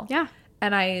squalane oil. Yeah.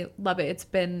 And I love it.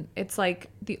 It's like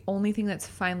the only thing that's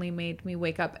finally made me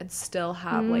wake up and still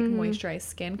have like moisturized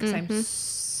skin because I'm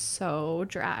so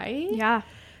dry. Yeah.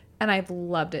 And I've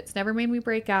loved it. It's never made me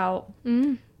break out.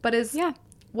 But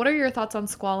what are your thoughts on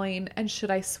squalane, and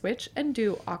should I switch and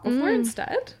do Aquaphor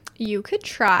instead? You could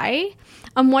try.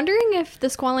 I'm wondering if the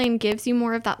squalane gives you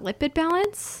more of that lipid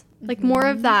balance, like more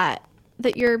of that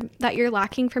you're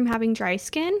lacking from having dry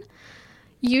skin.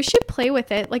 You should play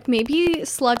with it. Like maybe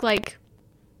slug like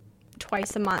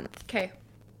twice a month. Okay.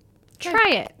 Try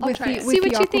it. I'll try it. See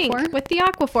With what the you Aquaphor? think with the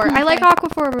Aquaphor. I like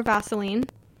Aquaphor over Vaseline.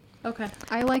 Okay.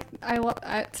 I love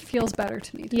it. Feels better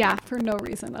to me. Yeah. For no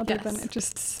reason other than it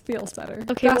just feels better.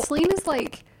 Okay, well- Vaseline is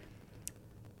like,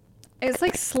 it's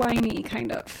like slimy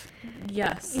kind of.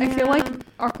 Yes. I feel like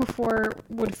Aquaphor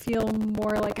would feel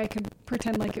more like I could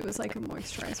pretend like it was like a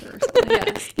moisturizer or something.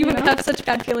 Yes. You wouldn't have such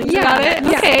bad feelings Yeah. about it.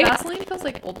 Yeah. Okay. Vaseline feels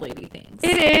like old lady things.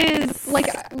 It is. Like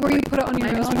where you put it on your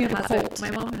My nose mom when you have a has cold. it.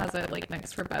 My mom has it like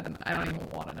next to her bed, and I don't even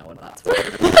want to know what that's for.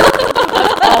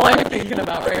 That's all I'm thinking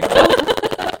about right now.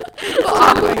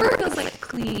 Aquaphor feels like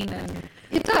clean and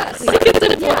It does.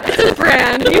 It's a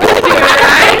brand. You can do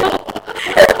it,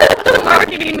 right?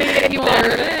 Marketing made it. You want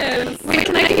there it is. Wait,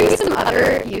 can I give you some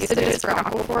other usages for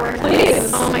Aquaphor?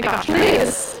 Please. Oh my gosh.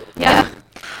 Please. Yeah.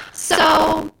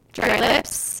 So, dry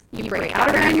lips, you break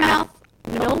out around your mouth.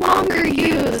 No longer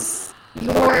use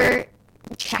your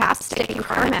chapstick and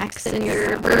Carmex and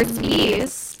your Burt's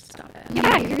Bees. Stop it.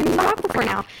 Yeah, you're going to use Aquaphor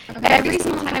now. Every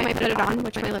single time I put it on,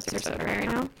 which my lips are so dry right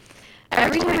now,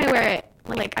 every time I wear it,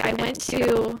 like I went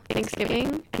to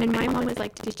Thanksgiving and my mom was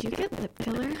like, "Did you get lip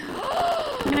filler?"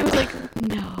 And I was like,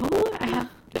 "No, I have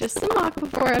just some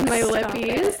Aquaphor on my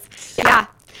lippies." Yeah.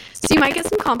 So you might get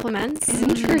some compliments.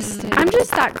 Interesting. I'm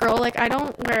just that girl. Like I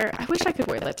wish I could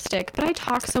wear lipstick, but I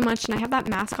talk so much and I have that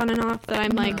mask on and off that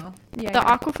I'm like, Yeah, the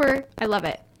yeah. Aquaphor, I love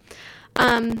it.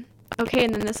 Okay,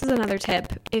 and then this is another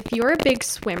tip. If you're a big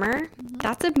swimmer,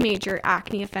 that's a major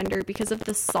acne offender because of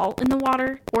the salt in the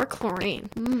water or chlorine.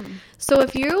 So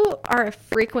if you are a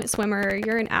frequent swimmer,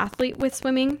 you're an athlete with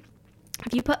swimming,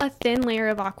 if you put a thin layer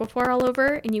of Aquaphor all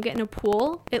over and you get in a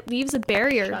pool, it leaves a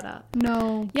barrier. Shut up.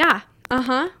 No. Yeah.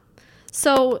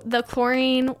 So the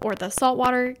chlorine or the salt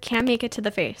water can make it to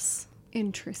the face.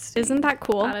 Interesting. Isn't that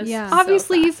cool? That is Yeah. so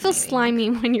Obviously, you feel fascinating. slimy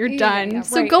when you're Yeah, done. yeah,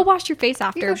 So right. go wash your face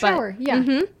after. You go shower.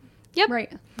 Yeah. Yep.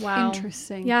 Right. Wow.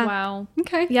 Interesting. Yeah. Wow.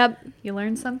 Okay. Yep. You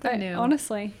learned something new.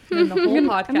 Honestly, in the whole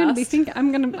podcast. I'm gonna be thinking.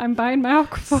 I'm buying my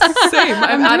Aquaphor. Same.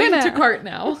 I'm adding doing to it. cart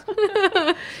now.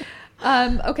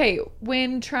 Okay.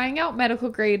 When trying out medical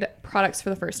grade products for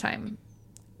the first time,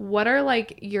 what are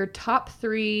like your top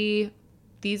 3?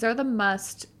 These are the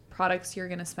must products you're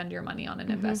going to spend your money on and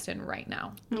invest in right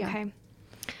now. Yeah. Okay.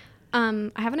 I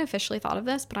haven't officially thought of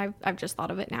this, but I've just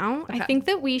thought of it now. Okay. I think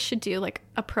that we should do like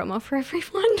a promo for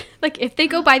everyone. Like if they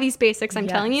go buy these basics, I'm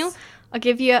telling you, Yes. I'll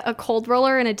give you a cold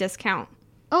roller and a discount.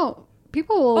 Oh,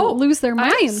 people will lose their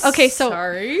minds. Okay, so-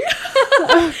 sorry.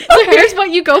 So here's what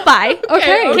you go buy.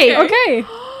 Okay.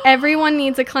 Everyone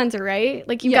needs a cleanser, right?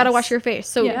 Like you got to Yes. wash your face.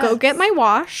 So Yes. go get my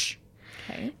wash.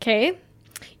 Okay. Okay.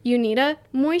 You need a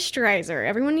moisturizer.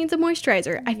 Everyone needs a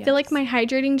moisturizer. I feel like my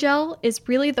hydrating gel is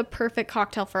really the perfect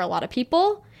cocktail for a lot of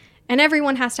people. And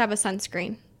everyone has to have a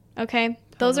sunscreen. Okay.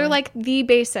 Those are like the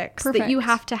basics that you Perfect.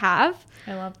 have to have.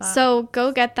 I love that. So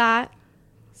go get that.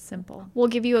 Simple. We'll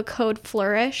give you a code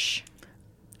Flourish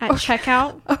at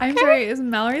checkout. I'm sorry. Is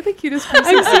Mallory the cutest person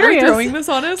I'm ever serious. throwing this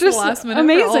on us Just last minute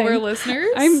for all of our amazing.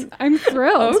 listeners? I'm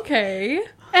thrilled. Okay.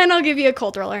 And I'll give you a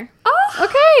cold roller.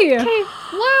 Okay.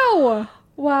 Wow.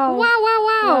 Wow. Wow. Wow,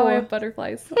 I Wow. have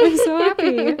butterflies. I'm so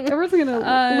happy. Everyone's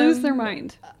gonna lose their Um,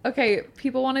 mind. Okay,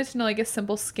 people wanted to know like a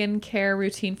simple skincare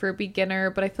routine for a beginner,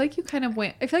 but I feel like you kind of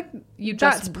went. I feel like You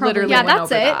that's just probably- literally Yeah, went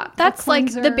that's over it. that. That's like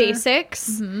the cleanser.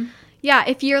 basics. Yeah,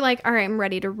 if you're like, all right, I'm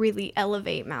ready to really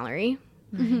elevate, Mallory.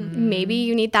 Maybe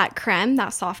you need that creme, that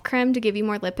soft creme to give you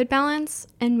more lipid balance.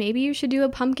 And maybe you should do a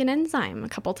pumpkin enzyme a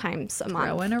couple times a month.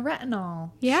 Throw in a retinol,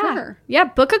 Yeah. Sure. Yeah,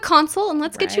 book a consult and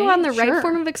let's get you on the right Sure.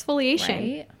 form of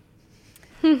exfoliation.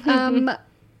 right?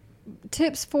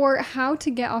 Tips for how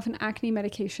to get off an acne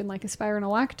medication like a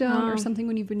spironolactone Oh. or something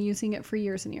when you've been using it for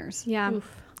years and years. Yeah.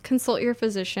 Consult your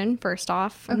physician first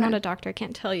off. I'm not a doctor, I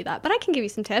can't tell you that, but I can give you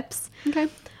some tips. Okay.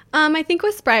 I think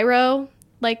with Spyro,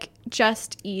 like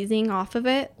just easing off of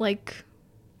it, like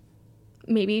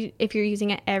maybe if you're using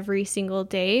it every single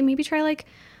day, maybe try like,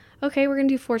 okay, we're going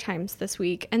to do 4 times this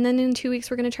week. And then in 2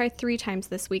 weeks, we're going to try 3 times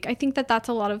this week. I think that that's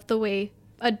a lot of the way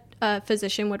a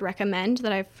physician would recommend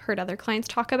that I've heard other clients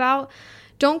talk about.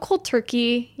 don't cold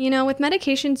turkey. You know, with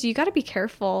medications, you got to be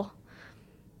careful.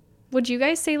 Would you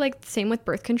guys say like the same with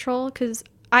birth control? Because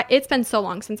it's been so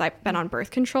long since I've been on birth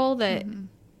control that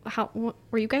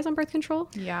were you guys on birth control?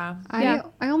 Yeah. I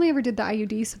only ever did the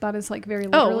IUD, so that is like very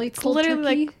literally it's cold literally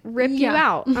turkey. like rip you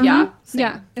out. Yeah.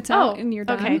 Yeah, it's out Oh, and you're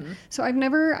done. okay. So I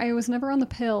was never on the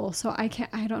pill, so I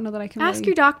don't know that I can Ask really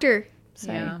your doctor.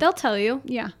 say. Yeah. They'll tell you.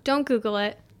 Yeah. Don't Google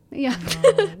it. Yeah.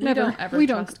 We don't ever We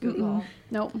trust don't. Google.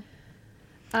 Nope.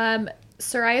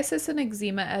 Psoriasis and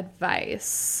eczema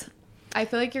advice. I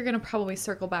feel like you're going to probably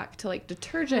circle back to like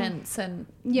detergents and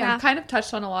Yeah. we kind of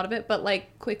touched on a lot of it, but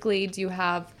like quickly, do you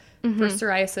have for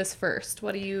psoriasis first?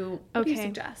 What do you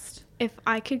suggest? If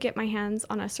I could get my hands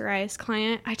on a psoriasis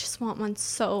client, I just want one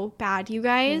so bad, you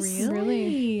guys.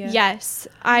 Really? Yes.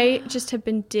 I just have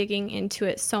been digging into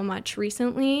it so much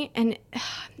recently. And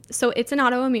so it's an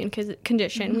autoimmune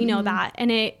condition. We know that.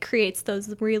 And it creates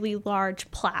those really large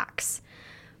plaques.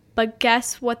 But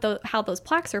guess what? How those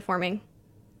plaques are forming?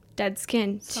 Dead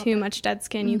skin. Too much dead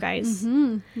skin, you guys.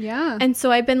 Yeah. And so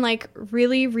I've been like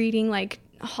really reading like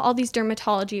all these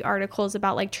dermatology articles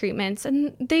about like treatments,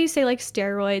 and they say like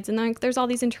steroids and like there's all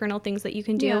these internal things that you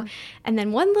can do. Yeah. And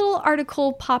then one little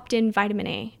article popped in vitamin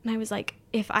A, and I was like,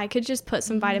 if I could just put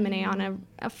some vitamin A on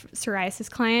a psoriasis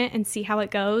client and see how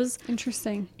it goes.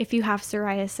 Interesting. If you have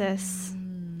psoriasis,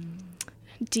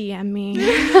 DM me.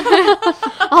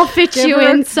 I'll fit you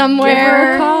in somewhere. give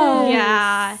her a call.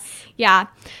 Yeah.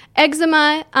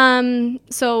 Eczema.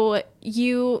 So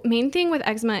main thing with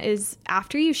eczema is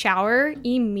after you shower,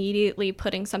 immediately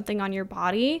putting something on your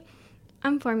body.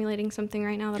 I'm formulating something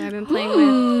right now that I've been playing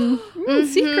with.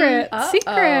 Secret.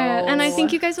 Secret. And I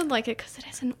think you guys would like it because it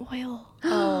is an oil.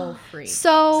 Oh, free.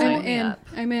 So Sign me in. up.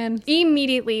 I'm in.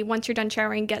 immediately once you're done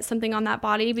showering, get something on that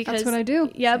body because That's what I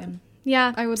do. Yep. Same.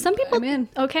 Yeah. I would. Some people. I'm in.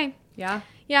 Okay. Yeah.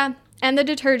 Yeah. And the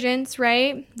detergents,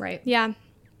 right? Right. Yeah.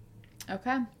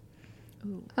 Okay.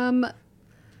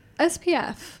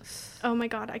 SPF. Oh my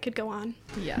God, I could go on.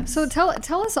 Yes. So tell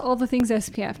us all the things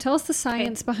SPF. Tell us the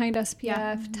science behind SPF.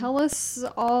 Yeah. Tell us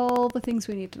all the things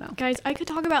we need to know. Guys, I could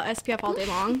talk about SPF all day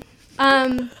long.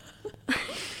 I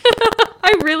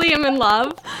really am in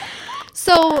love.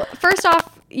 So first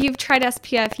off, you've tried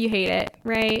SPF, you hate it,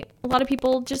 right? A lot of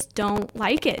people just don't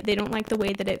like it. They don't like the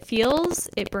way that it feels.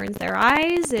 It burns their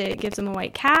eyes. It gives them a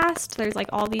white cast. There's like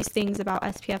all these things about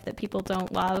SPF that people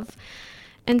don't love.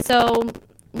 And so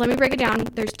let me break it down.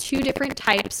 There's two different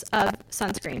types of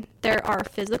sunscreen. There are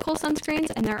physical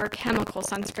sunscreens and there are chemical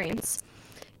sunscreens.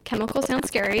 Chemical sounds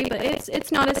scary, but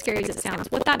it's not as scary as it sounds.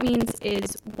 What that means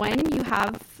is when you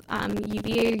have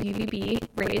UVA or UVB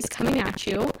rays coming at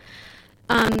you,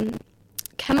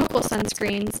 chemical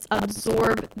sunscreens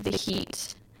absorb the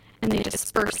heat and they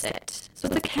disperse it. So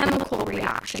it's a chemical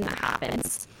reaction that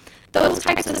happens. Those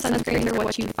types of sunscreens are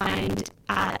what you find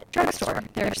at drugstore.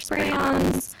 They're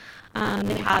spray-ons.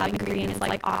 They have ingredients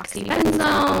like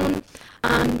oxybenzone.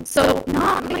 So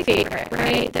not my favorite,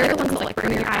 right? They're the ones that like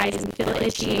burn your eyes and feel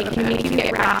itchy and can make you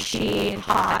get rashy and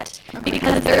hot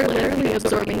because they're literally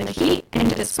absorbing the heat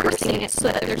and dispersing it so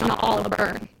that there's not all of a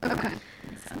burn. Okay.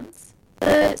 Makes sense.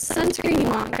 The sunscreen you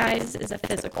want, guys, is a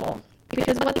physical.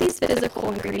 Because what these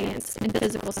physical ingredients in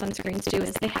physical sunscreens do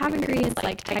is they have ingredients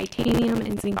like titanium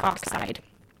and zinc oxide.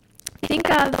 Think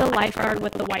of the lifeguard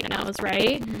with the white nose,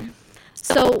 right? Mm-hmm.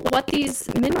 So what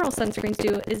these mineral sunscreens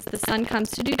do is the sun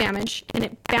comes to do damage and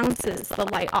it bounces the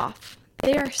light off.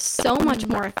 They are so much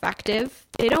more effective.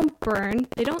 They don't burn.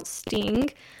 They don't sting.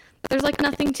 There's like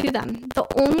nothing to them. The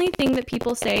only thing that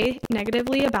people say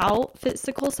negatively about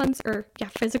physical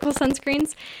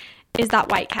sunscreens is that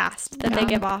white cast that they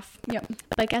give off. Yep.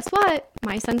 But guess what?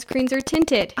 My sunscreens are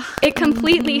tinted. It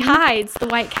completely hides the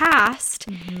white cast.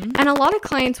 And a lot of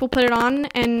clients will put it on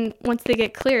and once they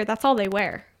get clear, that's all they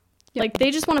wear. Yep. Like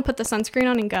they just want to put the sunscreen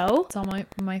on and go. It's all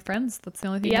my friends. That's the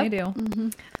only thing Yep. they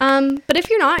do. But if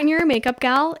you're not and you're a makeup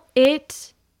gal,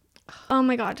 oh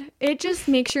my God, it just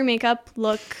makes your makeup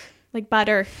look like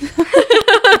butter.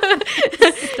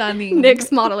 Stunning.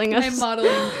 Nick's modeling us. I'm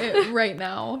modeling it right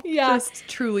now. Yeah. Just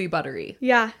truly buttery.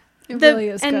 Yeah. It really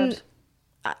is and good.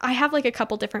 I have like a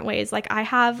couple different ways. Like I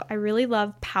really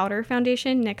love powder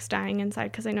foundation. Nick's dying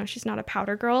inside because I know she's not a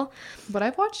powder girl. But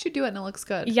I've watched you do it and it looks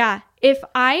good. Yeah. If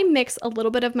I mix a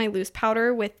little bit of my loose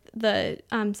powder with the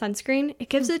sunscreen, it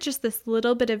gives it just this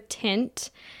little bit of tint.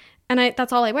 And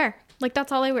that's all I wear. Like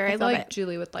that's all I wear. I feel love like it.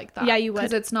 Julie would like that. Yeah, you would.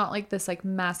 Because it's not like this like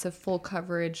massive full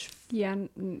coverage. Yeah.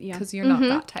 Because you're not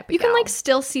that type of You can gal. like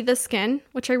still see the skin,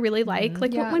 which I really like.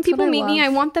 Like Yeah, when that's people what I meet me, I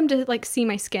love. want them to like see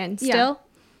my skin Yeah. still.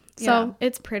 So Yeah.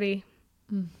 it's pretty.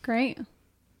 Great.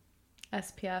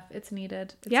 SPF. It's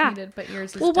needed. It's Yeah. needed, but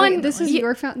yours is Well, one, This is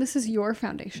definitely- this is your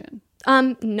foundation.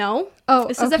 No. Oh,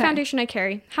 This is a okay. foundation I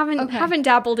carry. Haven't Okay.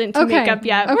 dabbled into Okay. makeup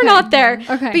yet. We're Okay. not there.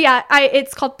 Okay. But yeah,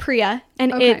 it's called Priya,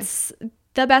 and Okay. it's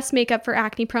the best makeup for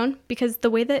acne prone because the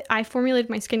way that I formulated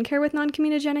my skincare with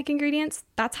non-comedogenic ingredients,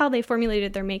 that's how they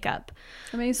formulated their makeup.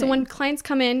 Amazing. So when clients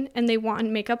come in and they want a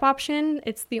makeup option,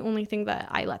 it's the only thing that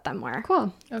I let them wear.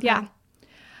 cool. Okay. Yeah.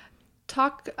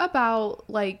 Talk about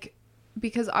like,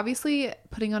 because obviously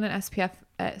putting on an SPF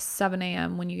at 7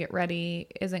 a.m. when you get ready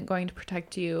isn't going to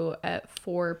protect you at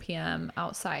 4 p.m.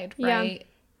 outside, Yeah. right?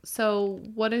 So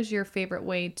what is your favorite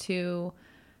way to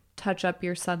touch up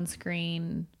your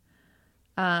sunscreen?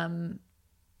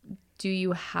 Do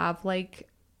you have like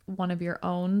one of your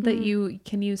own that you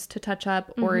can use to touch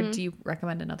up, or do you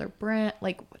recommend another brand?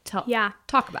 Like, Yeah.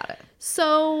 talk about it.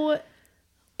 So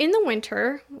in the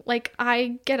winter, like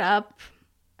I get up,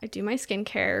 I do my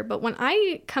skincare, but when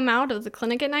I come out of the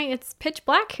clinic at night, it's pitch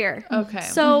black here. Okay.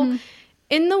 So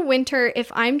in the winter,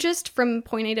 if I'm just from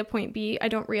point A to point B, I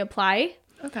don't reapply.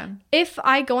 Okay. If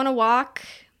I go on a walk,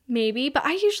 maybe, but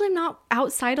I usually am not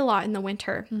outside a lot in the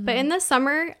winter. But in the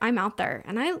summer, I'm out there.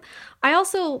 And I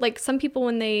also like some people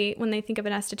when they think of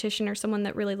an esthetician or someone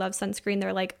that really loves sunscreen,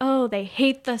 they're like, "Oh, they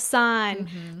hate the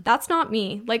sun." That's not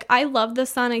me. Like I love the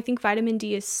sun. I think vitamin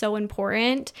D is so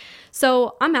important.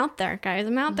 So, I'm out there, guys.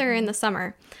 I'm out there in the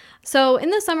summer. So, in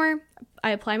the summer,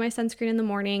 I apply my sunscreen in the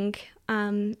morning.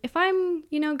 If I'm,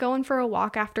 going for a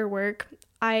walk after work,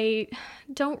 I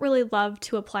don't really love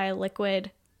to apply a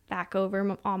liquid back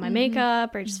over all my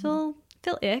makeup or just feel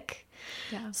ick.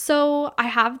 Yeah. So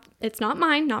it's not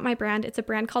mine, not my brand. It's a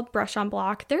brand called Brush on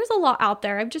Block. There's a lot out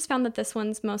there. I've just found that this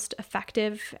one's most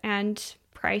effective and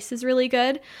price is really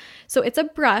good. So it's a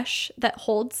brush that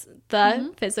holds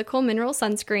the physical mineral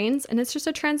sunscreens, and it's just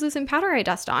a translucent powder I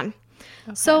dust on.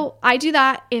 Okay. So I do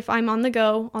that if I'm on the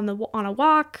go, on a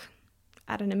walk,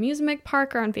 at an amusement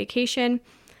park, or on vacation.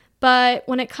 But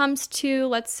when it comes to,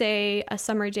 let's say, a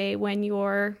summer day when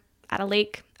you're at a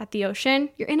lake, at the ocean,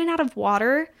 you're in and out of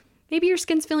water, maybe your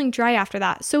skin's feeling dry after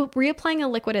that. So reapplying a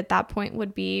liquid at that point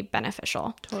would be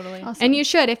beneficial. Totally. Awesome. And you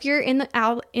should, if you're in and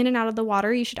out of the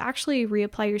water, you should actually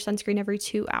reapply your sunscreen every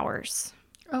 2 hours.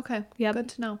 Okay. Yep. Good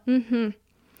to know. Mm-hmm.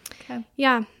 Okay.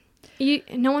 Yeah.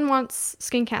 No one wants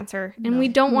skin cancer, and we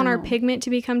don't want our No. pigment to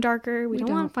become darker. We don't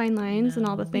don't. want fine lines and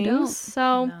all the We don't. things.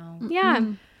 So, No. yeah.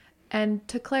 And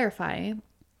to clarify,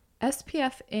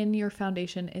 SPF in your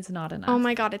foundation is not enough. Oh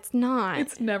my God, it's not.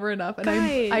 It's never enough. And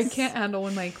I Guys. can't handle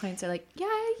when my clients are like, yeah,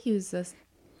 I use this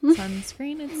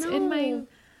sunscreen. It's in my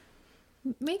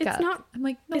makeup. not- I'm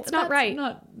like, no, it's not that's right.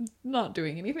 Not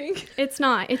doing anything. It's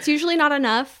not. It's usually not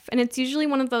enough, and it's usually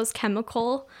one of those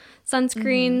chemical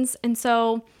sunscreens. And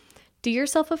so, do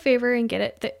yourself a favor and get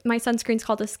it. My sunscreen's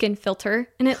called a skin filter,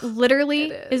 and it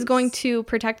literally It is going is. to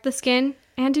protect the skin.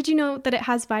 And did you know that it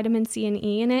has vitamin C and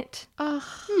E in it? Ugh.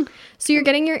 So you're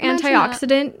getting your Imagine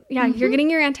antioxidant. Yeah, you're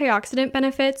getting your antioxidant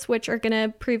benefits, which are going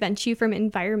to prevent you from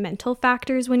environmental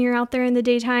factors when you're out there in the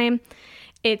daytime.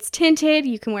 It's tinted.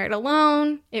 You can wear it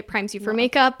alone. It primes you for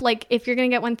makeup. Like if you're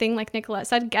going to get one thing, like Nicolette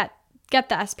said, get the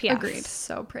SPF. Agreed.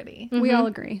 So pretty. We all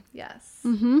agree. Yes.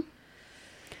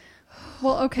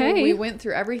 Well, okay. Well, we went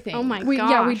through everything. Oh my we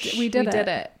gosh. we did it.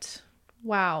 it.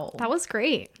 Wow. That was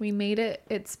great. We made it.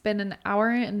 It's been an hour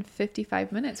and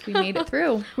 55 minutes. We made it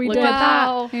through. We Look did. at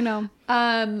Wow. I know.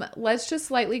 that. Let's just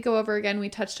slightly go over again. We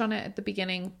touched on it at the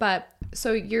beginning, but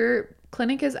so your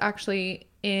clinic is actually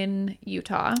in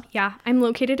Utah. Yeah, I'm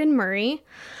located in Murray.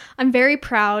 I'm very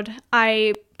proud.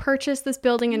 I purchased this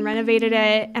building and renovated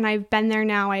it, and I've been there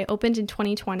now. I opened in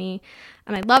 2020,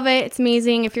 and I love it. It's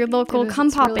amazing. If you're local, It is. come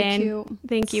It's pop really in. cute.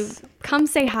 Thank you. Come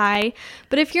say hi.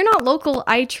 But if you're not local,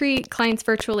 I treat clients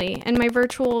virtually, and my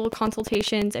virtual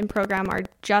consultations and program are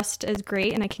just as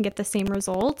great, and I can get the same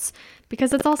results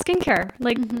because it's all skincare,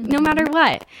 like no matter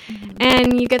what.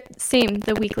 And you get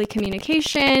the weekly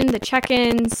communication, the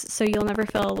check-ins, so you'll never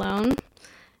feel alone.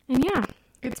 And yeah.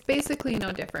 It's basically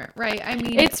no different, right? I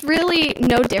mean, It's really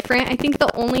no different. I think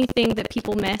the only thing that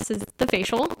people miss is the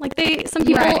facial. Like some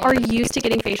people Right. are used to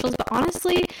getting facials, but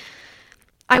honestly,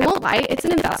 I won't lie, it's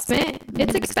an investment.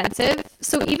 It's expensive.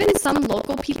 So even some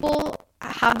local people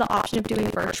have the option of doing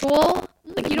virtual.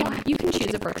 Like you can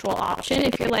choose a virtual option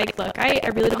if you're like, look, I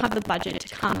really don't have the budget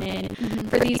to come in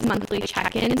for these monthly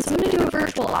check-ins. So I'm gonna do a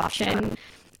virtual option.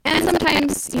 And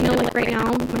sometimes, like right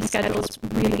now, my schedule is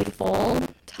really full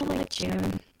till like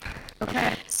June.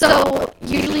 okay. So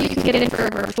usually you can get in for a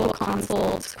virtual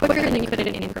consult quicker than you could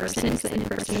in person. So the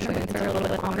in-person appointments are a little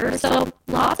bit longer. So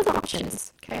lots of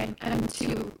options. Okay. And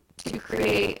to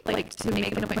create, like, to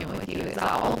make an appointment with you, is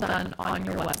that all done on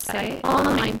your website? All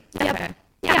online. Yep. Okay.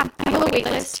 Yeah, I have a wait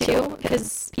list too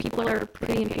because people are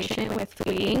pretty impatient with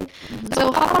waiting.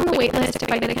 So hop on the wait list.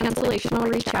 If I get a cancellation, I'll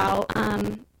reach out.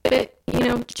 But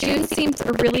June seems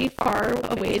really far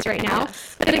a ways right now,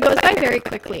 but it goes by very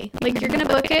quickly. Like, you're gonna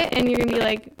book it and you're gonna be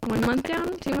like 1 month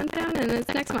down, 2 months down, and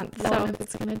it's next month. So So if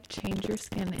it's gonna change your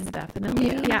skin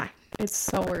indefinitely, yeah, it's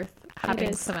so worth having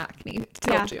is. some acne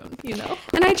till Yeah. June,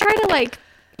 and I try to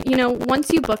once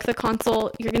you book the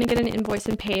consult, you're going to get an invoice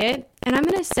and pay it. And I'm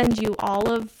going to send you all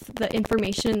of the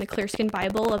information in the Clear Skin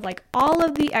Bible of like all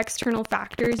of the external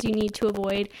factors you need to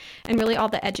avoid and really all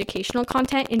the educational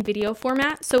content in video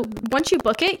format. So once you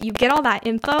book it, you get all that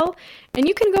info and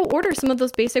you can go order some of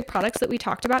those basic products that we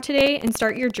talked about today and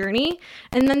start your journey.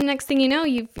 And then the next thing you know,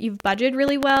 you've budgeted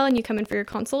really well and you come in for your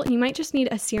consult and you might just need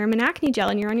a serum and acne gel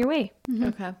and you're on your way.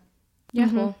 Okay. Yeah.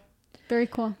 Cool. Very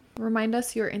cool. Remind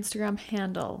us your Instagram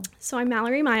handle. So I'm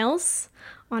Mallory Miles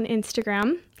on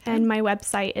Instagram, and my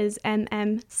website is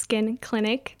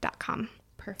mmskinclinic.com.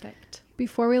 Perfect.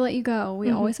 Before we let you go, we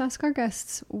always ask our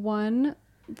guests one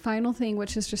final thing,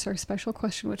 which is just our special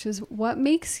question, which is what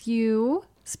makes you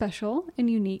special and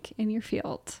unique in your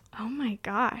field? Oh my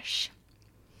gosh.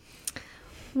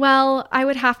 Well, I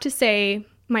would have to say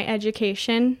my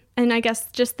education, and I guess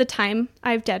just the time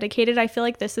I've dedicated. I feel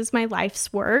like this is my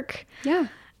life's work. Yeah.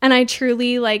 And I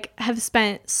truly have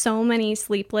spent so many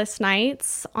sleepless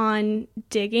nights on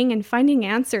digging and finding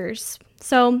answers.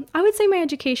 So I would say my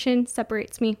education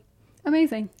separates me.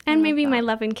 Amazing. And maybe my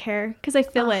love and care, because I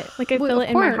feel it. Like I Well, feel of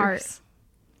it in my course. heart.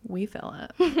 We feel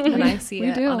it. And I see We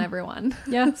it do. on everyone.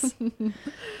 Yes.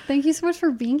 Thank you so much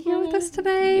for being here with us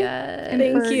today. Yes. And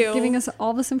Thank for you. giving us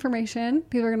all this information.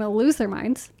 People are going to lose their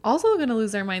minds. Also going to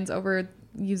lose their minds over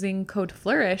using code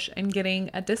Flourish and getting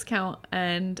a discount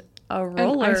and a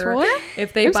roller. ice roller?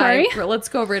 If they I'm buy, sorry. let's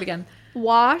go over it again.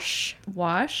 Wash,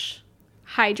 Wash.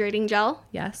 hydrating gel,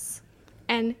 Yes.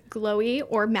 and glowy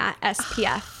or matte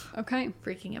SPF. Okay.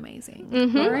 Freaking amazing.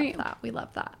 Mm-hmm. We All right. love that. We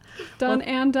love that. Done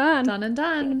and done. Done and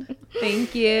done.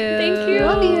 Thank you. Thank you.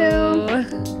 Love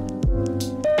you.